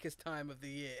is your weakest time of the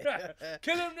year.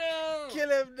 Kill him now! Kill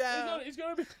him now! He's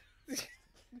gonna be.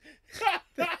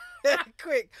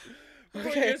 Quick.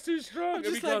 Okay. It's too strong. I'm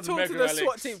just like talk to the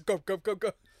SWAT team. Go.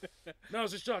 No,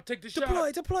 it's a shot. Take the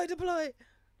Deploy. shot. Deploy.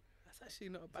 That's actually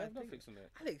not a bad thing. Netflix on there.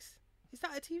 Alex, is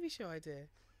that a TV show idea?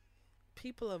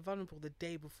 People are vulnerable the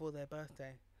day before their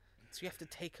birthday, so you have to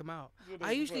take them out.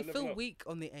 I usually feel weak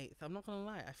on the 8th. I'm not gonna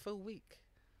lie. I feel weak.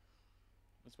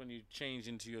 That's when you change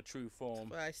into your true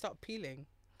form. I start peeling.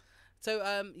 So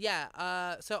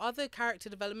so other character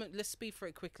development. Let's speed through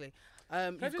it quickly.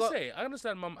 Can I just say, I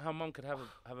understand how mum could have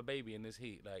a baby in this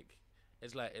heat. Like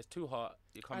it's too hot.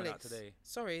 You're coming Alex, out today.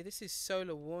 Sorry, this is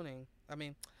solar warning. I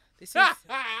mean, this is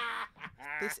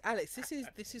Alex.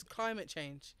 This is climate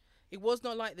change. It was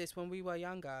not like this when we were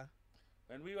younger.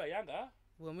 When we were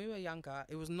younger,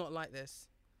 It was not like this.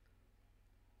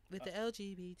 With the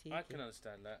LGBT. I can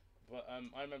understand that, but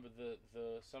I remember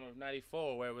the summer of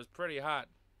 '94 where it was pretty hot.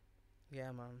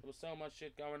 Yeah, man. There was so much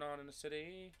shit going on in the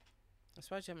city. I'm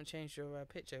surprised you haven't changed your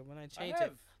picture. When I changed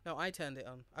it, no, I turned it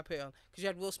on. I put it on because you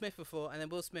had Will Smith before, and then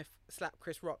Will Smith slapped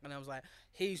Chris Rock, and I was like,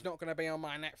 he's not gonna be on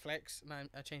my Netflix, and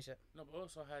I changed it. No, but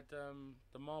also had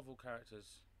the Marvel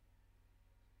characters.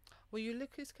 Were you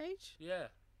Lucas Cage? Yeah,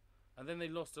 and then they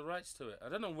lost the rights to it. I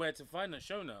don't know where to find that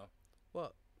show now.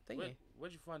 What?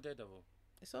 Where'd you find Daredevil?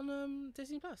 It's on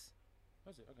Disney Plus.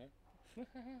 Was it? Okay.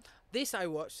 This I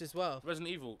watched as well. Resident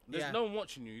Evil. There's no one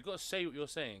watching you. You got to say what you're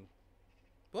saying.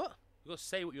 What? You got to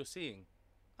say what you're seeing.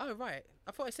 Oh, right.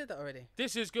 I thought I said that already.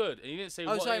 This is good. And you didn't say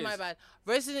what Oh, sorry, it my is. bad.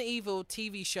 Resident Evil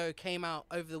TV show came out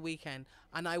over the weekend,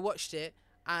 and I watched it,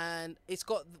 and it's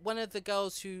got one of the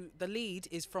girls who, the lead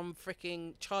is from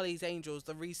freaking Charlie's Angels,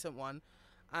 the recent one.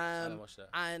 I didn't watch that.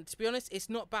 And to be honest, it's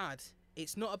not bad.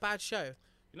 It's not a bad show.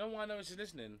 You know why no one's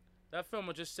listening? That film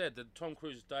I just said that Tom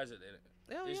Cruise dies at it.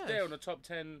 Oh, It's yeah. there on the top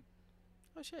 10.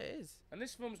 Oh, shit, it is. And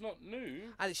this film's not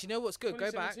new. Alex, you know what's good?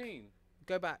 Go back. 2017.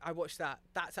 Go back. I watched that.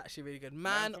 That's actually really good.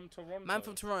 Man from Toronto. Man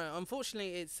from Toronto.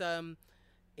 Unfortunately,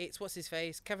 it's what's his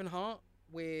face? Kevin Hart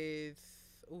with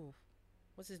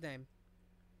what's his name?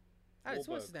 Alex,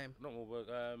 what's his name? Not Wahlberg.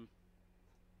 The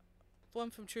one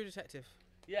from True Detective.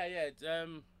 Yeah.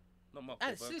 Not Mark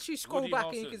Alex, Wahlberg. literally scroll Woody back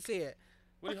Harrelson. and you can see it.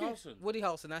 Woody Harrelson. Woody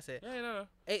Harrelson. That's it. Yeah, no.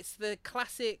 It's the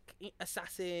classic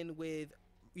assassin with,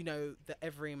 the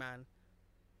everyman,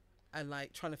 and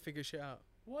like trying to figure shit out.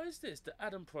 What is this? The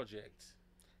Adam Project.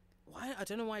 Why? I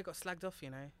don't know why it got slagged off.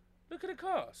 Look at the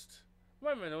cast.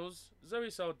 Ryan Reynolds, Zoe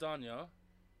Saldana,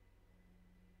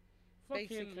 fucking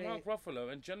Basically- Mark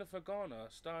Ruffalo, and Jennifer Garner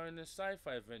starring in a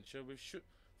sci-fi adventure with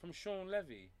from Sean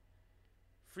Levy.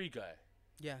 Free Guy.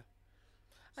 Yeah.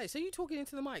 Hey, so you talking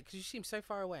into the mic because you seem so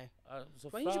far away. So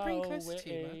Why don't you bring it far closer to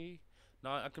you, man? away. No,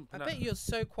 I can. I bet you're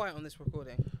so quiet on this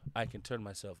recording. I can turn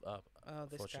myself up. Oh,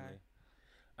 this guy.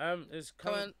 Fortunately. It's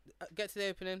Come on, get to the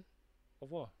opening.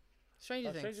 Of what?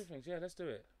 Stranger Things. Stranger Things. Yeah, let's do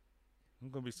it. I'm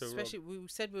gonna be so Especially, wrong. we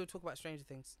said we would talk about Stranger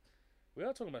Things. We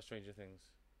are talking about Stranger Things.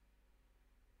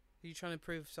 Are you trying to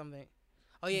prove something?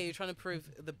 Oh yeah, you're trying to prove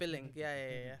the billing.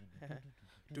 Yeah.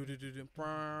 Do.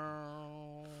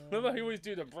 Remember, he always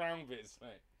do the brown bits,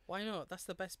 mate. Why not? That's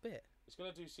the best bit. It's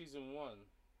gonna do season 1.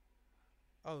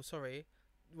 Oh, sorry.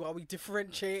 Are we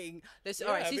differentiating?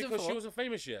 All right, season 4. because she wasn't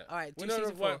famous yet. All right, do Winona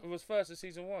season 4. Ryder was first in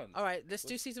season 1. All right, let's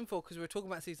do season 4 because we were talking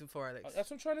about season 4, Alex. That's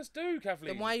what I'm trying to do,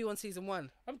 Kathleen. Then why are you on season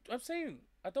 1? I'm saying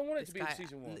I don't want it This to be guy,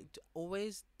 season 1.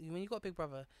 Always, when you got a big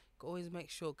brother, always make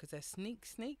sure because they're sneak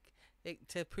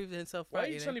to prove themselves Why right.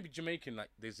 are you trying to be Jamaican? Like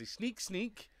there's a sneak.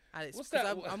 Alex, What's 'cause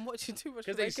that? I'm watching too much.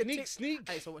 Because they Jamaican sneak.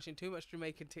 Alex, I'm watching too much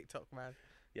Jamaican TikTok, man.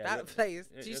 Yeah, that place.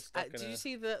 You're Do you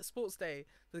see the sports day,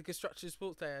 the construction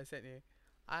sports day I sent you?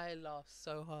 I laughed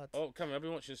so hard. Oh, come on! I've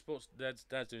been watching sports. Dad's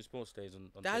doing sports days on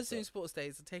Dad's TikTok. doing sports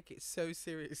days. I take it so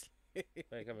seriously. Wait,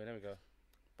 come here. There we go.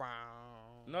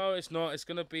 Wow. No, it's not. It's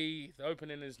gonna be the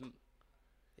opening is.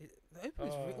 The opening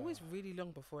is always really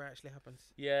long before it actually happens.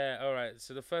 Yeah. All right.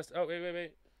 So the first. Oh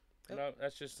wait. Oh. No,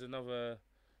 that's just another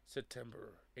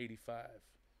September '85.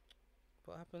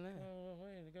 What happened there? Oh,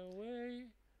 way to go away.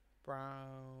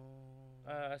 Brown.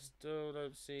 I still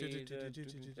don't see.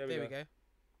 There we go.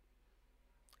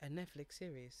 A Netflix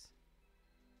series.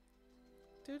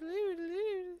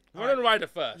 Winona Ryder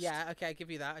first. Yeah, okay, I give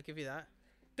you that.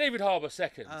 David Harbour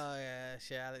second. Oh yeah,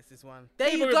 shit, Alex is one. There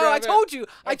People you will go. be I like, told you.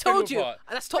 That's Fiddle Part.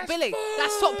 That's top That's billing.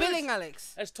 That's top first. billing,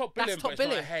 Alex. That's top billing, That's but top it's not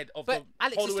billing. ahead of But the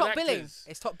Alex, Hollywood it's top actors. billing.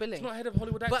 It's top billing. It's not ahead of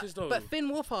Hollywood actors though. But Finn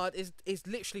Wolfhard is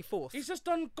literally fourth. He's just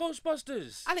done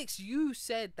Ghostbusters. Alex, you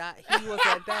said that he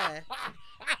wasn't there.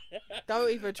 Don't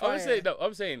even try.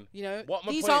 I'm saying. You know, what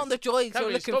my these point aren't the is, droids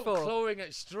Cameron, you're looking stop for. clawing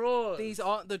at straws. These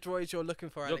aren't the droids you're looking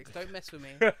for, Alex. Look. Don't mess with me.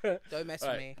 Don't mess with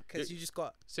Right. me, because you just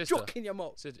got Sister. jock in your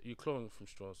mouth. You're clawing from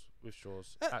straws with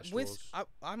straws at straws.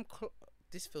 With,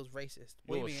 this feels racist.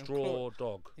 What You're do a you mean? straw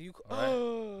dog. You,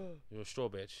 alright? You're a straw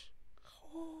bitch.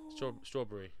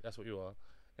 Strawberry. That's what you are.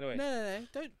 Anyway. No.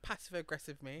 Don't passive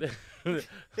aggressive me.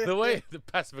 The way the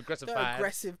passive aggressive. Don't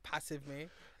aggressive passive me.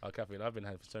 Oh, Kathleen, I've been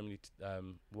having so many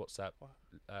WhatsApp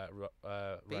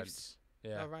rants.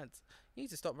 Yeah. Oh, rants. You need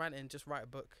to stop ranting. Just write a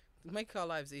book. Make our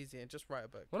lives easier. Just write a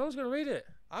book. When I was gonna read it.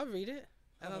 I'll read it.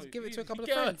 And I'll give it to a couple of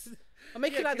God. friends. I'll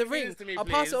make it like The Ring. To me, I'll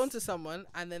pass please. it on to someone,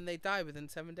 and then they die within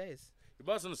 7 days. You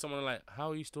pass on to someone like, how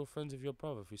are you still friends with your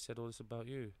brother if he said all this about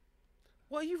you?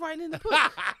 What are you writing in the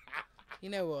book?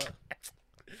 You know what?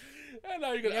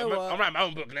 No, You know what? I'm writing my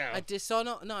own book now. I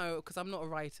dishonor. No, because I'm not a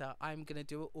writer. I'm gonna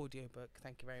do an audiobook.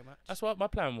 Thank you very much. That's what my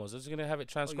plan was. I was gonna have it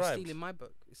Oh, transcribed. you're stealing my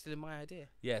book. You're stealing my idea.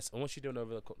 Yes, and what's she doing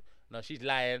over the? No, she's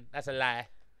lying. That's a lie.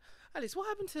 Alice, what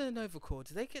happened to the Nova Corps?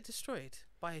 Did they get destroyed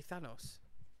by Thanos?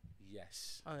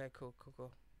 Yes. Okay, cool.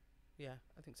 Yeah,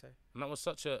 I think so. And that was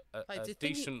such a Like, do you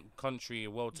think decent country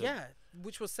world to Yeah,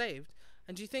 which was saved.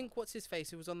 And do you think what's his face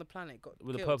who was on the planet got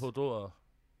with killed? a purple daughter.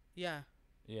 Yeah.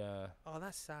 Yeah. Oh,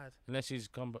 that's sad. Unless she's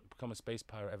become a space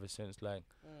pirate ever since. Like,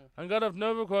 I got off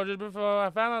Nova Corps just before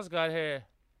Thanos got here.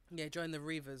 Yeah, join the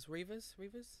Reavers. Reavers?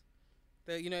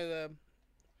 The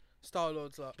Star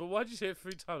Lord's lot. But why'd you say it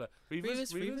 3 times? Like,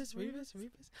 Reavers.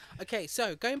 Okay,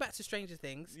 so going back to Stranger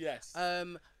Things. Yes.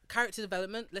 Character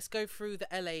development. Let's go through the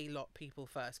LA lot people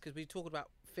first because we talked about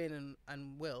Finn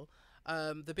and Will.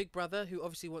 The big brother who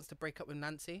obviously wants to break up with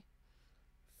Nancy.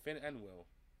 Finn and Will.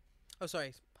 Oh,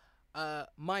 sorry.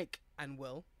 Mike and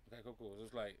Will. Okay, cool. It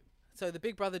was like. So the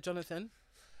big brother Jonathan.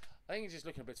 I think he's just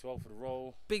looking a bit too old for the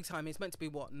role. Big time. He's meant to be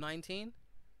what, 19,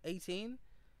 18?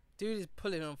 Dude is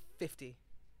pulling on 50.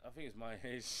 I think it's my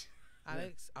age.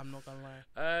 Alex, I'm not gonna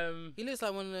lie. He He looks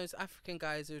like one of those African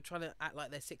guys who are trying to act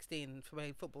like they're 16 for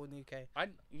playing football in the UK.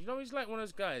 he's like one of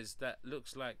those guys that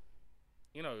looks like,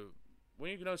 when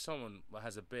you know someone that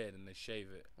has a beard and they shave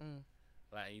it,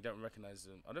 like you don't recognize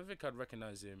them. I don't think I'd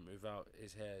recognize him without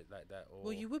his hair like that. Or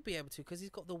Well, you would be able to because he's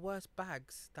got the worst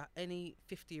bags that any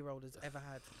 50-year-old has ever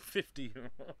had. 50.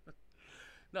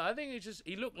 No, I think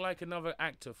he looked like another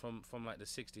actor from like the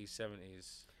 60s,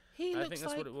 70s. I think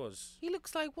that's what it was. He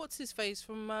looks like what's his face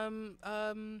from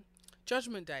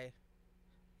Judgment Day.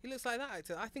 He looks like that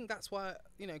actor. I think that's why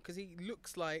because he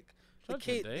looks like the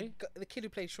Judgment Day? kid, the kid who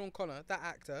plays Sean Connor, that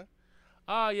actor.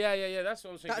 Ah, yeah. That's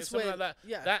what I was thinking. That's Something where- like that.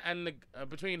 yeah. That and the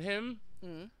between him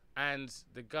Mm. and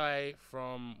the guy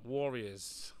from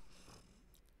Warriors,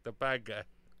 the bad guy.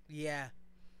 Yeah,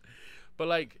 But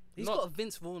like, he's not, got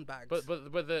Vince Vaughn bags. but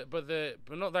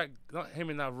not him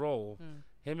in that role.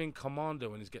 Him in Commando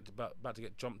when he's about to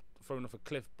get thrown off a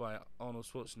cliff by Arnold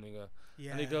Schwarzenegger.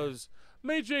 yeah, And he goes,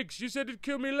 Matrix, you said it'd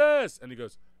kill me last. And he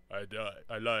goes, I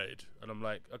lied. And I'm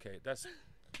like, okay,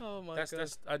 oh my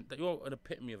god, you're an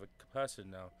epitome of a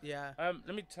person now. yeah.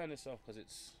 Let me turn this off because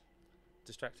it's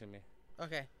distracting me.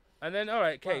 Okay. And then, all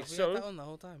right, okay, Wow, we so had that on the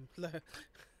whole time.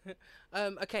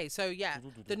 Okay, so yeah,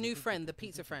 the new friend, the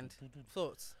pizza friend.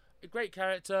 Thoughts? a great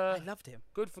character. I loved him.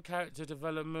 Good for character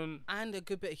development. And a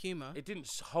good bit of humour. It didn't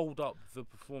hold up the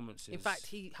performances. In fact,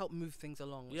 he helped move things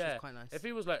along, which was quite nice. If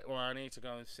he was like, well, I need to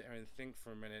go and sit here and think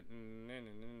for a minute.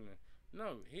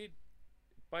 No,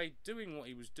 by doing what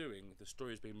he was doing, the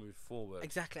story's been moved forward.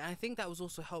 Exactly. And I think that was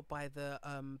also helped by the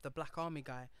Black Army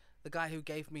guy. The guy who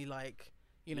gave me, like,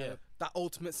 you know, that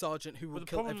ultimate sergeant who would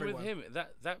kill everyone. The problem with him,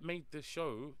 that made the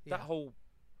show, that whole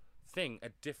thing, a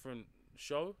different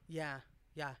show. Yeah.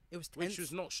 It was tense. Which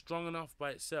was not strong enough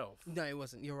by itself. No, it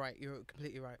wasn't. You're right. You're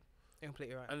completely right.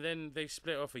 And then they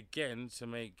split off again to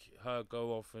make her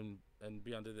go off and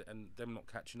be under and them not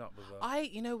catching up with her.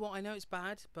 You know what? I know it's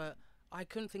bad, but I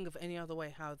couldn't think of any other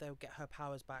way how they'll get her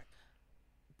powers back.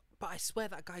 But I swear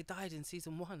that guy died in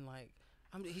season 1. Like,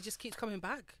 he just keeps coming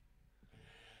back.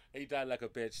 He died like a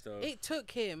bitch, though. It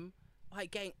took him,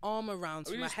 like, getting armor rounds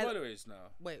from a spoilers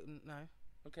now. Wait, no.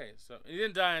 Okay, so he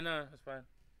didn't die. No, that's fine.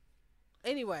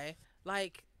 Anyway,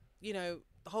 like, you know,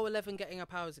 the whole 11 getting her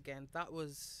powers again. That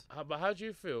was. But how do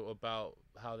you feel about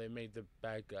how they made the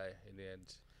bad guy in the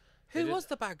end? Who was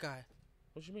the bad guy?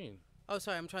 What do you mean? Oh,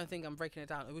 sorry, I'm trying to think. I'm breaking it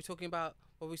down. Are we talking about?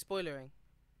 Are we spoilering?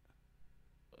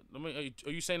 I mean,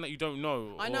 are you saying that you don't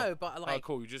know? I know, but like,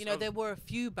 cool. there were a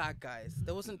few bad guys.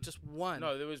 There wasn't just one.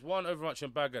 No, there was one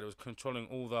overarching bad guy that was controlling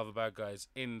all the other bad guys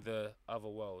in the other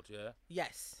world. Yeah.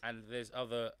 Yes. And there's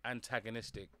other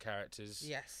antagonistic characters.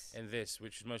 Yes. In this,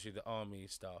 which is mostly the army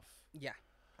stuff. Yeah,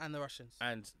 and the Russians.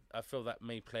 And I feel that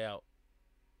may play out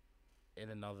in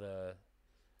another.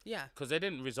 Yeah. Because they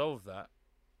didn't resolve that.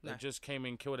 No. They just came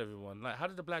in, killed everyone. Like, how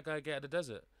did the black guy get out of the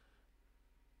desert?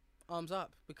 Arms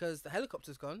up, because the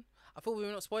helicopter's gone. I thought we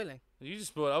were not spoiling. You just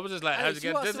spoiled. I was just like, how'd you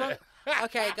get out of the desert?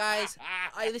 Okay, guys.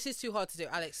 This is too hard to do.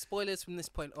 Alex, spoilers from this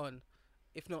point on,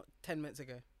 if not 10 minutes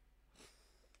ago.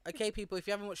 Okay, people, if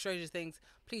you haven't watched Stranger Things,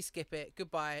 please skip it.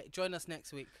 Goodbye. Join us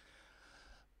next week.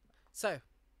 So,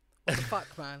 what the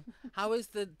fuck, man? How is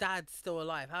the dad still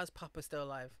alive? How's Papa still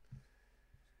alive?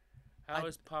 How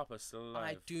is Papa still alive?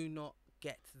 I do not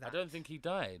get that. I don't think he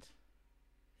died.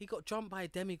 He got jumped by a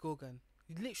Demogorgon.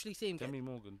 You literally see him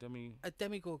a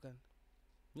Demogorgon.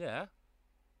 Yeah.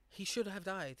 He should have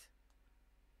died.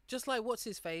 Just like what's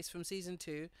his face from season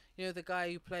 2. You know, the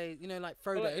guy who played, you know, like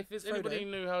Frodo. Well, if anybody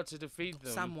knew how to defeat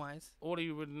them, Samwise, all he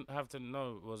wouldn't have to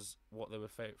know was what they were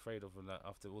afraid of, and that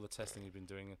after all the testing he's been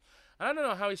doing. And I don't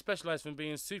know how he specialised from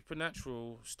being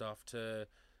supernatural stuff to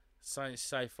science,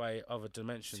 sci-fi, other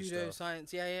dimension pseudo stuff.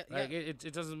 science. Yeah. Like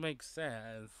it doesn't make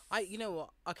sense. You know what?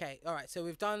 Okay, all right. So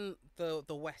we've done the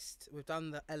West. We've done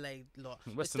the LA lot.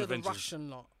 Western Avengers. The Russian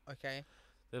lot. Okay.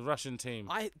 The Russian team.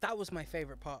 That was my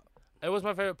favorite part. It was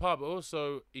my favorite part, but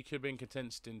also it could have been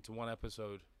condensed into one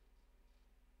episode.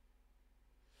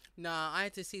 Nah, I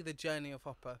had to see the journey of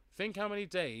Hopper. Think how many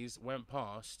days went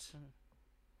past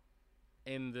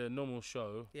in the normal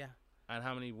show. Yeah. And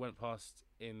how many went past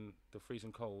in the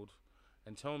freezing cold,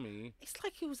 and tell me. It's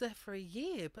like he was there for a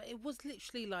year, but it was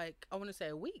literally like, I want to say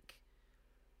a week.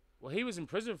 Well, he was in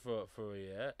prison for a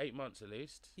year, 8 months at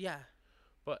least. Yeah.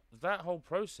 But that whole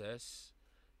process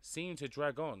seemed to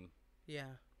drag on.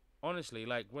 Yeah. Honestly,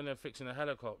 like when they're fixing a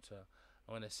helicopter,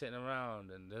 and when they're sitting around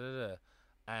and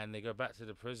and they go back to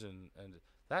the prison, and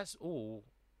that's all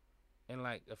in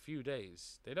like a few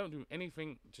days. They don't do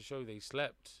anything to show they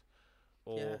slept,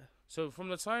 or. Yeah. So from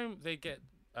the time they get,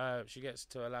 she gets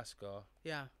to Alaska.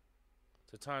 Yeah.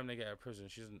 To the time they get out of prison,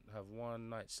 she doesn't have one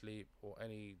night's sleep or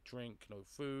any drink, no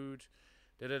food.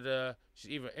 She's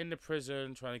either in the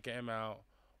prison trying to get him out,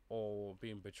 or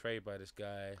being betrayed by this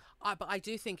guy. But I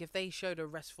do think if they showed a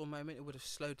restful moment, it would have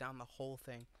slowed down the whole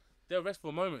thing. The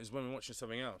restful moment is when we're watching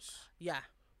something else. Yeah.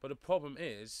 But the problem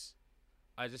is,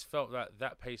 I just felt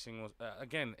that pacing was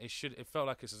again. It felt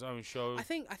like it's its own show. I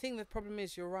think the problem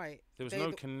is you're right. There was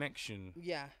no connection.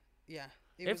 Yeah.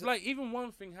 If like even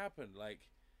one thing happened, like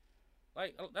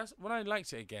that's when I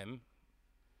liked it again.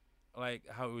 Like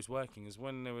how it was working is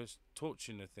when there was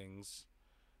torturing the things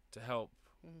to help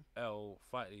Elle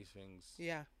fight these things.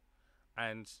 Yeah.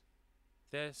 And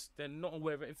they're not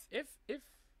aware of it. If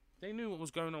they knew what was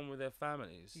going on with their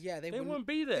families, they wouldn't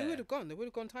be there. They would have gone. They would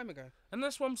have gone time ago. And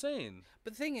that's what I'm saying.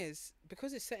 But the thing is,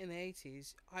 because it's set in the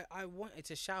 80s, I wanted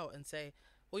to shout and say,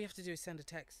 all you have to do is send a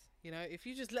text. You know, if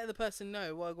you just let the person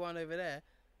know what's going on over there,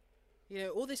 you know,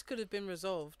 all this could have been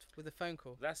resolved with a phone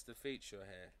call. That's the feature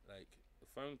here. Like,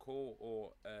 a phone call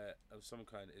or of some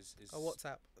kind is a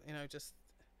WhatsApp. You know, just...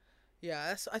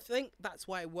 Yeah, I think that's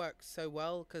why it works so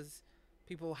well, because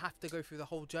people have to go through the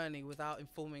whole journey without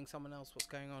informing someone else what's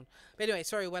going on. But anyway,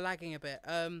 sorry, we're lagging a bit.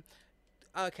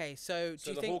 Okay, so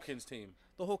do you think... Hawkins team.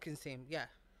 The Hawkins team, yeah.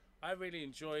 I really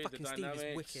enjoyed the dynamics. Steve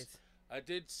is wicked. I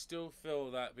did still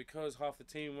feel that because half the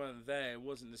team weren't there, it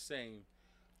wasn't the same.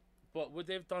 But would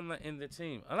they have done that in the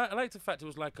team? I like the fact it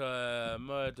was like a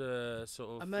murder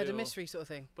sort of... A murder mystery sort of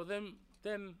thing. But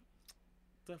then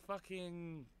the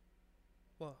fucking...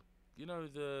 What? You know,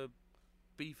 the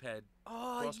beefhead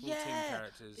basketball team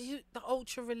characters. The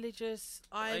ultra religious.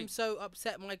 I'm so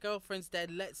upset my girlfriend's dead.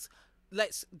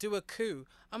 Let's do a coup.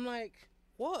 I'm like,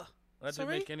 what? That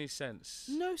didn't make any sense.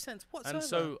 No sense whatsoever. And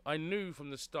so I knew from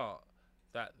the start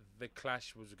that the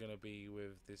clash was going to be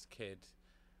with this kid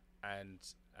and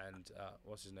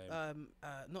what's his name?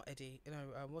 Not Eddie. You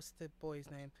know, what's the boy's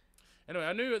name? Anyway,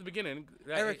 I knew at the beginning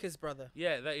that Erica's brother.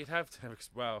 Yeah, that he'd have to.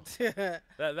 Well,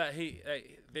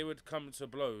 they would come to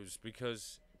blows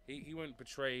because he wouldn't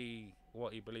betray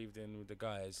what he believed in with the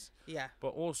guys. Yeah. But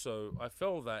also, I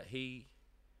felt that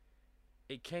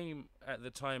it came at the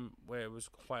time where it was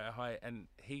quite a high, and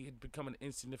he had become an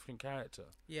insignificant character.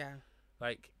 Yeah.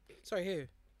 Like. Sorry, who?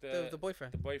 The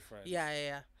boyfriend. The boyfriend.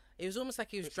 Yeah. It was almost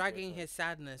like he was dragging his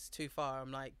sadness too far.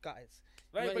 I'm like, guys.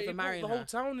 Like, but he brought the whole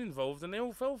town involved, and they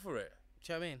all fell for it.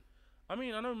 Do you know what I mean? I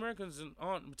mean, I know Americans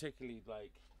aren't particularly,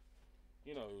 like,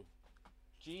 you know,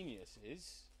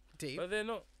 geniuses. Deep. But they're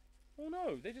not. Well,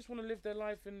 no, they just want to live their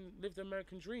life and live the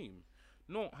American dream,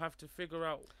 not have to figure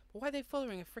out. But why are they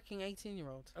following a freaking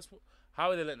 18-year-old? That's what.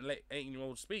 How are they letting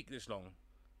 18-year-olds speak this long?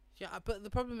 Yeah, but the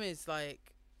problem is,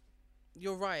 like,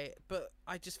 you're right, but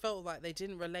I just felt like they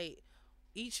didn't relate.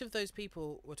 Each of those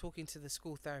people were talking to the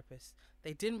school therapist.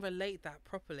 They didn't relate that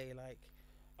properly. Like,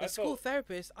 the school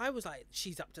therapist, I was like,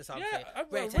 she's up to something. Yeah, I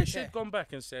wish they'd gone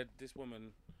back and said, this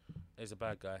woman is a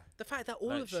bad guy. The fact that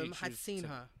all of them had seen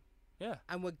her. Yeah.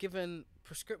 And were given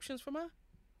prescriptions from her.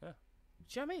 Yeah.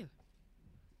 Do you know what I mean?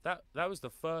 That was the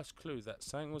first clue that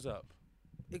something was up.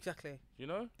 Exactly. You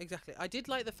know? Exactly. I did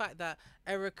like the fact that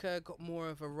Erica got more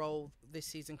of a role this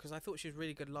season because I thought she was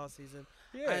really good last season.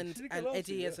 Yeah, and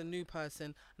Eddie as a new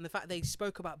person, and the fact they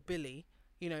spoke about Billy,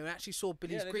 you know, and actually saw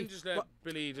Billy's grief. Didn't just let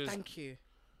Billy just... Thank you.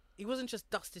 He wasn't just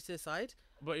dusted to the side.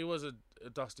 But he was a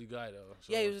dusty guy, though.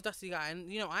 So. Yeah, he was a dusty guy,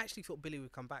 and you know, I actually thought Billy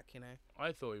would come back. You know.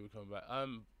 I thought he would come back.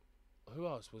 Who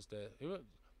else was there?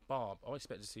 Barb. I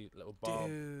expect to see little Barb.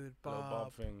 Dude, Barb. Little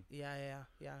Barb thing. Yeah.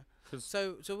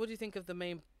 So what do you think of the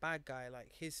main bad guy, like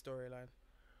his storyline?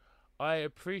 I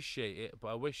appreciate it, but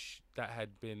I wish that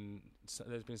had been.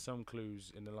 There's been some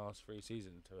clues in the last 3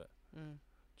 seasons to it. Mm.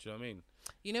 Do you know what I mean?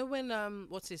 You know when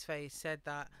what's his face said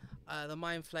that the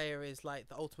Mind Flayer is like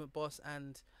the ultimate boss,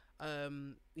 and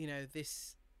you know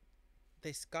this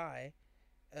guy,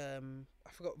 I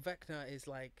forgot, Vecna is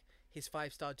like his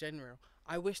 5-star general.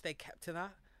 I wish they kept to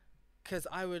that.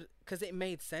 Because it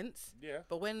made sense. Yeah.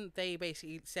 But when they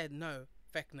basically said, no,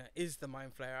 Vecna is the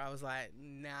Mind Flayer, I was like,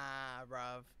 nah,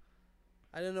 bruv.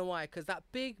 I don't know why. Because that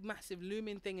big, massive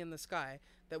looming thing in the sky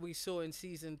that we saw in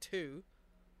season 2,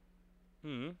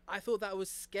 I thought that was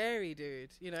scary,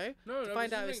 dude. You know? No, to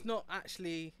find out it's not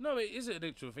actually... No, it is an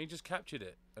actual thing. He just captured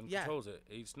it and controls it.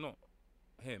 It's not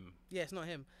him. Yeah, it's not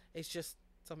him. It's just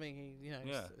something, you know,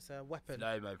 it's a weapon.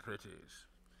 Fly my pretties.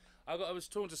 I was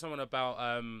talking to someone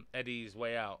about Eddie's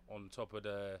way out on top of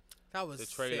the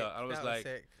trailer. Sick. I was that like, was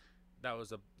sick.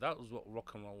 that was what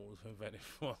rock and roll was invented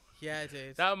for. Yeah,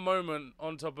 dude. That moment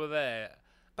on top of there.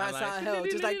 Bats out of hell,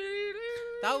 just like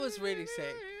that was really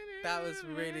sick. That was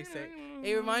really sick.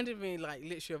 It reminded me like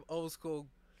literally of old school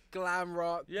glam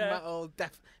rock, metal,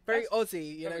 very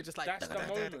Aussie. You know, just like that's the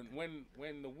moment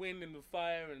when the wind and the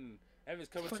fire and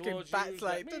everything's coming towards bats you.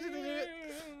 Like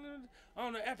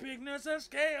on the epicness of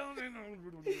scale.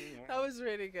 That was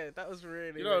really good. That was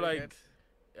really, you know, really like good.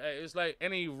 It's like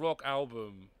any rock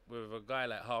album with a guy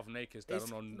like half naked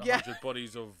standing on 100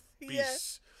 bodies of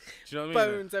beasts. Do you know what I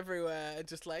mean? Bones everywhere,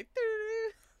 just like.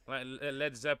 Like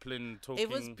Led Zeppelin talking. It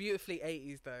was beautifully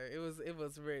 80s though. It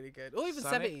was really good. Or even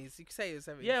Sonic? 70s. You could say it was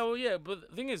 70s. Yeah, well, yeah. But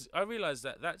the thing is, I realised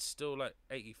that that's still like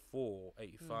 84,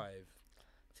 85.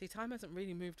 See, time hasn't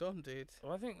really moved on, dude.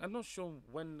 Well, I'm not sure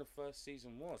when the first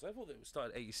season was. I thought it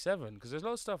started 87 because there's a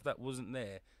lot of stuff that wasn't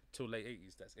there till late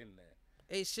 80s that's in there.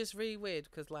 It's just really weird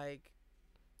because like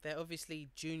they're obviously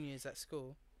juniors at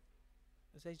school.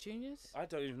 Is they juniors? I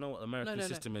don't even know what the American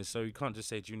system is, so you can't just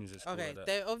say juniors at school. Okay, like that.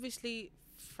 They're obviously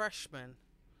freshmen.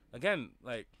 Again,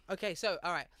 like. Okay, so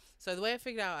all right. So the way I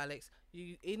figured out, Alex,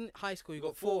 you in high school you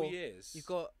got 4 years. You've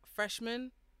got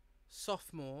freshman,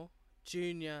 sophomore,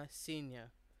 junior,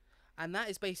 senior, and that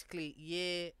is basically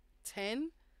year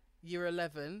 10, year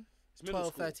 11,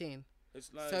 12, 13. It's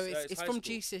like, so it's from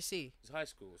school. GCSE. It's high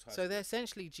school. So they're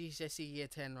essentially GCSE year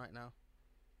 10 right now.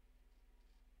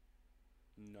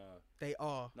 No. They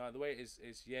are. No, the way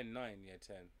it's year 9, year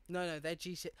 10. No, they're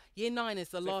GCSE. Year 9 is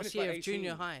the last year of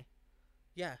junior high.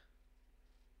 Yeah.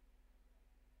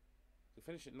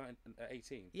 You finish at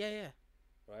 18. Yeah.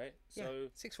 Right. Yeah. So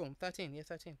sixth form, 13. Year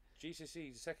 13.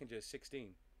 GCSE second year is 16.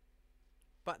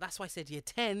 But that's why I said year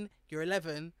 10, year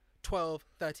 11, 12,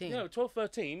 13. Yeah, 12,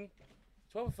 13.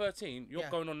 12, 13. You're Yeah.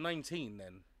 going on 19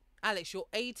 then. Alex, you're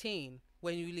 18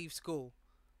 when you leave school.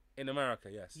 In America,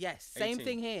 yes. Yes, same 18.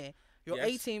 thing here. You're Yes.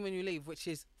 18 when you leave, which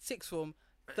is sixth form,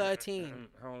 13.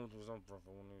 How old was I, brother?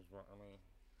 When he was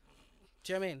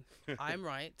Do you know what I mean? I'm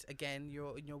right. Again,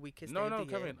 you're in your weakest No, day of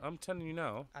the year. Kevin, I'm telling you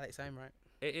now. Alex, I'm right.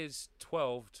 It is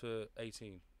 12 to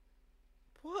 18.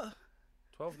 What?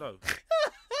 12? No.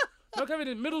 No, Kevin,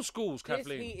 in middle schools,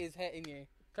 Kathleen. This heat is hitting you.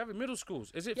 Kevin, middle schools.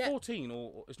 Is it Yeah. 14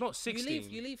 or it's not 16?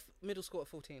 You leave middle school at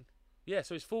 14, Yeah,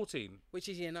 so it's 14. which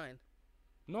is year 9.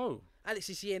 No. Alex,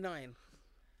 it's year 9.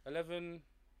 11.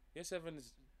 Year 7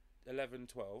 is 11,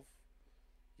 12.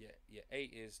 Yeah,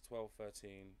 8 is 12,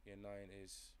 13. Year 9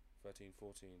 is 13,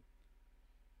 14.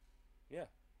 Yeah.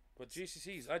 But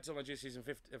GCSEs, I'd tell my GCSEs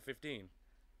at 15.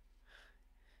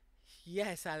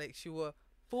 Yes, Alex, you were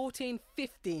 14,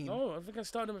 15. No, I think I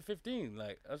started them at 15.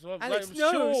 Like, that's what I'm Alex, like,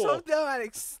 no, sure. stop, no,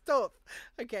 Alex, stop.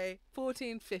 Okay,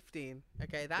 14, 15.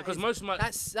 Okay, Because most of my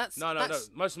that's no. that's,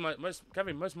 Most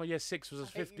of my year 6 was I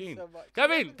hate you 15. so much.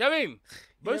 Kevin. never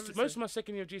Most of my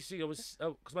second year of GCSE, I was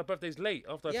because my birthday's late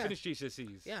after I Yeah. finished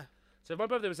GCSEs. Yeah, So if my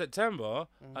birthday was September,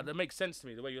 that makes sense to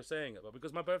me the way you're saying it. But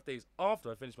because my birthday's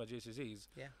after I finished my GCSEs,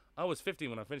 yeah, I was 15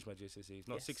 when I finished my GCSEs,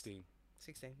 not Yes. 16.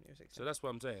 16. You're 16. So that's what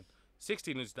I'm saying.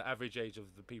 16 is the average age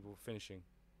of the people finishing.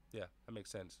 Yeah, that makes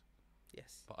sense.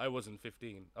 Yes, But I wasn't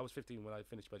 15. I was 15 when I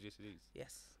finished my GCSEs.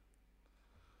 yes.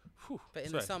 Whew, But in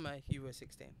sorry. the summer, you were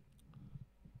 16.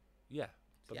 Yeah,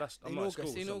 but Yeah. I'm in not at August.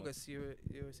 school In summer. August, you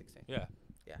were 16. Yeah.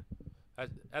 Yeah.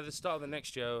 At the start of the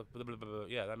next year, blah, blah, blah, blah,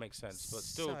 yeah, that makes sense. But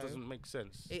still So- doesn't make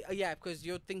sense. Yeah, because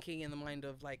you're thinking in the mind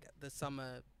of like the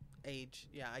summer age.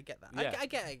 Yeah, I get that. Yeah. I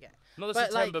get. Not the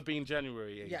but, September like, being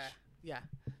January age. Yeah.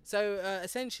 So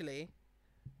essentially,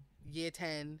 year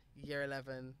 10, year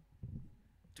 11,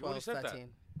 You already 12, said that.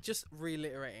 13. Just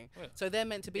reiterating. Yeah. So they're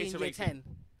meant to be in year Iterating. 10.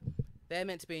 They're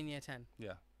meant to be in year 10.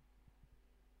 Yeah.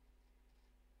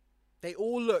 They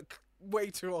all look way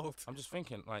too old. I'm just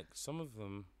thinking, like, some of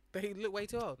them. They look way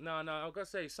too old. No, I've got to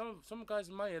say, some guys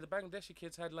in my year, the Bangladeshi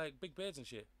kids had like big beards and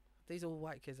shit. These are all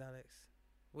white kids, Alex.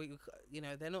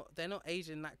 They're not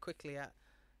aging that quickly at,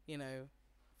 freaking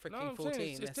No, I'm 14. saying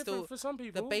it's They're different still for some the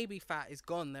people. baby fat is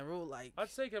gone. They're all like I'd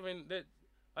say, Kevin, that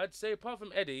I'd say apart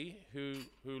from Eddie, who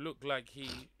looked like he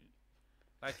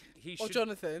or should.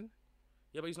 Jonathan.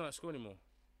 Yeah, but he's not at school anymore.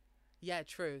 Yeah,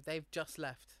 true. They've just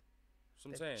left. So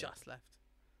I'm They've saying. just left.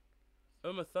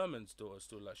 Uma Thurman's daughter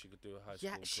still like she could do a high school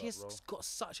Yeah, club she's role. got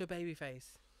such a baby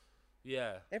face.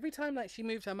 Yeah. Every time like she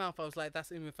moved her mouth, I was like,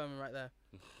 "That's Uma Thurman right there."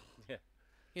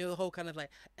 Yeah. The whole kind of like.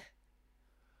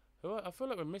 I feel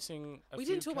like we're missing. We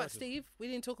few didn't talk about characters. Steve. We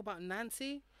didn't talk about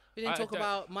Nancy. We didn't I talk don't-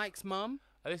 about Mike's mum.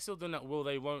 Are they still doing that will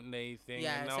they, won't they thing?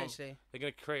 Yeah, and now essentially. they're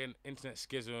going to create an internet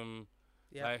schism.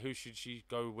 Yeah. Like, who should she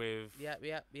go with? Yep.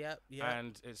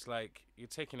 And it's like, you're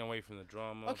taking away from the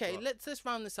drama. Okay, but let's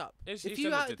round this up. It's- If it's you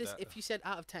never out did of this, that. if you said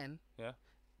out of 10, Yeah.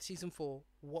 season 4,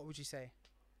 what would you say?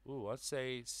 Ooh, I'd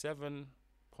say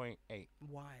 7.8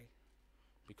 Why?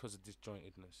 because of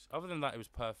disjointedness. Other than that, it was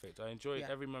perfect. I enjoyed Yeah.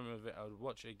 every moment of it. I would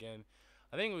watch it again.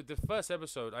 I think with the first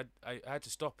episode, I had to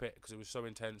stop it because it was so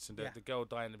intense, and Yeah. the girl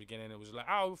died in the beginning. It was like,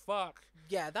 oh fuck!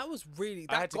 Yeah, that was really.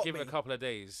 That I had to got give me. it a couple of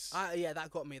days, Yeah, that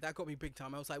got me. That got me big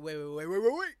time. I was like, wait.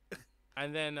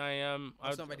 and then I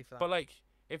was not ready for that. But like,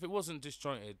 if it wasn't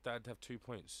disjointed, that'd have 2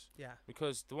 points. Yeah.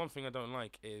 Because the one thing I don't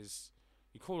like is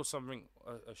you call something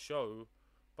a show,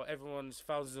 but everyone's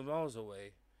thousands of miles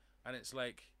away, and it's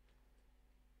like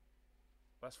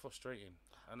that's frustrating.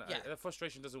 And Yeah. that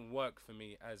frustration doesn't work for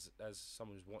me as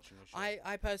someone who's watching a show.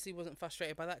 I personally wasn't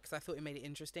frustrated by that because I thought it made it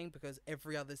interesting because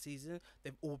every other season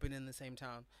they've all been in the same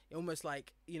town. Almost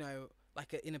like in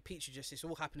a Petri dish, it's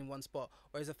all happening in one spot.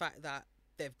 Whereas the fact that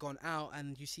they've gone out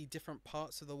and you see different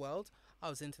parts of the world, I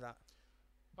was into that.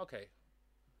 Okay.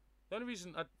 The only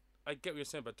reason I get what you're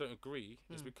saying, but don't agree,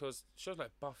 is because shows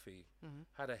like Buffy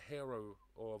had a hero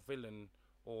or a villain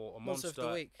or a Monster monster of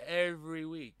the week. every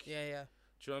week. Yeah.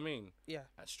 Do you know what I mean? Yeah.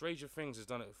 Stranger Things has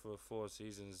done it for 4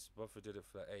 seasons. Buffy did it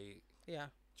for 8. Yeah.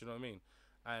 Do you know what I mean?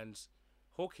 And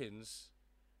Hawkins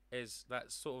is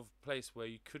that sort of place where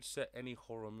you could set any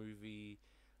horror movie.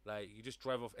 Like, you just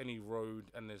drive off any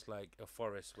road and there's like a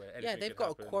forest where anything Yeah, they've could got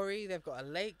happen. a quarry, they've got a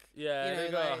lake. Yeah, you know,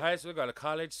 they got like- a high school, they got a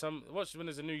college. Watch when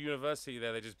there's a new university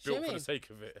there, they just Do you built know for what the I mean? sake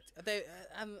of it.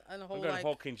 And a whole We're going like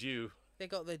Hawkins U. they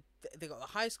got the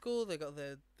high school, they got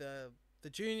the the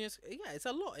juniors. Yeah, it's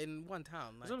a lot in one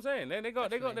town. Like, That's what I'm saying. They got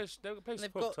their place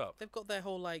booked up. They've got their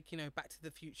whole like Back to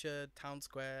the Future town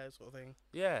square sort of thing.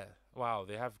 Yeah. Wow.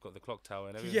 They have got the clock tower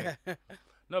and everything. Yeah.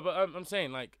 No, but I'm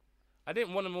saying like, I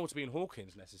didn't want them all to be in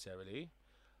Hawkins necessarily.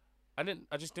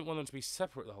 I just didn't want them to be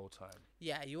separate the whole time.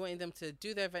 Yeah, you wanted them to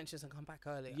do their adventures and come back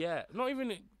earlier. Yeah, not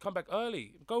even come back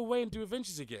early. Go away and do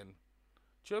adventures again.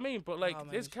 Do you know what I mean? But like,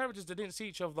 there's characters that didn't see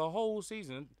each other the whole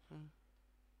season,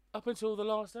 up until the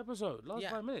last episode,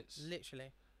 5 minutes.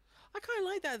 Literally. I kind of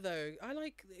like that though. I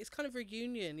like it's kind of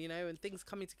reunion, and things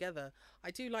coming together.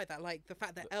 I do like that. Like the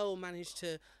fact that Elle managed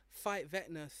to fight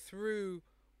Vecna through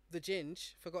the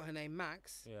Ginge. Forgot her name,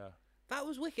 Max. Yeah. That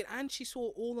was wicked, and she saw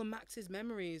all of Max's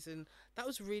memories, and that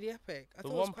was really epic. I thought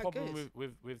the it was one quite problem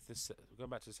good. with this, going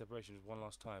back to the separation one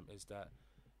last time, is that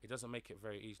it doesn't make it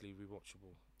very easily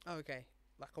rewatchable. Oh, okay,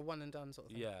 like a one and done sort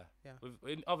of thing. Yeah.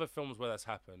 In other films where that's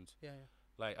happened. Yeah.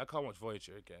 Like I can't watch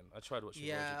Voyager again. I tried watching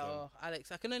Voyager again. Yeah,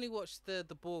 Alex, I can only watch the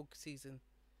Borg season.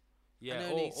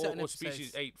 Yeah, or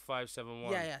Species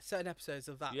 8571. Yeah, certain episodes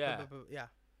of that. Yeah. Yeah.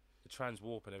 The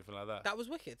transwarp and everything like that. That was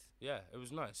wicked. Yeah, it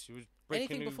was nice. She was breaking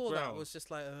Anything new before ground. that was just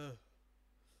like, ugh.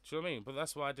 Do you know what I mean? But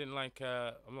that's why I didn't like.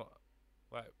 I'm not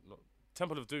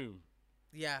Temple of Doom.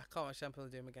 Yeah, can't watch Temple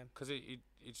of Doom again. Because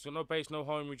it's no base, no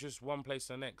home. We just one place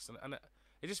to the next, and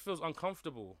it just feels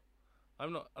uncomfortable.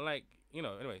 I'm not like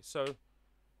anyway. So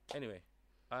anyway,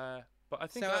 but I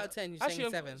think so out of 10, you're saying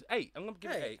 7. 8. I'm gonna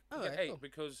give it 8. Oh, yeah, 8 cool.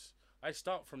 because I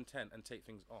start from 10 and take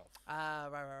things off.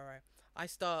 Right. I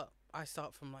start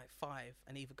from like 5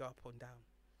 and either go up or down.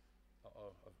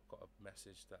 Oh, I've got a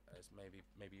message that is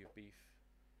maybe a beef.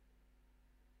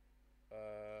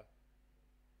 Oh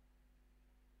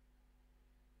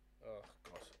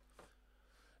God.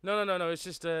 No. It's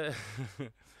just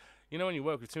when you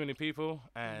work with too many people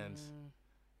and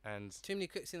too many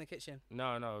cooks in the kitchen.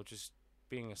 No, just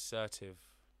being assertive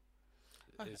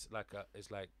Okay. is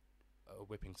like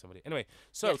whipping somebody. Anyway,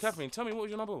 so Yes. Catherine, tell me what was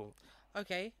your number?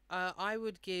 Okay, I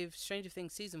would give Stranger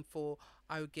Things season 4.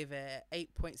 I would give it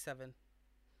 8.7.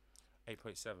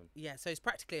 8.7. Yeah, so it's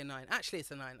practically a 9. Actually,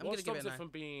 it's a 9. I'm What gonna give it stops a it 9. from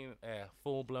being a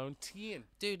full-blown 10?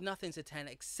 Dude, nothing's a 10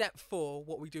 except for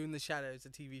What We Do in the Shadows, the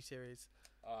TV series.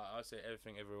 I'd say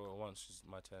Everything Everywhere at Once is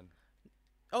my 10.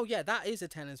 Oh yeah, that is a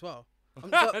 10 as well.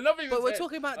 Not even But we're 10.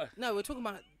 talking about we're talking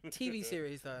about TV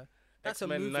series though. That's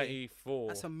X-Men a movie. 94.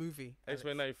 That's a movie.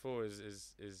 X-Men 94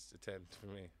 is a 10 for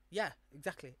me. Yeah,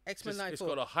 exactly. X-Men 94.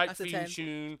 It's got a hype That's a theme 10.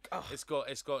 tune. Oh. It's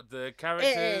got the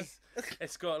characters.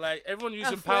 It's got like everyone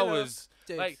using Thriller. powers.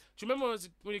 Dude. Like, do you remember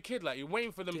when you're a kid? Like, you're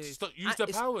waiting for them to Dude. use their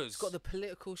powers. It's got the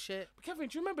political shit. But Kevin,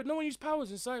 do you remember no one used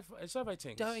powers in sci-fi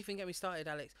things? Don't even get me started,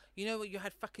 Alex. You know what? You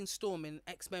had fucking Storm in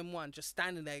X-Men 1 just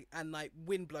standing there and like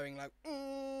wind blowing, like,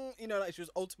 like she was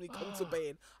ultimately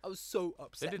contemplating. I was so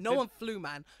upset. No one flew,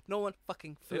 man. No one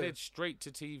fucking flew. They did straight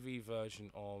to TV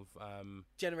version of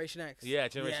Generation X. Yeah,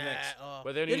 Generation X. Oh.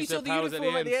 Where they only You use saw their powers at the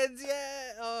end.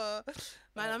 Yeah. Oh.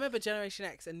 Man, I remember Generation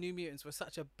X and New Mutants were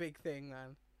such a big thing,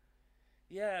 man.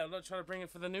 Yeah, I'm not trying to bring it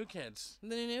for the new kids. The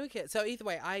new kid. So either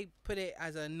way, I put it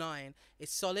as a 9.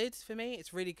 It's solid for me.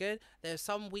 It's really good. There's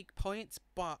some weak points,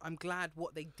 but I'm glad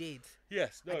what they did.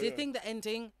 Yes. I did think the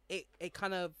ending, it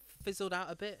kind of fizzled out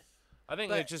a bit. I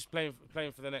think they're just playing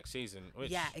for the next season.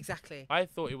 Which Yeah, exactly. I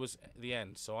thought it was the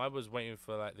end, so I was waiting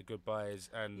for like the goodbyes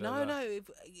and. No.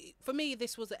 For me,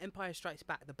 this was the Empire Strikes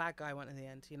Back. The bad guy went in the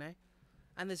end,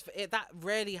 and that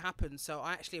rarely happens. So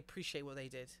I actually appreciate what they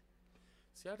did.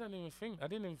 See, I didn't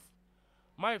even.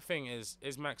 My thing is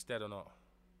Max dead or not?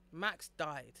 Max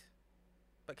died,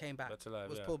 but came back. That's alive.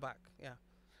 Was Yeah. pulled back. Yeah,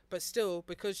 but still,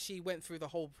 because she went through the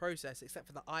whole process, except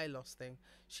for the eye loss thing,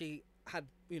 she had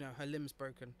her limbs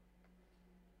broken.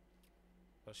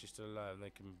 But she's still alive. They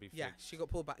can be. Yeah, fixed. she got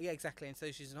pulled back. Yeah, exactly. And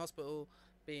so she's in hospital,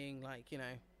 being like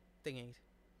thingied.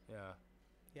 Yeah.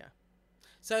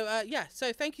 So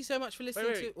So thank you so much for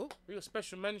listening Wait. to. Oh, We got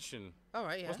special mention. all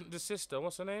right. Yeah. Wasn't the sister?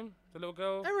 What's her name? The little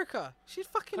girl. Erica. She's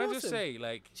fucking Can awesome. I just say,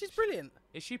 like, She's brilliant.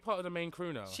 is she part of the main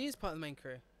crew now? She is part of the main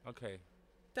crew. Okay.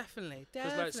 Definitely.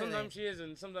 Because like sometimes she is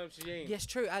and sometimes she ain't. Yes,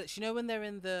 true, Alex. You know when they're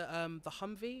in the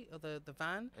Humvee or the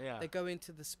van, Yeah. they go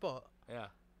into the spot. Yeah.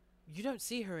 You don't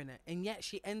see her in it, and yet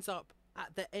she ends up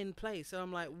at the end place. And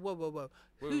I'm like, whoa.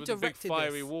 Who With the big directed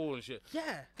fiery this? wall and shit.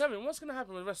 Yeah. Kevin, what's gonna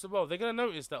happen with the rest of the world? They're gonna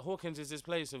notice that Hawkins is this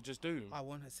place of just doom. I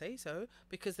want to say so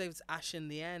because there's ash in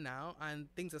the air now, and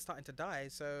things are starting to die.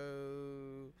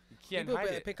 So You can't people hide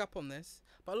better it. pick up on this.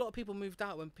 But a lot of people moved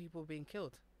out when people were being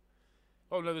killed.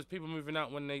 Oh no, there's people moving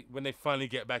out when they finally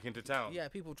get back into town. Yeah,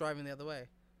 people driving the other way.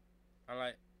 And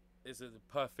like, it's a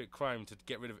perfect crime to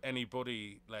get rid of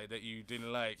anybody like that you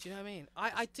didn't like. Do you know what I mean?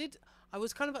 I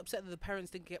was kind of upset that the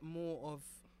parents didn't get more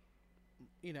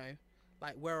you know,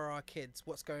 like, where are our kids?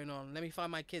 What's going on? Let me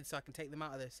find my kids so I can take them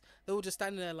out of this. They're all just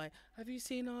standing there like, have you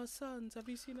seen our sons? Have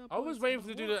you seen our boys? I was waiting for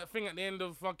them to do that thing at the end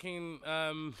of fucking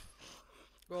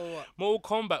What? Mortal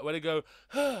Kombat where they go,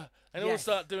 and they all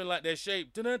start doing like their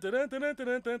shape. I'm gonna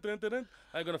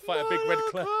fight a big red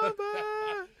cloud.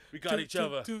 We got each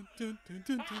other. You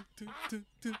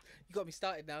got me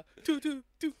started now.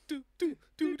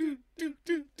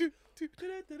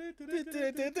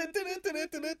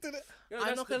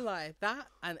 I'm not gonna lie, that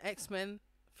and X-Men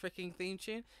freaking theme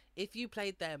tune, if you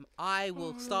played them, I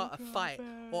will start a fight,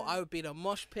 or I would be in a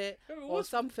mosh pit or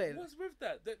something. What's with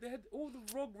that? They had all the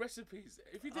wrong recipes.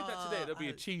 If you did that today, that'd be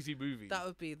a cheesy movie. That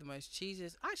would be the most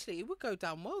cheesiest. Actually, it would go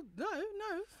down well. No.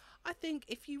 I think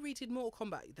if you redid Mortal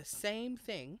Kombat, the same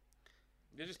thing,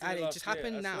 and it just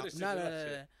happened now.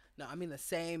 No, I mean the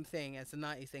same thing as the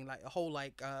 90s thing, like a whole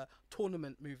like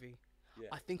tournament movie. Yeah.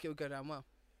 I think it would go down well.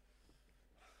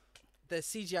 The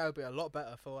CGI would be a lot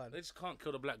better for one. They just can't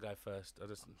kill the black guy first.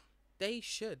 They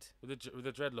should. With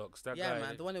the dreadlocks, that guy. Yeah,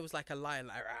 man, the one that was like a lion,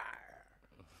 like.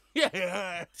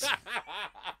 Yeah.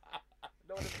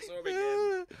 No one ever saw him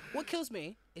again. What kills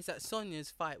me is that Sonya's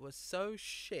fight was so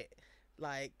shit.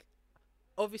 Like,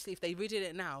 obviously, if they redid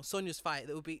it now, Sonya's fight,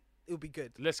 it would be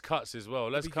good. Less cuts as well.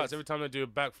 Less cuts. Good. Every time they do a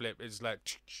backflip, it's like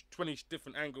 20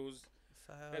 different angles.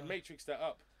 So, they matrix that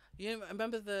up. You know,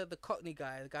 remember the Cockney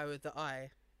guy, the guy with the eye?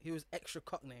 He was extra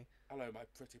Cockney. Hello, my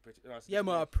pretty. No, yeah,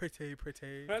 my pretty.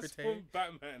 That's from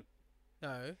Batman.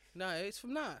 No, it's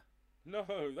from that. No,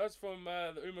 that's from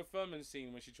the Uma Thurman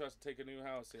scene when she tries to take a new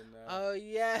house in. Oh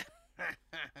yeah.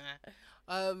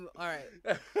 All right.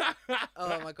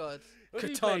 Oh my God.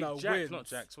 Katana wins. Not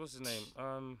Jax. What's his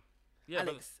name? Yeah.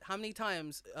 Alex, how many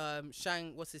times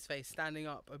Shang, what's his face, standing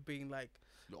up and being like,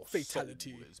 your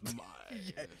fatality soul is mine.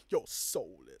 Yeah, your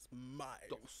soul is mine.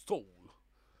 Your soul.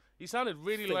 He sounded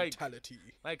really fatality.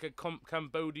 like a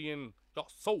Cambodian. Your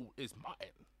soul is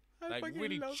mine. Like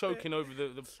really choking over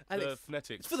the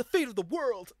phonetics. It's for the fate of the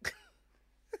world.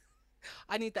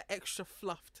 I need that extra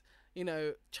fluffed, you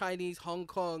know, Chinese, Hong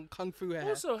Kong, Kung Fu hair.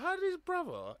 Also, how did his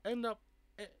brother end up...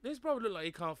 His brother looked like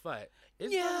he can't fight.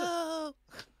 His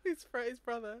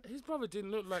brother. His brother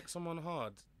didn't look like someone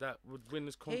hard that would win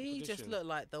this competition. He just looked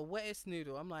like the wettest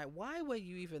noodle. I'm like, why were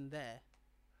you even there?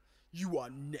 You are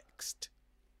next.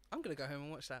 I'm going to go home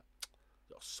and watch that.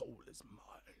 Your soul is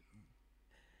mine.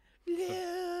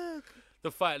 Look.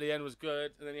 The fight at the end was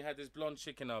good. And then he had this blonde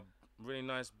chick in a really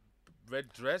nice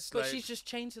red dress. But she's just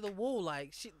chained to the wall.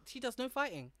 Like, she does no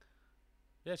fighting.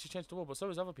 Yeah, she changed the wall, but so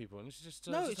does other people. And it's just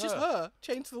it's just her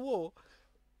chained to the wall.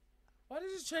 Why did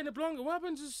she chain the blonde? What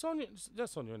happened to Sonya?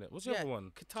 That's Sonya, isn't it? What's the other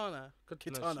one? Katana.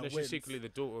 Katana wins. She's secretly the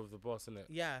daughter of the boss, isn't it?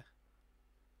 Yeah.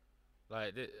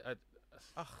 Like,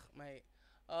 mate.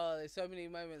 Oh, there's so many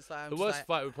moments. Like, the worst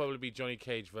fight would probably be Johnny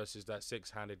Cage versus that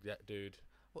six-handed dude.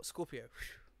 What, Scorpio?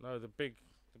 No, the big.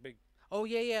 Oh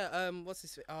yeah. What's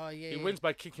his? Oh yeah. He wins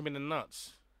by kicking him in the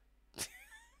nuts.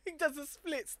 He does a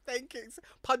splits, then kicks,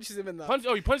 punches him in the.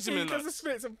 He punches him in the nuts. He does a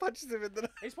splits and punches him in the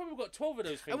nuts. He's probably got 12 of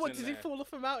those things. And what, did he fall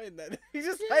off a mountain then? He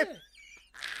just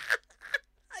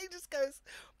he just goes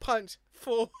punch,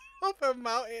 fall off a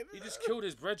mountain. He just killed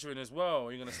his brethren as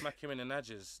well. You're gonna smack him in the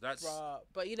nadges. That's. Bruh.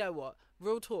 But you know what?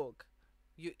 Real talk.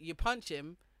 You punch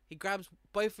him. He grabs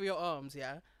both of your arms,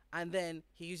 yeah, and then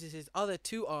he uses his other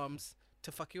two arms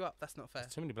to fuck you up. That's not fair.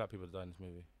 There's too many black people that die in this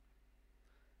movie.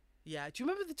 Yeah. Do you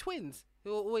remember the twins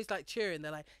who were always like cheering?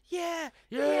 They're like, yeah.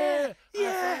 Oh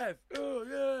yeah. Oh,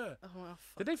 well,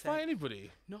 did they fight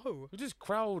anybody? No. It was just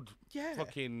crowd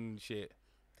fucking shit.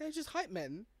 They're just hype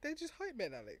men.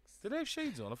 Alex. Did they have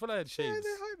shades on? I thought they had shades. Yeah,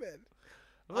 they're hype men.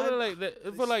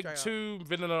 I feel like two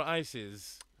vanilla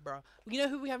ices. Bro, you know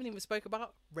who we haven't even spoke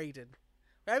about? Raiden.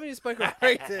 We haven't even spoken about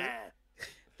Raiden.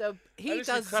 He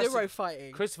does zero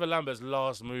fighting. Christopher Lambert's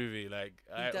last movie,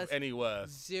 any worse.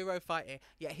 Zero fighting.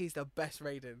 Yeah, he's the best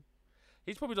Raiden.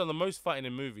 He's probably done the most fighting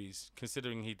in movies,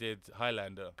 considering he did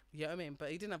Highlander. Yeah, I mean,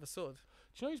 but he didn't have a sword.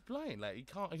 Do you know he's blind? Like, he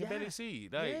can barely see.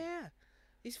 Like, yeah.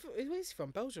 He's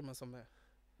from Belgium or somewhere.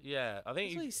 Yeah, I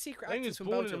think he's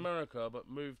born in America, but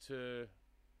moved to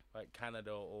like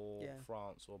Canada or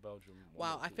France or Belgium.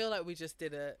 Wow, I feel like we just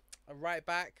did a right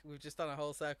back. We've just done a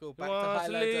whole circle back to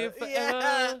Highlander. Live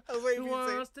yeah, Who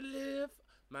wants to live?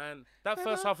 Man, that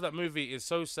first half of that movie is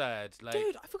so sad. Like,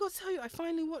 dude, I forgot to tell you, I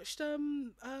finally watched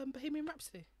Bohemian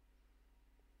Rhapsody.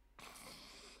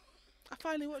 I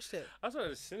finally watched it. I saw it at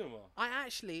the cinema. I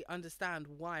actually understand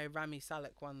why Rami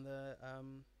Malek won the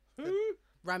Who?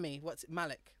 Rami,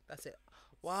 Malek? That's it.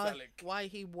 Why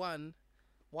he won?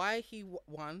 Why he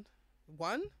won?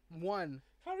 Won?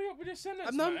 Hurry up with your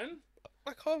sentence, man.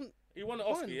 I can't. He won the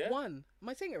Oscar, yeah? Won. Am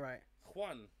I saying it right?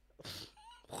 Juan.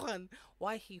 Juan.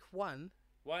 Why he Juan?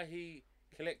 Why he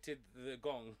collected the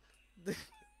gong.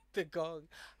 The gong.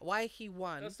 Why he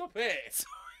won? No, stop it.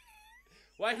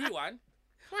 Why he won?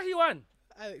 Why he won?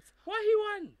 Alex. Why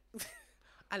he won?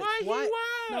 Alex, why he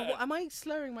won? No, am I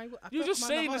slurring my? You're just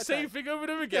saying the same thing over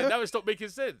and over again. Now it's not making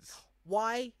sense.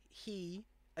 Why he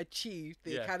achieved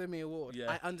the Academy Award?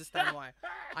 Yeah. I understand why.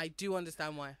 I do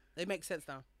understand why. They make sense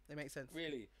now. They make sense.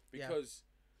 Really, because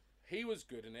he was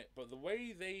good in it, but the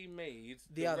way they made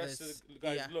the others, rest of the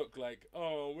guys look like,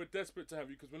 oh, we're desperate to have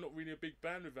you because we're not really a big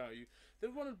band without you. They're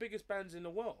one of the biggest bands in the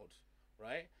world,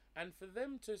 right? And for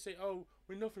them to say, oh,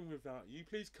 we're nothing without you,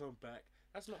 please come back.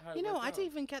 That's not how it worked I out.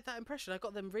 didn't even get that impression. I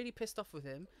got them really pissed off with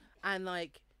him, and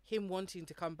like him wanting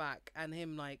to come back, and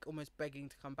him like almost begging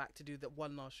to come back to do that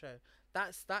one last show.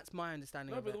 That's my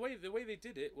understanding. No, of but it. the way they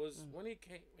did it was when he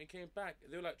came back,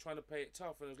 they were like trying to play it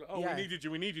tough, and it was like, oh,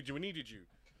 we needed you.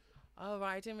 Oh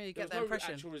right, I didn't really get that there was no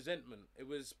impression. actual resentment. It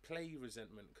was play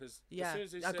resentment because Yeah, as soon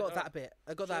as they I said, got that bit.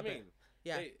 I got that bit. I mean?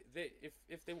 Yeah.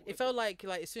 It felt like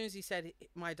as soon as he said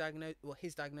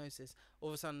his diagnosis, all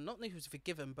of a sudden, not that he was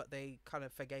forgiven, but they kind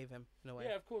of forgave him in a way.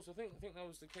 Yeah, of course. I think that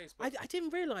was the case. But I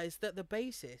didn't realise that the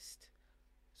bassist.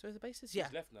 Sorry, the bassist. he's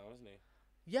left now, hasn't he?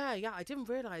 Yeah. I didn't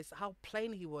realise how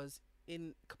plain he was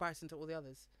in comparison to all the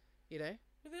others. You know.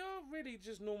 But they are really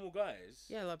just normal guys.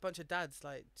 Yeah, like a bunch of dads,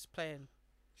 like just playing.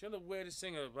 Do you know the weirdest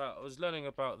thing about? I was learning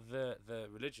about the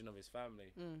religion of his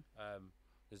family.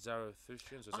 The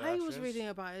Zarathustrians. I was reading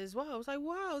about it as well. I was like,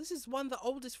 wow, this is one of the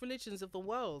oldest religions of the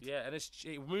world. Yeah, and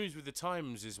it moves with the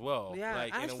times as well. Yeah,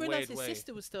 like, I in just a realised weird his way.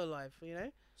 sister was still alive. You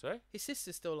know. Sorry. His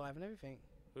sister's still alive and everything.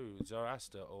 Who?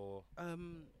 Zoroaster or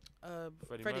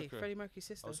Freddie Mercury's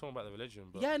sister. I was talking about the religion.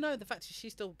 But Yeah, no, the fact is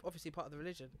she's still obviously part of the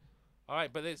religion. all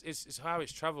right, but it's how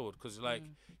it's travelled because like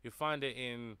you find it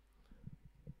in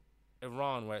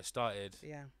Iran where it started,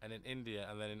 Yeah. and in India,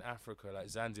 and then in Africa, like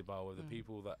Zanzibar, with the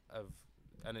people that have,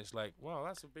 and it's like, wow,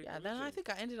 that's a big. Yeah, religion. then I think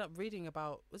I ended up reading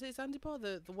about, was it Zanzibar,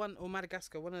 the one, or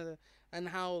Madagascar, one of the, and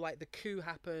how like the coup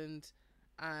happened,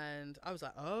 and I was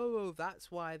like, oh, that's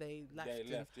why they left. Yeah, and-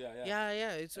 left. Yeah.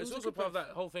 Yeah, It's also part of that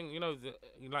whole thing, you know,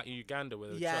 like Uganda,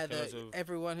 where Yeah, truckers of.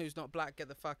 everyone who's not black get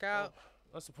the fuck out.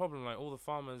 That's the problem. Like all the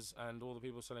farmers and all the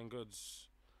people selling goods.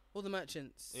 All the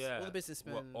merchants, Yeah, all the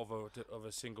businessmen. of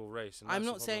a single race. And I'm that's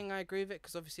the not saying problem. I agree with it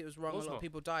because obviously it was wrong. A course lot of not.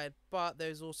 people died, but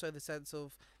there's also the sense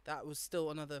of that was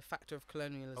still another factor of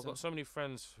colonialism. I've got so many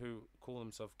friends who call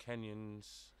themselves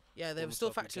Kenyans. Yeah, there call was still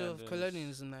a themselves factor of Ugandans.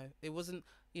 colonialism though. It wasn't,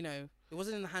 it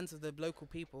wasn't in the hands of the local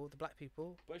people, the black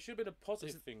people. But it should have been a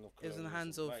positive thing of colonialism. It was in the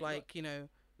hands of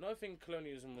Not think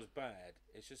colonialism was bad.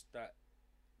 It's just that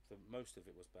most of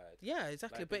it was bad. Yeah,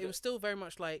 exactly. Like, but it was still very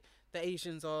much like the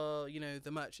Asians are, the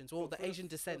merchants, or But the Asian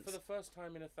descent. For the first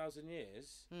time in 1,000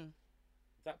 years,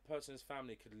 that person's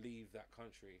family could leave that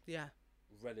country Yeah,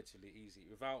 relatively easy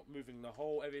without moving the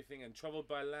whole everything and traveled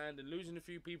by land and losing a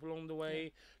few people along the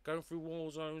way, going through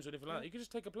war zones or anything like that. You could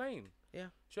just take a plane. yeah.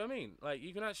 Do you know what I mean? Like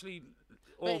you can actually,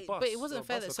 But it wasn't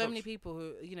fair that so many people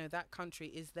who, that country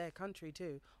is their country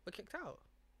too, were kicked out.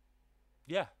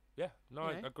 Yeah. No,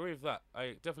 I You know? agree with that.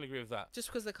 I definitely agree with that. Just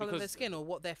because of the colour of their skin or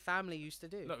what their family used to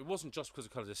do. No, it wasn't just because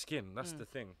of the colour of their skin. That's the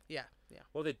thing. Yeah.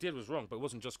 What they did was wrong, but it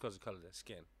wasn't just because of the colour of their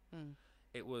skin.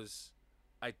 It was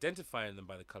identifying them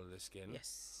by the colour of their skin.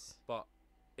 Yes. But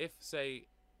if, say,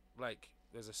 like,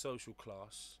 there's a social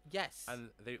class Yes. and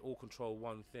they all control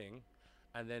one thing,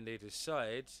 and then they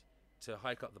decide to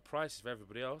hike up the prices for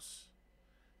everybody else,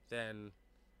 then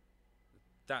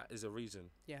that is a reason.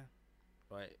 Yeah.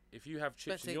 Right? If you have chips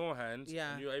in Especially- your hand,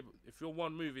 yeah. and you're able, if your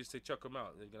one move is to chuck them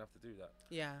out, then you're gonna have to do that.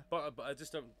 Yeah. But I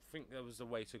just don't think that was the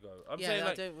way to go. I'm Yeah, saying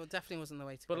that like, well, definitely wasn't the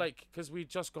way to but go. like, because we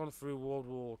just gone through World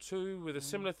War II, where the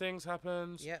similar things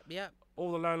happened. Yep.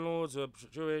 All the landlords are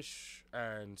Jewish,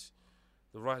 and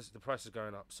the price is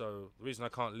going up. So the reason I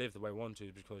can't live the way I want to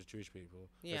is because Jewish people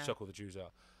Yeah. they chuck all the Jews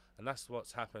out, and that's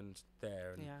what's happened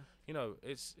there. And Yeah.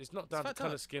 it's not down to fucked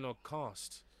colour, up. skin, or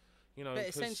caste. But 'cause-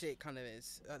 essentially it kind of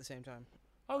is at the same time.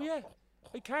 Oh yeah,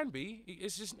 it can be.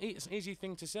 It's just it's an easy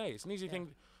thing to say. It's an easy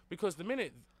thing because the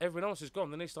minute everyone else is gone,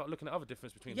 then they start looking at other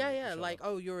difference between. Yeah, each like,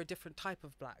 other. oh, you're a different type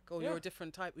of black. Oh, you're Yeah. a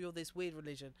different type. You're this weird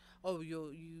religion. Oh,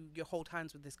 you hold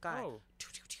hands with this guy.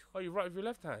 Oh, you write with your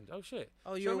left hand. Oh shit.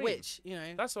 Oh, Do you you're a know what I mean?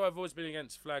 witch. That's why I've always been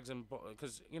against flags and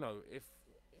because if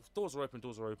doors are open,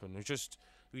 doors are open. It's just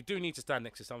we do need to stand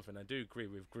next to something. I do agree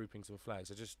with groupings and flags.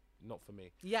 They're just not for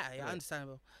me. Yeah, Yeah.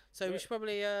 understandable. So we Yeah. should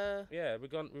probably Yeah,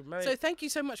 we've made. So thank you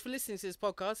so much for listening to this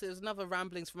podcast. It was another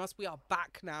ramblings from us. We are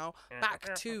back now,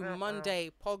 back to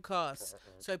Monday podcast.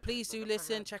 So please do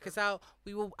listen, check us out.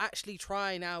 We will actually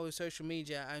try now with social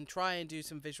media and try and do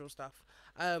some visual stuff.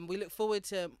 We look forward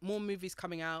to more movies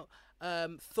coming out.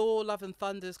 Thor: Love and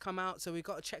Thunder's come out, so we've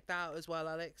got to check that out as well,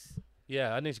 Alex.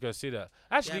 Yeah, I need to go see that.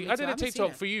 Actually, me I too. did I a haven't seen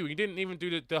TikTok it. for you. You didn't even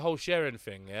do the whole sharing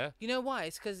thing, yeah? You know why?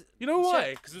 It's because You know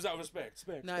why? Because it was out of respect.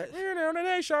 No. On the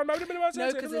nation, no,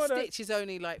 because the stitch is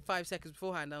only like 5 seconds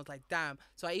beforehand. And I was like, damn.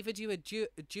 So I either do a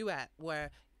duet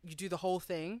where you do the whole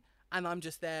thing, and I'm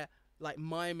just there like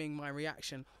miming my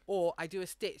reaction, or I do a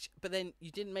stitch, but then you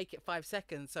didn't make it 5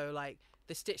 seconds, so like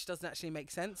the stitch doesn't actually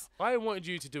make sense. I wanted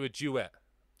you to do a duet.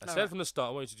 I said Alright. from the start,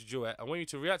 I want you to do a duet. I want you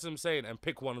to react to them saying and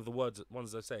pick one of the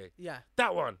ones they say. Yeah.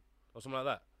 That one! Or something like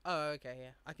that. Oh, okay,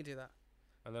 yeah. I can do that.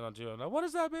 And then I'll do it. Like, what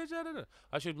is that, bitch? I don't know.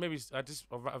 I should maybe. I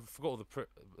forgot all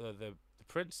the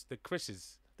Prince, the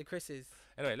Chris's. The Chris's.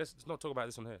 Anyway, let's not talk about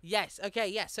this on here. Yes. Okay.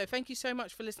 Yes. So thank you so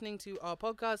much for listening to our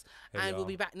podcast, Here we and we'll are.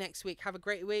 be back next week. Have a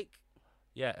great week.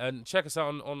 Yeah, and check us out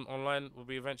on online. We'll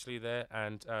be eventually there.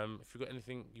 And if you've got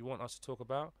anything you want us to talk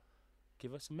about,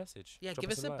 give us a message. Yeah. Drop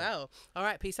Give us a line. bell. All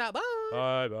right. Peace out. Bye.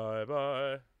 Bye, bye,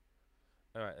 bye.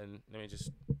 All right, and let me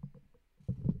just.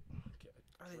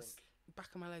 Oh, this back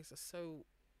of my legs are so